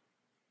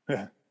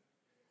 Yeah.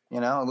 It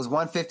was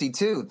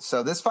 152.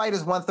 So this fight is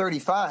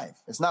 135.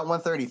 It's not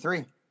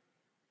 133.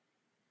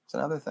 It's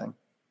another thing.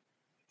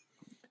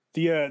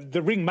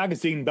 The Ring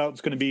Magazine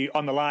belt's going to be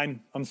on the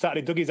line on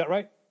Saturday, Dougie. Is that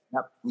right?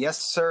 Yep.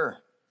 Yes, sir.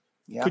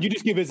 Yep. Could you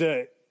just give us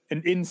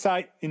an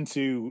insight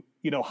into,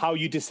 how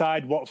you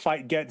decide what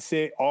fight gets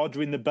it,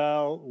 ordering the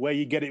belt, where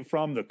you get it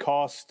from, the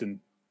cost, and...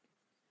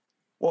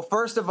 Well,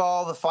 first of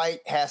all, the fight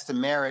has to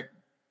merit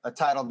a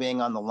title being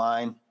on the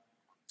line,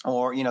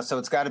 or so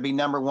it's got to be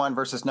number one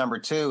versus number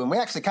two, and we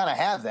actually kind of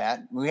have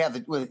that. We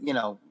have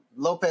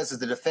Lopez is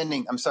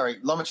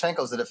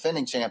Lomachenko is the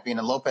defending champion,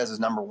 and Lopez is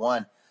number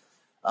one.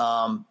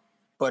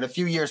 But a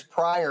few years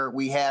prior,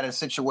 we had a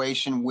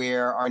situation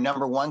where our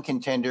number one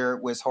contender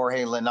was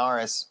Jorge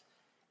Linares,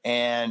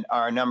 and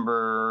our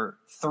number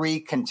three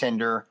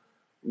contender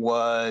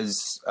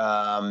was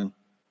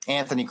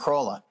Anthony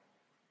Crolla.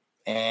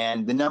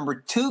 And the number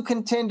two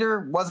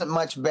contender wasn't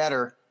much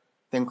better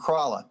than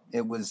Crolla.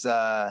 It was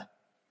Dejan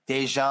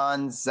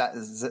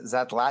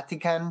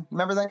Zatlatican.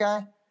 Remember that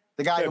guy?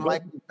 The guy who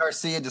Mike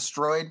Garcia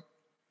destroyed?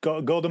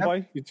 Golden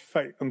Boy? You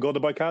fight on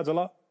Golden Boy cards a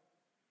lot?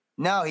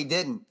 No, he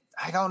didn't.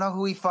 I don't know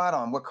who he fought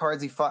on, what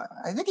cards he fought.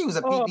 I think he was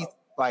a PBC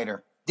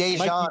fighter.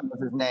 Dejan was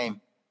his name.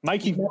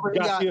 Mikey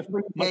Garcia.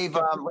 He gave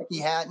Ricky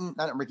Hatton,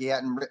 not Ricky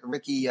Hatton,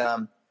 Ricky,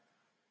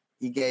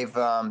 he gave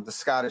the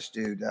Scottish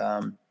dude.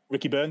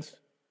 Ricky Burns?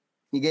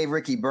 He gave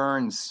Ricky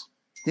Burns.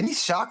 Did he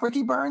shock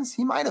Ricky Burns?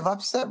 He might have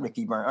upset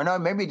Ricky Burns. Or no,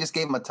 maybe he just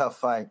gave him a tough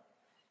fight.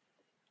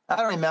 I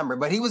don't remember,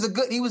 but he was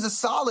a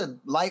solid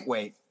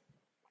lightweight.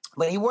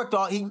 But he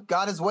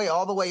got his way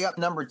all the way up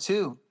number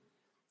two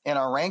in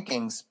our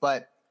rankings.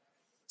 But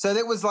so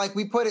it was like,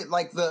 we put it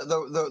like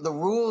the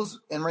rules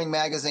in Ring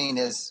Magazine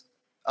is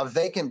a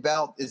vacant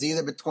belt is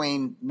either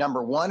between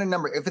number one and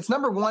if it's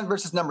number one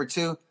versus number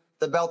two,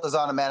 the belt is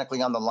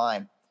automatically on the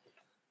line.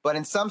 But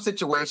in some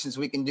situations,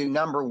 we can do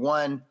number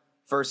one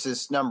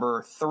versus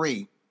number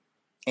three.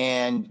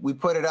 And we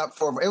put it up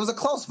it was a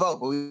close vote,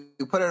 but we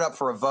put it up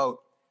for a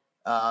vote.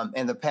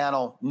 And the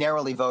panel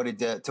narrowly voted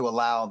to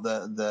allow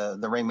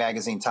the Ring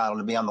Magazine title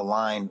to be on the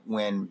line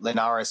when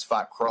Linares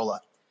fought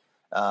Crolla.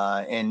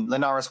 And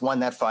Linares won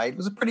that fight. It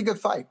was a pretty good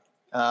fight.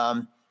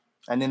 And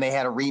then they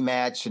had a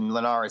rematch, and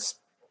Linares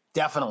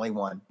definitely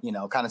won,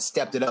 kind of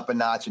stepped it up a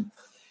notch and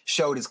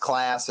showed his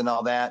class and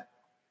all that.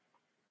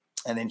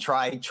 And then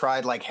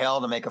tried like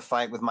hell to make a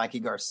fight with Mikey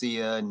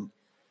Garcia, and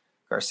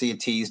Garcia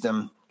teased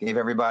him, gave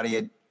everybody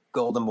a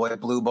Golden Boy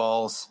blue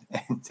balls.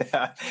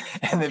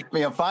 And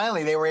then,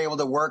 finally they were able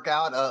to work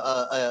out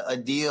a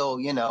deal,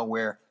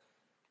 where,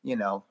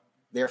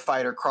 their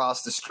fighter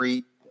crossed the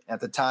street at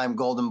the time,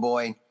 Golden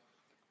Boy,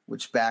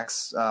 which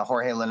backs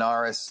Jorge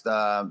Linares.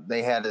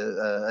 They had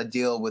a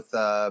deal with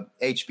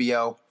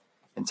HBO,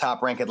 and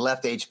Top Rank had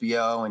left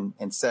HBO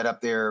and set up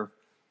their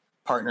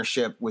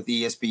partnership with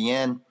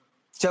ESPN.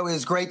 So it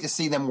was great to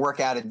see them work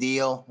out a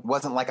deal. It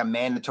wasn't like a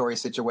mandatory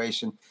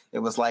situation. It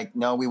was like,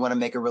 no, we want to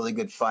make a really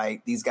good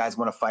fight. These guys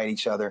want to fight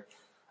each other.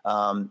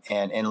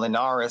 And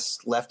Linares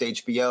left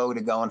HBO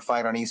to go and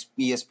fight on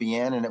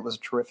ESPN, and it was a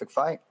terrific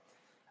fight.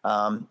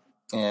 And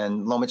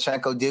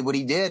Lomachenko did what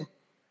he did.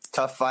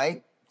 Tough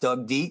fight,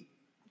 dug deep,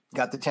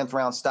 got the 10th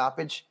round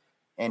stoppage,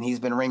 and he's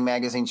been Ring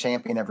Magazine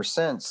champion ever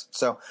since.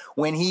 So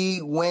when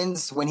he won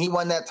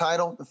that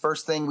title, the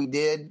first thing we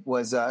did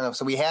was,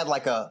 so we had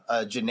like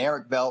a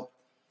generic belt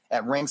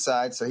at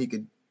ringside so he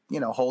could,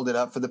 hold it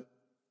up for the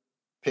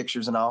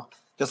pictures and all,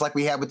 just like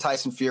we had with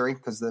Tyson Fury,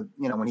 because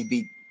when he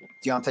beat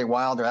Deontay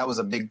Wilder, that was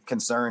a big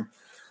concern,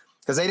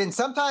 because they didn't.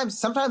 Sometimes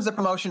the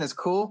promotion is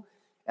cool,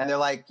 and they're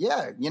like,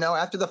 yeah,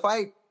 after the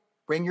fight,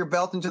 bring your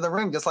belt into the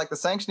ring, just like the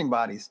sanctioning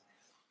bodies.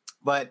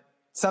 But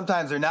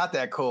sometimes they're not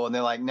that cool, and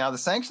they're like, now the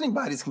sanctioning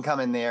bodies can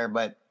come in there,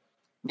 but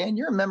man,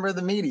 you're a member of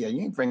the media,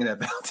 you ain't bringing that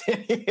belt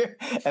in here,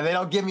 and they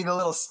don't give me the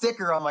little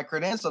sticker on my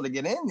credential to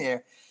get in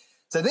there.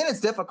 So then it's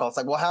difficult. It's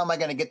like, well, how am I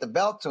going to get the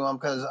belt to him?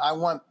 Because I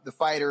want the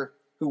fighter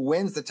who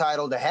wins the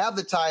title to have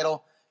the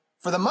title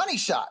for the money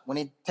shot when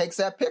he takes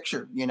that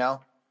picture,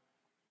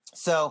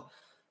 So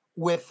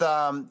with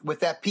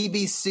that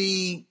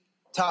PBC,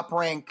 Top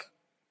Rank,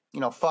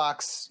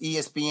 Fox,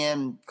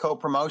 ESPN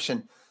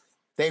co-promotion,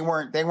 they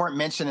weren't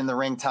mentioning the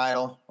ring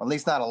title, or at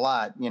least not a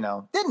lot.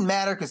 Didn't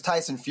matter because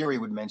Tyson Fury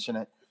would mention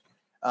it.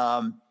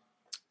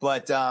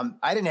 But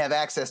I didn't have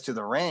access to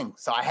the ring,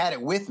 so I had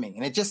it with me,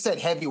 and it just said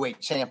heavyweight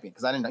champion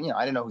because I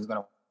didn't know who's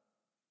going to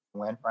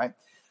win, right?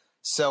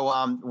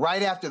 So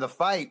right after the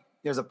fight,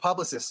 there's a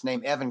publicist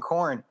named Evan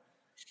Korn,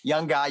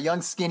 young guy,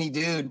 young skinny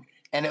dude,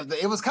 and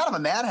it was kind of a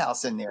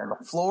madhouse in there.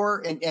 The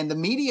floor and the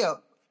media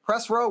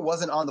press row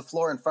wasn't on the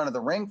floor in front of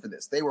the ring for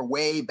this; they were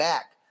way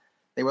back.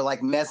 They were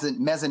like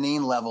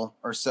mezzanine level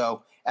or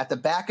so, at the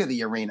back of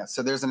the arena.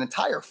 So there's an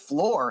entire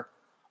floor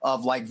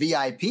of like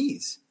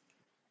VIPs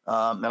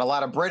and a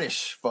lot of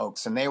British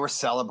folks, and they were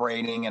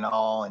celebrating and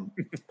all. And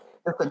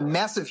just a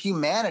mess of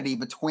humanity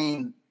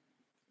between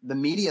the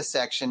media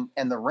section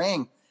and the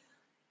ring.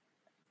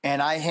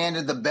 And I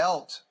handed the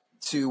belt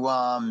to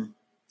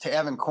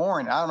Evan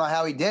Korn. I don't know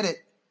how he did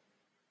it,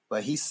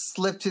 but he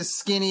slipped his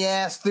skinny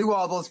ass through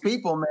all those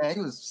people, man.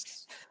 He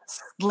was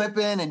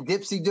slipping and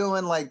dipsy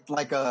doing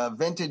like a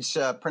vintage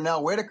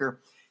Pernell Whitaker,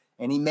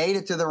 and he made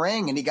it to the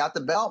ring and he got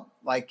the belt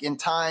like in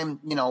time,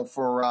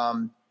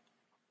 for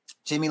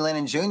Jimmy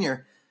Lennon Jr.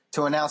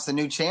 to announce the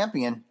new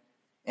champion.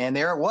 And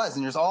there it was.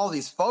 And there's all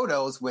these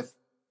photos with,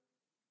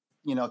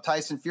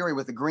 Tyson Fury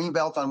with the green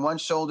belt on one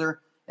shoulder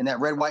and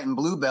that red, white, and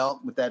blue belt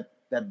with that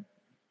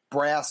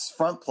brass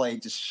front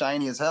plate, just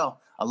shiny as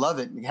hell. I love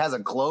it. It has a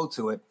glow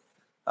to it.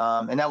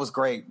 And that was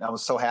great. I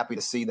was so happy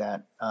to see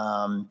that.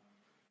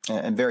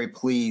 And very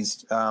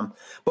pleased.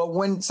 But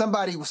when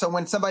somebody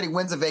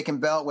wins a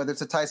vacant belt, whether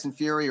it's a Tyson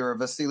Fury or a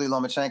Vasily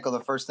Lomachenko, the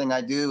first thing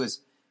I do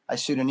is I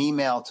shoot an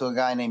email to a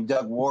guy named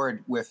Doug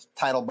Ward with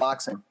Title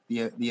Boxing,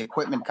 the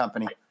equipment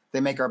company. They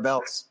make our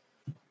belts.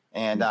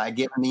 And I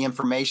give them the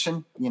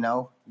information,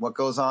 what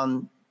goes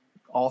on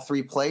all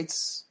three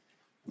plates.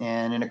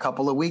 And in a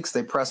couple of weeks,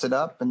 they press it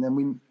up, and then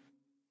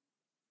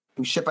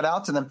we ship it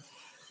out to them.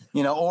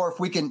 Or if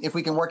we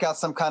can work out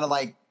some kind of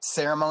like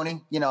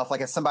ceremony, if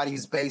like it's somebody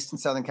who's based in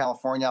Southern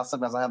California,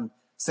 sometimes I have them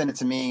send it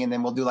to me, and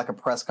then we'll do like a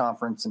press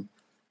conference and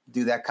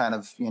do that kind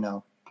of,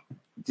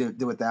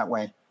 do it that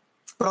way.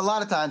 But a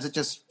lot of times it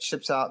just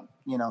ships out,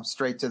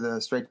 straight to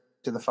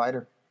the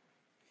fighter.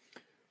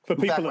 For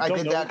people I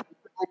did that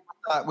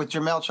with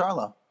Jermell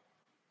Charlo.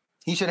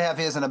 He should have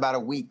his in about a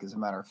week, as a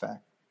matter of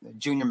fact. The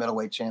junior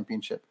middleweight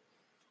championship.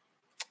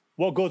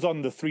 What goes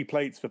on the three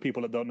plates for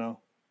people that don't know?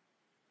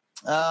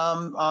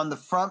 On the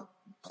front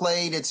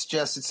plate, it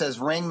says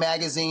Ring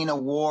Magazine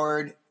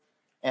Award,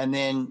 and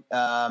then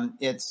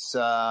it's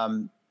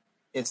the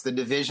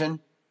division.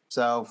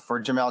 So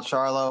for Jermell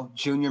Charlo,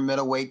 Junior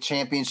Middleweight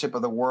Championship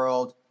of the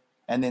World,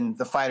 and then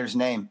the fighter's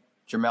name,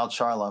 Jermell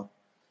Charlo.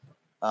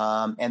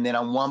 And then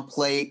on one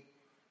plate,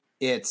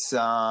 it's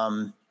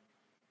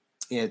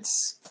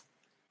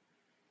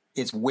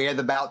where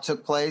the bout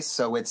took place.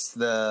 So it's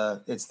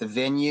the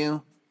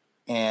venue,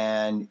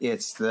 and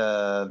it's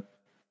the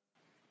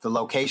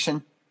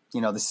location,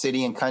 the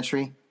city and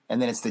country,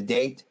 and then it's the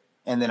date.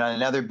 And then on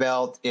another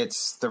belt,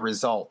 it's the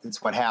result.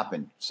 It's what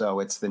happened.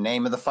 So it's the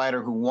name of the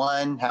fighter who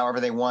won,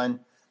 however they won,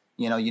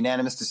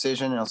 unanimous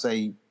decision. And I'll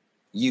say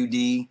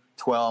UD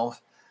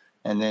 12,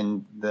 and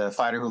then the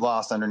fighter who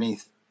lost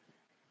underneath.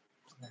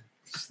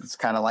 It's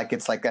kind of like,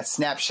 it's like that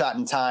snapshot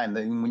in time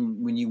that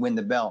when you win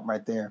the belt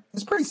right there.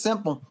 It's pretty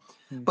simple,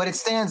 but it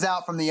stands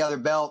out from the other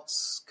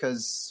belts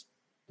because,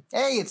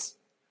 hey,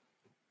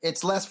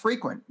 it's less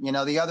frequent.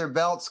 The other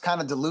belts kind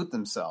of dilute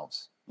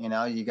themselves. You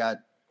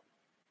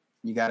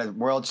got a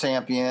world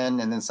champion,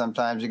 and then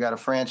sometimes you got a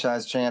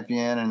franchise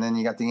champion, and then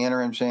you got the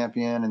interim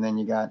champion, and then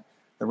you got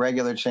the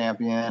regular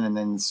champion, and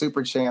then the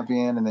super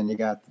champion, and then you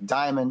got the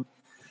diamond,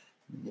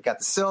 you got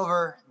the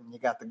silver, and you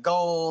got the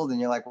gold, and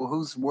you're like, well,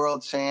 who's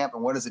world champ,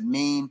 and what does it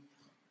mean?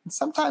 And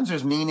sometimes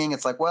there's meaning.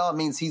 It's like, well, it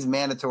means he's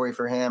mandatory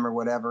for him or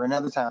whatever. And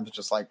other times it's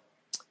just like,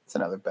 it's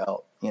another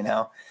belt,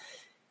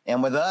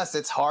 And with us,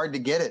 it's hard to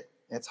get it.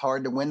 It's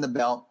hard to win the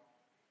belt.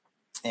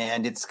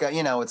 And it's got,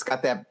 it's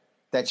got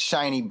that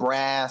shiny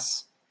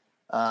brass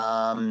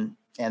and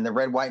the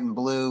red, white, and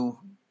blue.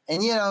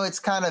 And,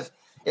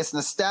 it's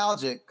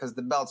nostalgic because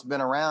the belt's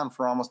been around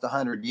for almost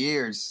 100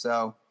 years.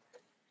 So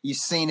you've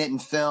seen it in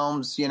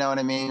films, you know what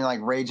I mean? Like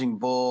Raging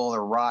Bull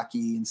or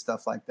Rocky and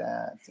stuff like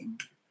that. And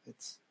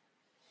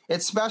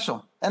it's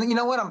special. And you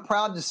know what? I'm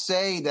proud to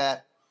say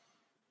that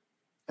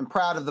I'm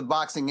proud of the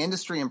boxing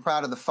industry and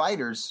proud of the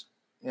fighters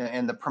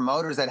and the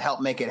promoters that help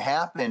make it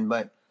happen.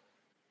 But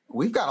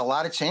we've got a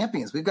lot of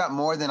champions. We've got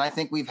more than I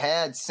think we've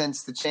had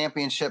since the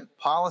championship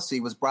policy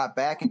was brought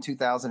back in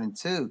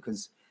 2002,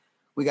 because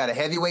we got a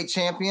heavyweight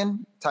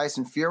champion,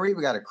 Tyson Fury.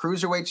 We got a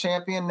cruiserweight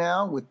champion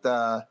now with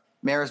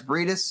Maris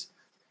Briedis.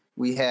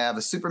 We have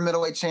a super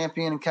middleweight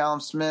champion in Callum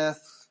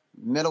Smith.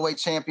 Middleweight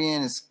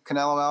champion is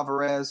Canelo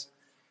Alvarez.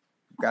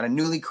 We've got a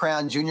newly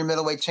crowned junior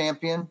middleweight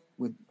champion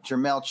with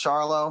Jermell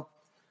Charlo.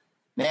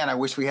 Man, I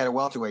wish we had a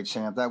welterweight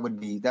champ. That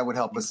would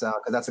help us out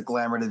because that's a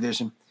glamour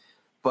division.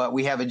 But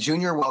we have a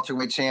junior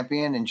welterweight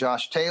champion in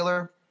Josh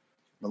Taylor.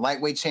 The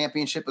lightweight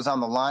championship is on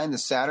the line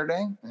this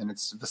Saturday, and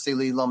it's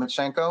Vasily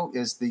Lomachenko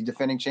is the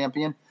defending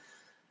champion.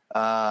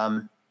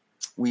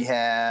 We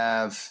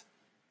have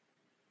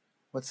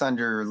what's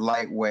under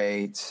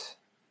lightweight.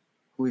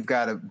 We've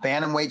got a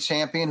bantamweight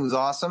champion who's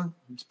awesome.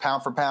 He's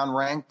pound for pound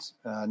ranked,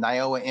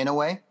 Naoya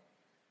Inoue,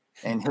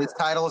 and his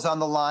title is on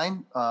the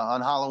line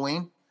on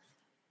Halloween.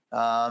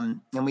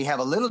 And we have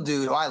a little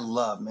dude who I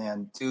love,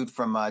 man, dude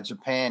from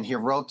Japan,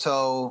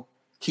 Hiroto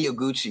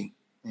Kiyoguchi,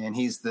 and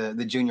he's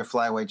the junior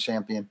flyweight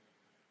champion.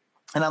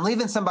 And I'm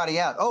leaving somebody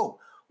out. Oh,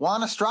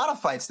 Juan Estrada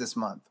fights this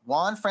month.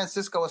 Juan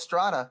Francisco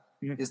Estrada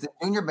is the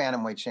junior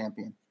bantamweight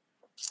champion.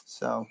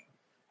 So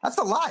That's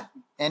a lot.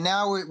 And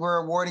now we're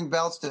awarding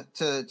belts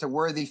to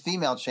worthy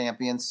female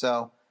champions.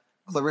 So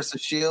Clarissa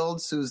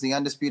Shields, who's the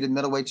undisputed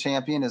middleweight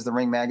champion, is the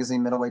Ring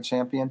Magazine middleweight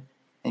champion.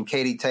 And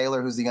Katie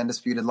Taylor, who's the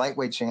undisputed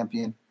lightweight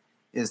champion,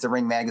 is the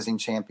Ring Magazine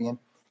champion.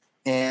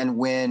 And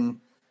when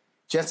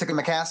Jessica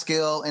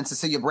McCaskill and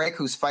Cecilia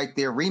Brækhus fight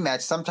their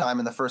rematch sometime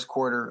in the first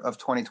quarter of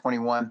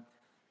 2021,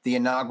 the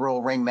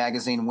inaugural Ring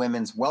Magazine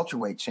Women's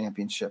Welterweight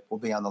Championship will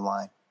be on the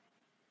line.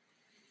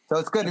 So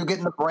it's good. We're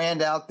getting the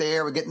brand out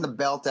there. We're getting the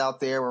belt out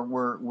there.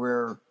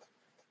 We're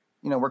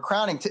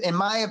crowning, in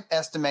my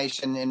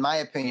estimation, in my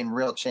opinion,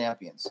 real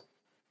champions.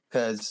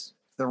 Because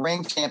the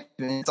ring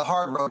champion, it's a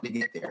hard road to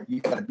get there. You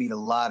got to beat a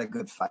lot of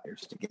good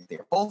fighters to get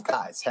there. Both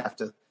guys have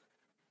to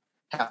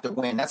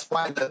win. That's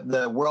why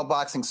the World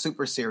Boxing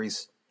Super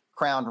Series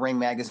crowned Ring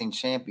Magazine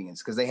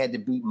champions, because they had to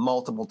beat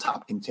multiple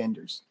top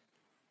contenders.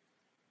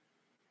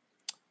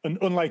 And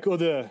unlike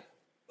other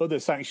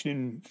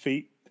sanctioning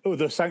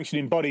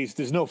bodies,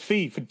 there's no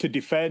fee to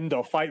defend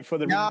or fight for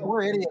the ring. No,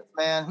 we're idiots,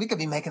 man. We could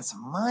be making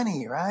some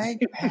money, right?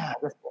 Man,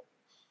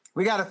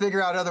 we got to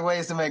figure out other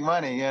ways to make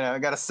money. We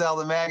got to sell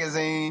the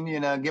magazine,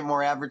 get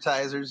more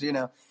advertisers,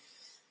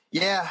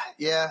 Yeah,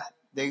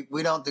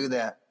 we don't do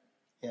that.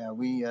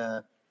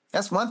 Yeah,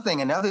 that's one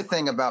thing. Another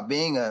thing about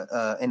being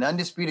an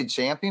undisputed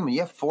champion, when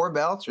you have 4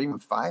 belts or even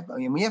 5,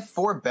 when you have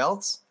 4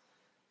 belts,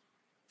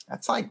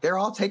 that's like they're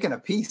all taking a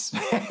piece,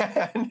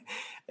 man.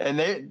 And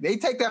they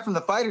take that from the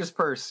fighter's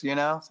purse,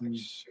 It's like,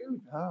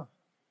 shoot,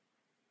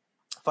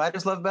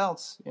 fighters love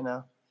belts,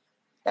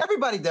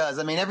 Everybody does.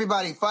 I mean,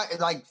 everybody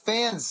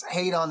fans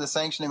hate on the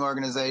sanctioning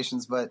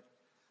organizations, but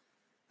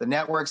the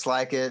networks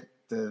like it,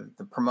 the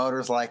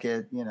promoters like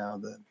it,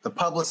 the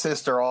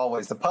publicists are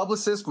always the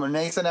publicists when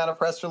they send out a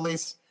press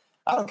release.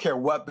 I don't care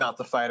what belt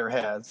the fighter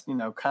has,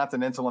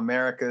 Continental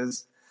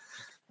Americas,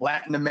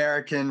 Latin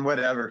American,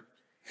 whatever.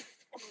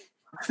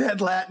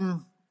 Fed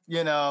Latin,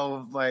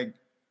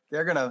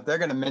 they're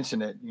gonna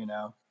mention it,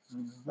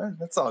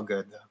 That's all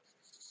good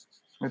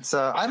though. It's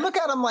I look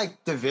at them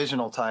like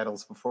divisional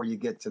titles before you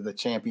get to the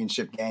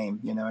championship game.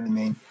 You know what I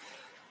mean?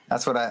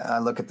 That's what I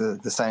look at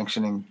the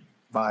sanctioning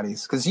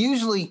bodies, because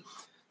usually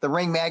the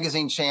Ring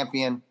Magazine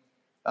champion,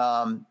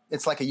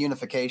 it's like a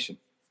unification.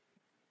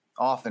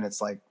 Often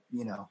it's like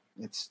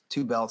it's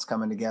 2 belts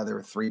coming together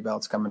or 3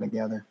 belts coming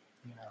together.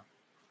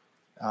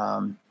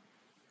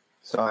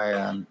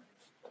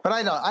 But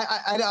I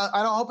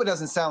don't hope it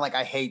doesn't sound like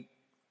I hate.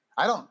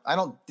 I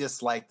don't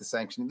dislike the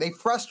sanctioning. They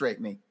frustrate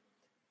me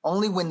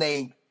only when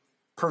they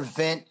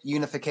prevent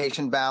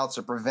unification bouts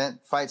or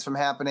prevent fights from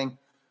happening,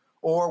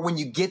 or when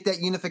you get that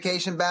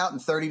unification bout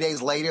and 30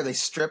 days later they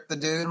strip the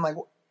dude. I'm like,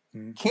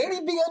 can't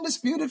he be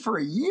undisputed for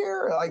a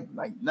year? Like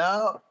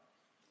no,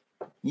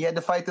 he had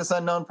to fight this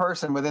unknown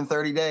person within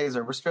 30 days,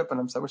 or we're stripping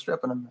him. So we're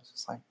stripping him. It's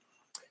just like,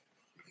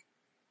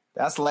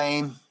 that's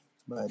lame.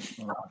 But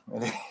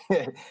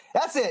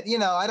that's it.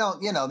 I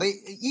don't.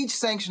 Each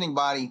sanctioning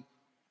body,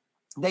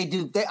 they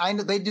do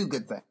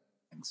good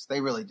things.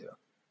 They really do.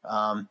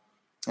 And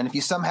if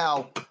you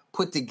somehow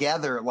put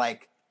together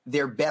like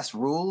their best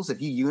rules,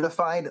 if you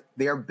unified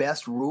their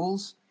best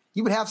rules,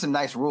 you would have some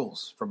nice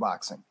rules for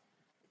boxing.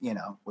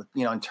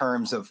 In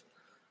terms of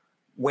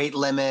weight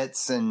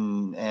limits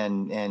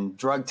and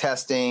drug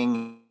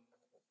testing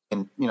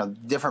and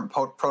different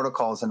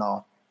protocols and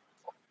all.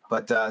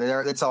 But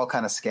it's all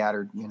kind of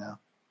scattered,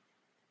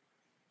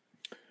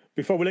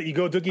 Before we let you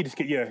go, Dougie, just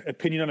get your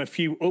opinion on a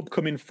few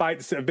upcoming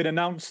fights that have been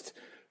announced.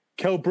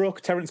 Kell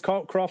Brook, Terence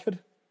Crawford.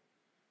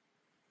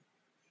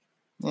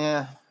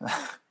 Yeah.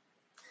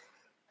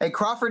 Hey,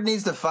 Crawford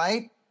needs to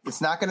fight. It's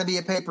not going to be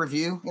a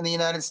pay-per-view in the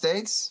United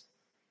States.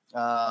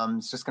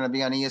 It's just going to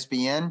be on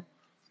ESPN.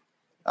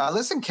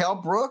 Listen, Kell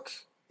Brook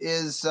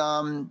is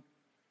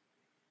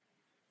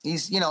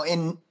he's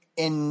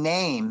in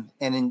name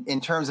and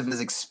in terms of his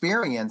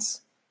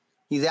experience,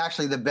 he's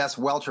actually the best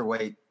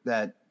welterweight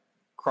that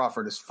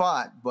Crawford has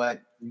fought,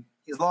 but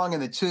he's long in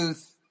the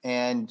tooth,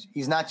 and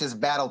he's not just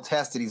battle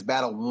tested, he's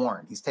battle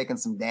worn. He's taken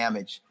some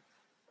damage.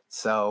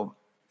 So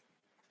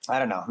I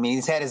don't know. I mean,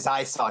 he's had his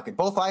eye socket.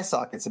 Both eye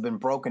sockets have been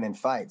broken in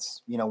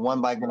fights,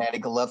 one by Gennady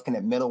Golovkin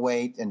at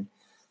middleweight and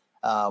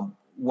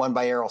one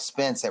by Errol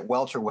Spence at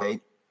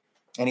welterweight.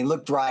 And he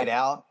looked dried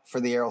out for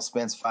the Errol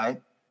Spence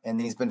fight. And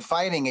he's been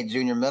fighting at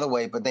junior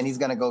middleweight, but then he's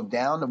going to go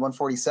down to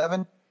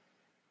 147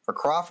 for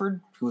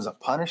Crawford, who is a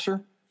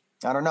punisher.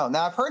 I don't know.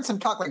 Now, I've heard some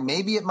talk like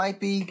maybe it might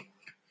be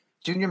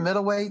junior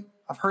middleweight.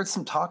 I've heard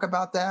some talk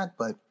about that,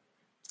 but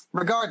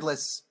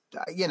regardless,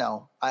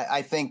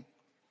 I think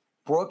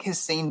Brook has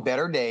seen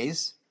better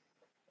days,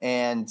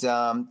 and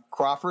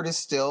Crawford is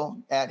still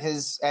at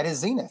his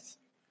zenith.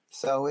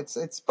 So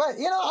but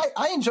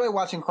I enjoy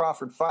watching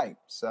Crawford fight.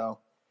 So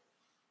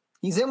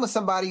he's in with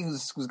somebody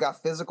who's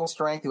got physical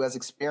strength, who has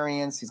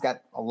experience. He's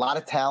got a lot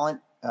of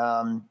talent.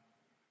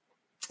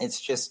 It's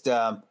just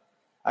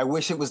I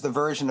wish it was the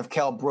version of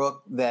Kell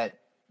Brook that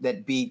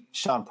beat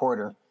Sean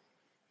Porter,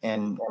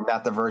 and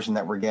not the version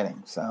that we're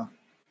getting. So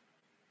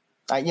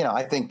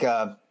I think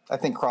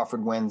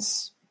Crawford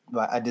wins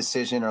by a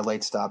decision or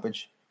late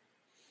stoppage.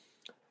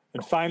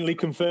 And finally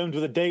confirmed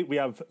with a date, we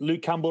have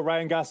Luke Campbell,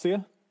 Ryan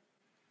Garcia.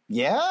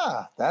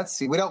 Yeah,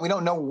 we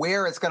don't know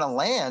where it's going to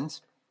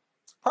land.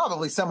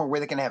 Probably somewhere where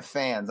they can have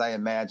fans. I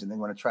imagine they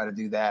want to try to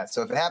do that.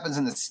 So if it happens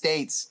in the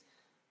States,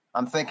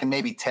 I'm thinking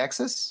maybe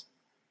Texas.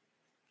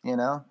 You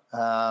know,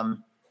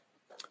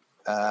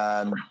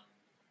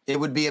 it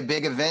would be a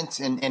big event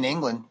in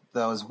England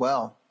though as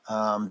well.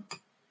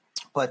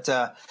 But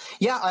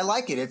I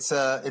like it. It's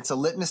a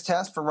litmus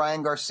test for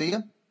Ryan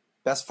Garcia.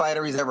 Best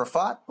fighter he's ever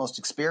fought, most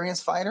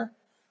experienced fighter,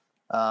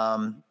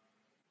 an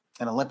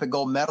Olympic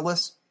gold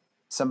medalist,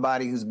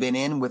 somebody who's been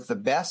in with the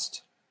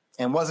best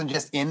and wasn't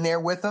just in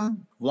there with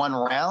them, won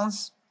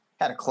rounds,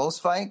 had a close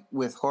fight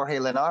with Jorge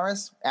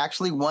Linares,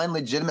 actually won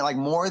legitimate, like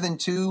more than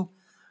 2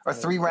 or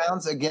 3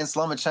 rounds against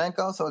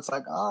Lomachenko. So it's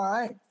like, all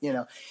right, you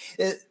know,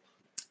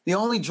 the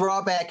only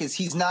drawback is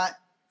he's not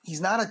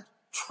a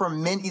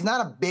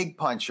big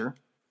puncher.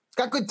 He's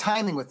got good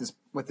timing with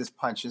his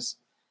punches.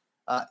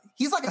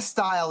 He's a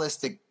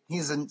stylistic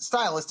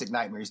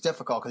nightmare. He's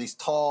difficult because he's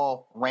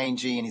tall,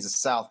 rangy, and he's a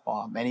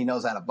southpaw, and he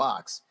knows how to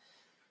box.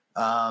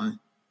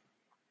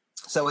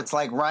 So it's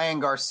like Ryan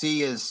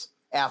Garcia's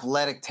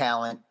athletic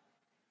talent,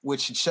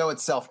 which should show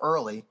itself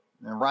early.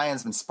 And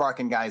Ryan's been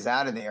sparking guys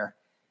out of there,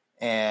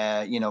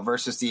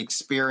 versus the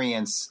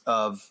experience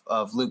of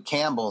Luke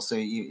Campbell. So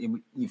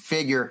you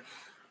figure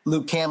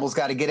Luke Campbell's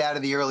got to get out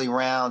of the early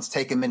rounds,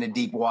 take him into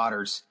deep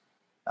waters.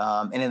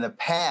 And in the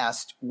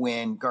past,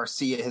 when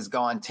Garcia has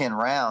gone 10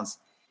 rounds,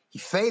 he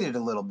faded a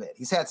little bit.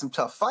 He's had some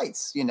tough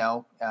fights, you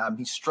know.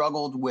 He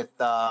struggled with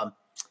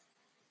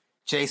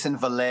Jason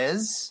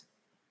Velez.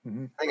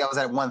 Mm-hmm. I think I was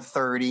at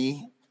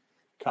 130.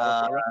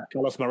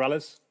 Carlos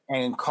Morales.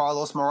 And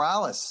Carlos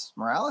Morales.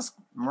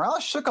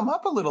 Morales shook him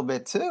up a little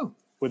bit, too.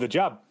 With a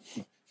jab.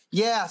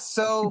 Yeah,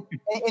 so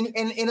and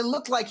it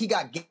looked like he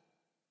got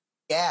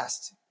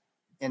gassed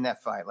in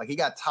that fight. Like he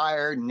got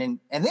tired and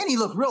then he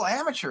looked real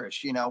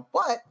amateurish, you know.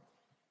 But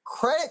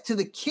credit to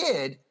the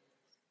kid,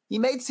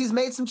 he's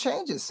made some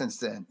changes since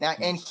then. Now,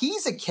 and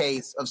he's a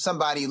case of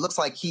somebody who looks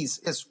like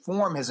his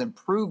form has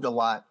improved a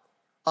lot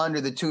under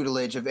the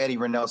tutelage of Eddie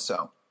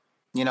Reynoso.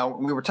 You know,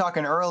 we were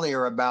talking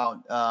earlier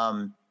about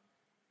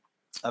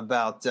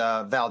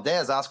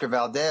Valdez, Oscar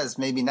Valdez,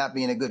 maybe not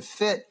being a good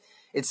fit.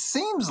 It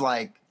seems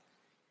like,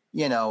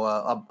 you know,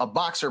 a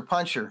boxer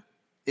puncher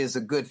is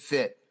a good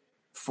fit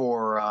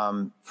for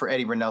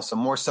Eddie Reynoso,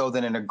 more so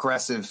than an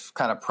aggressive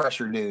kind of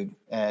pressure dude.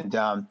 And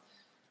I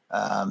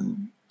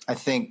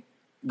think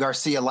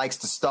Garcia likes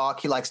to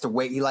stalk. He likes to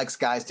wait. He likes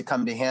guys to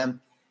come to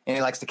him, and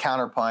he likes to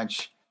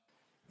counterpunch.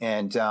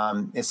 And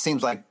it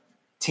seems like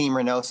Team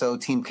Reynoso,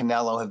 Team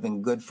Canelo have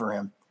been good for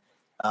him.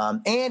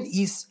 And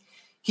he's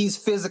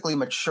physically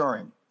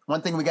maturing.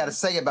 One thing we got to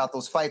say about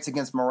those fights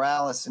against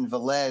Morales and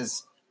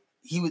Velez,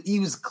 he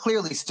was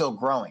clearly still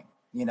growing.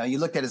 You know, you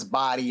looked at his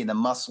body and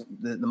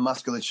the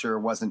musculature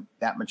wasn't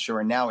that mature,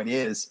 and now it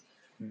is.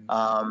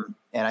 And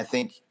I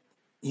think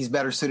he's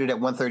better suited at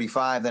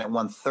 135 than at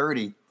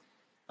 130.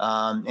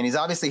 And he's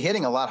obviously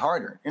hitting a lot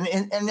harder. And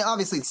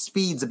obviously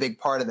speed's a big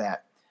part of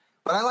that.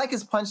 But I like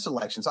his punch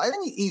selection. So I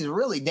think he's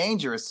really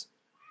dangerous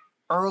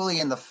early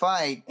in the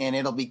fight, and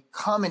it'll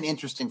become an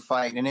interesting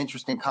fight, an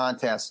interesting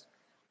contest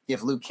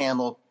if Luke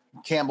Campbell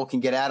can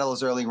get out of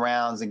those early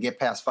rounds and get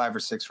past 5 or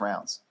 6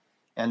 rounds.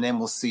 And then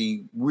we'll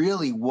see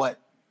really what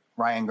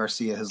Ryan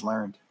Garcia has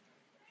learned.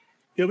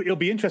 It'll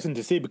be interesting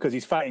to see because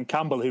he's fighting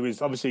Campbell, who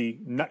is obviously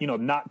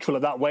natural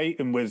at that weight,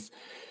 and was,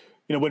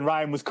 you know, when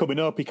Ryan was coming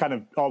up, he kind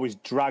of always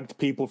dragged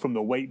people from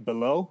the weight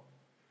below.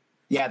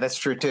 Yeah, that's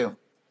true too.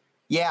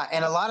 Yeah,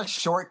 and a lot of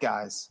short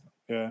guys.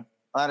 Yeah,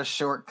 a lot of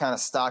short, kind of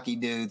stocky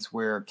dudes.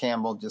 Where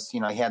Campbell just, you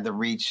know, he had the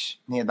reach,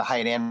 he had the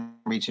height and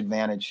reach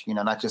advantage. You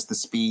know, not just the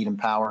speed and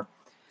power.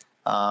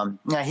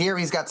 Now here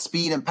he's got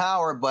speed and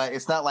power, but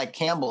it's not like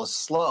Campbell is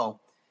slow.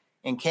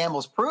 And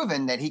Campbell's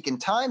proven that he can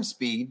time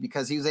speed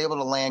because he was able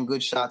to land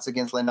good shots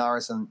against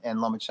Linares and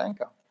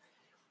Lomachenko.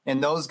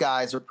 And those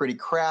guys are pretty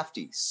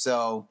crafty.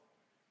 So,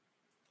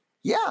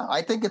 yeah,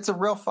 I think it's a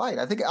real fight.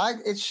 I think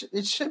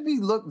it should be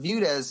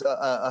viewed as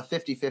a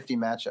 50-50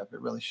 matchup.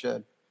 It really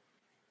should.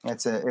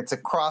 It's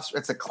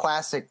a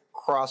classic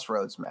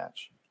crossroads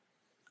match.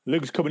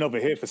 Luke's coming over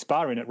here for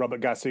sparring at Robert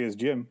Garcia's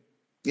gym.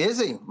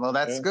 Is he? Well,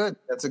 that's good.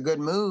 That's a good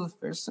move.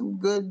 There's some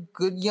good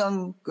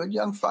young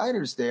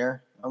fighters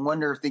there. I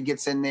wonder if he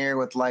gets in there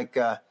with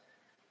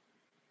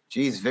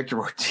Victor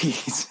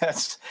Ortiz.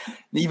 That's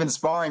even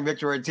sparring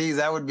Victor Ortiz.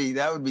 That would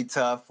be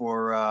tough.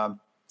 Or I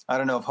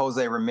don't know if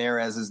Jose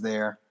Ramirez is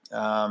there.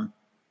 But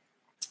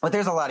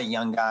there's a lot of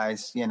young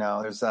guys. You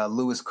know, there's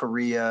Luis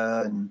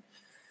Correa and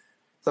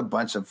there's a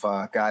bunch of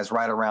guys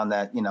right around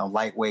that. You know,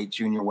 lightweight,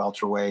 junior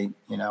welterweight.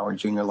 You know, or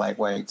junior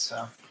lightweight.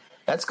 So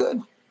that's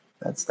good.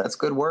 That's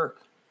good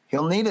work.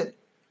 He'll need it.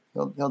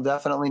 He'll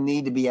definitely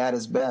need to be at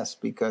his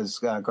best because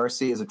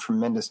Garcia is a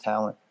tremendous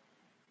talent.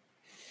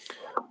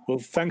 Well,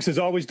 thanks as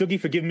always, Dougie,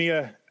 for giving me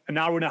an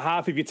hour and a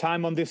half of your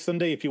time on this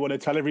Sunday. If you want to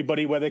tell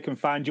everybody where they can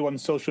find you on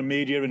social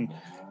media and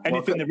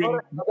anything. They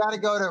got to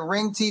go to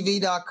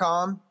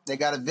ringtv.com. They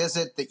got to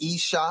visit the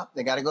eShop.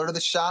 They got to go to the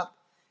shop.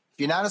 If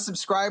you're not a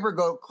subscriber,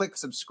 go click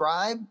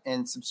subscribe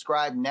and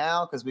subscribe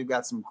now, because we've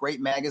got some great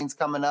magazines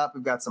coming up.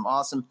 We've got some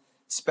awesome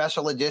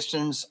special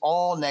editions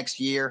all next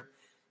year.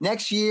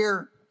 Next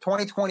year,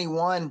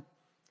 2021,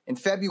 in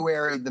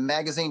February, the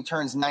magazine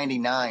turns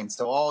 99.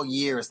 So all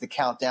year is the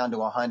countdown to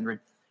 100.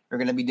 We're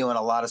going to be doing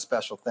a lot of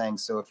special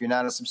things. So if you're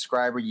not a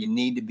subscriber, you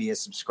need to be a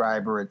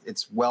subscriber.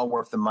 It's well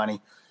worth the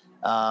money.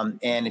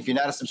 And if you're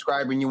not a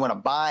subscriber and you want to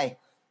buy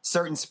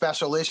certain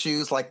special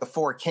issues like the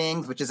Four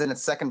Kings, which is in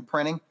its second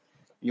printing,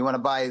 you want to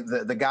buy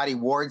the Gotti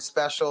Ward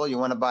special, you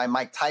want to buy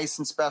Mike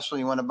Tyson special,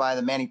 you want to buy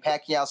the Manny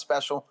Pacquiao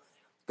special,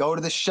 go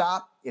to the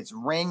shop. It's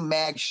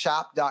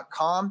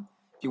ringmagshop.com.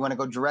 If you want to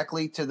go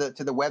directly to the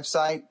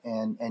website,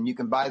 and you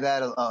can buy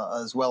that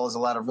as well as a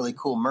lot of really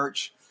cool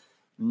merch.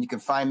 And you can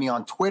find me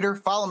on Twitter.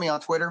 Follow me on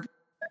Twitter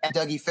at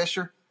Dougie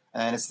Fischer,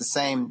 and it's the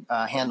same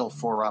handle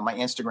for my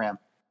Instagram.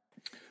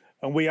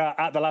 And we are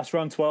at The Last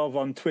Round 12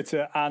 on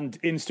Twitter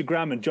and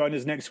Instagram. And join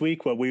us next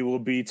week, where we will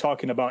be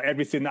talking about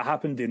everything that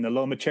happened in the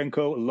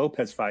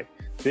Lomachenko-Lopez fight.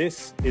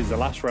 This is The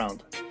Last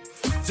Round.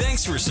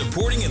 Thanks for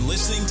supporting and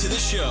listening to the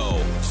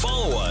show.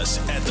 Follow us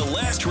at The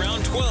Last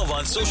Round 12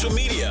 on social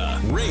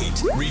media.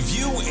 Rate,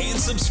 review, and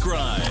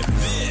subscribe.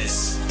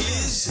 This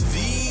is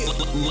The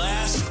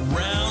Last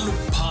Round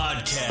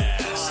Podcast.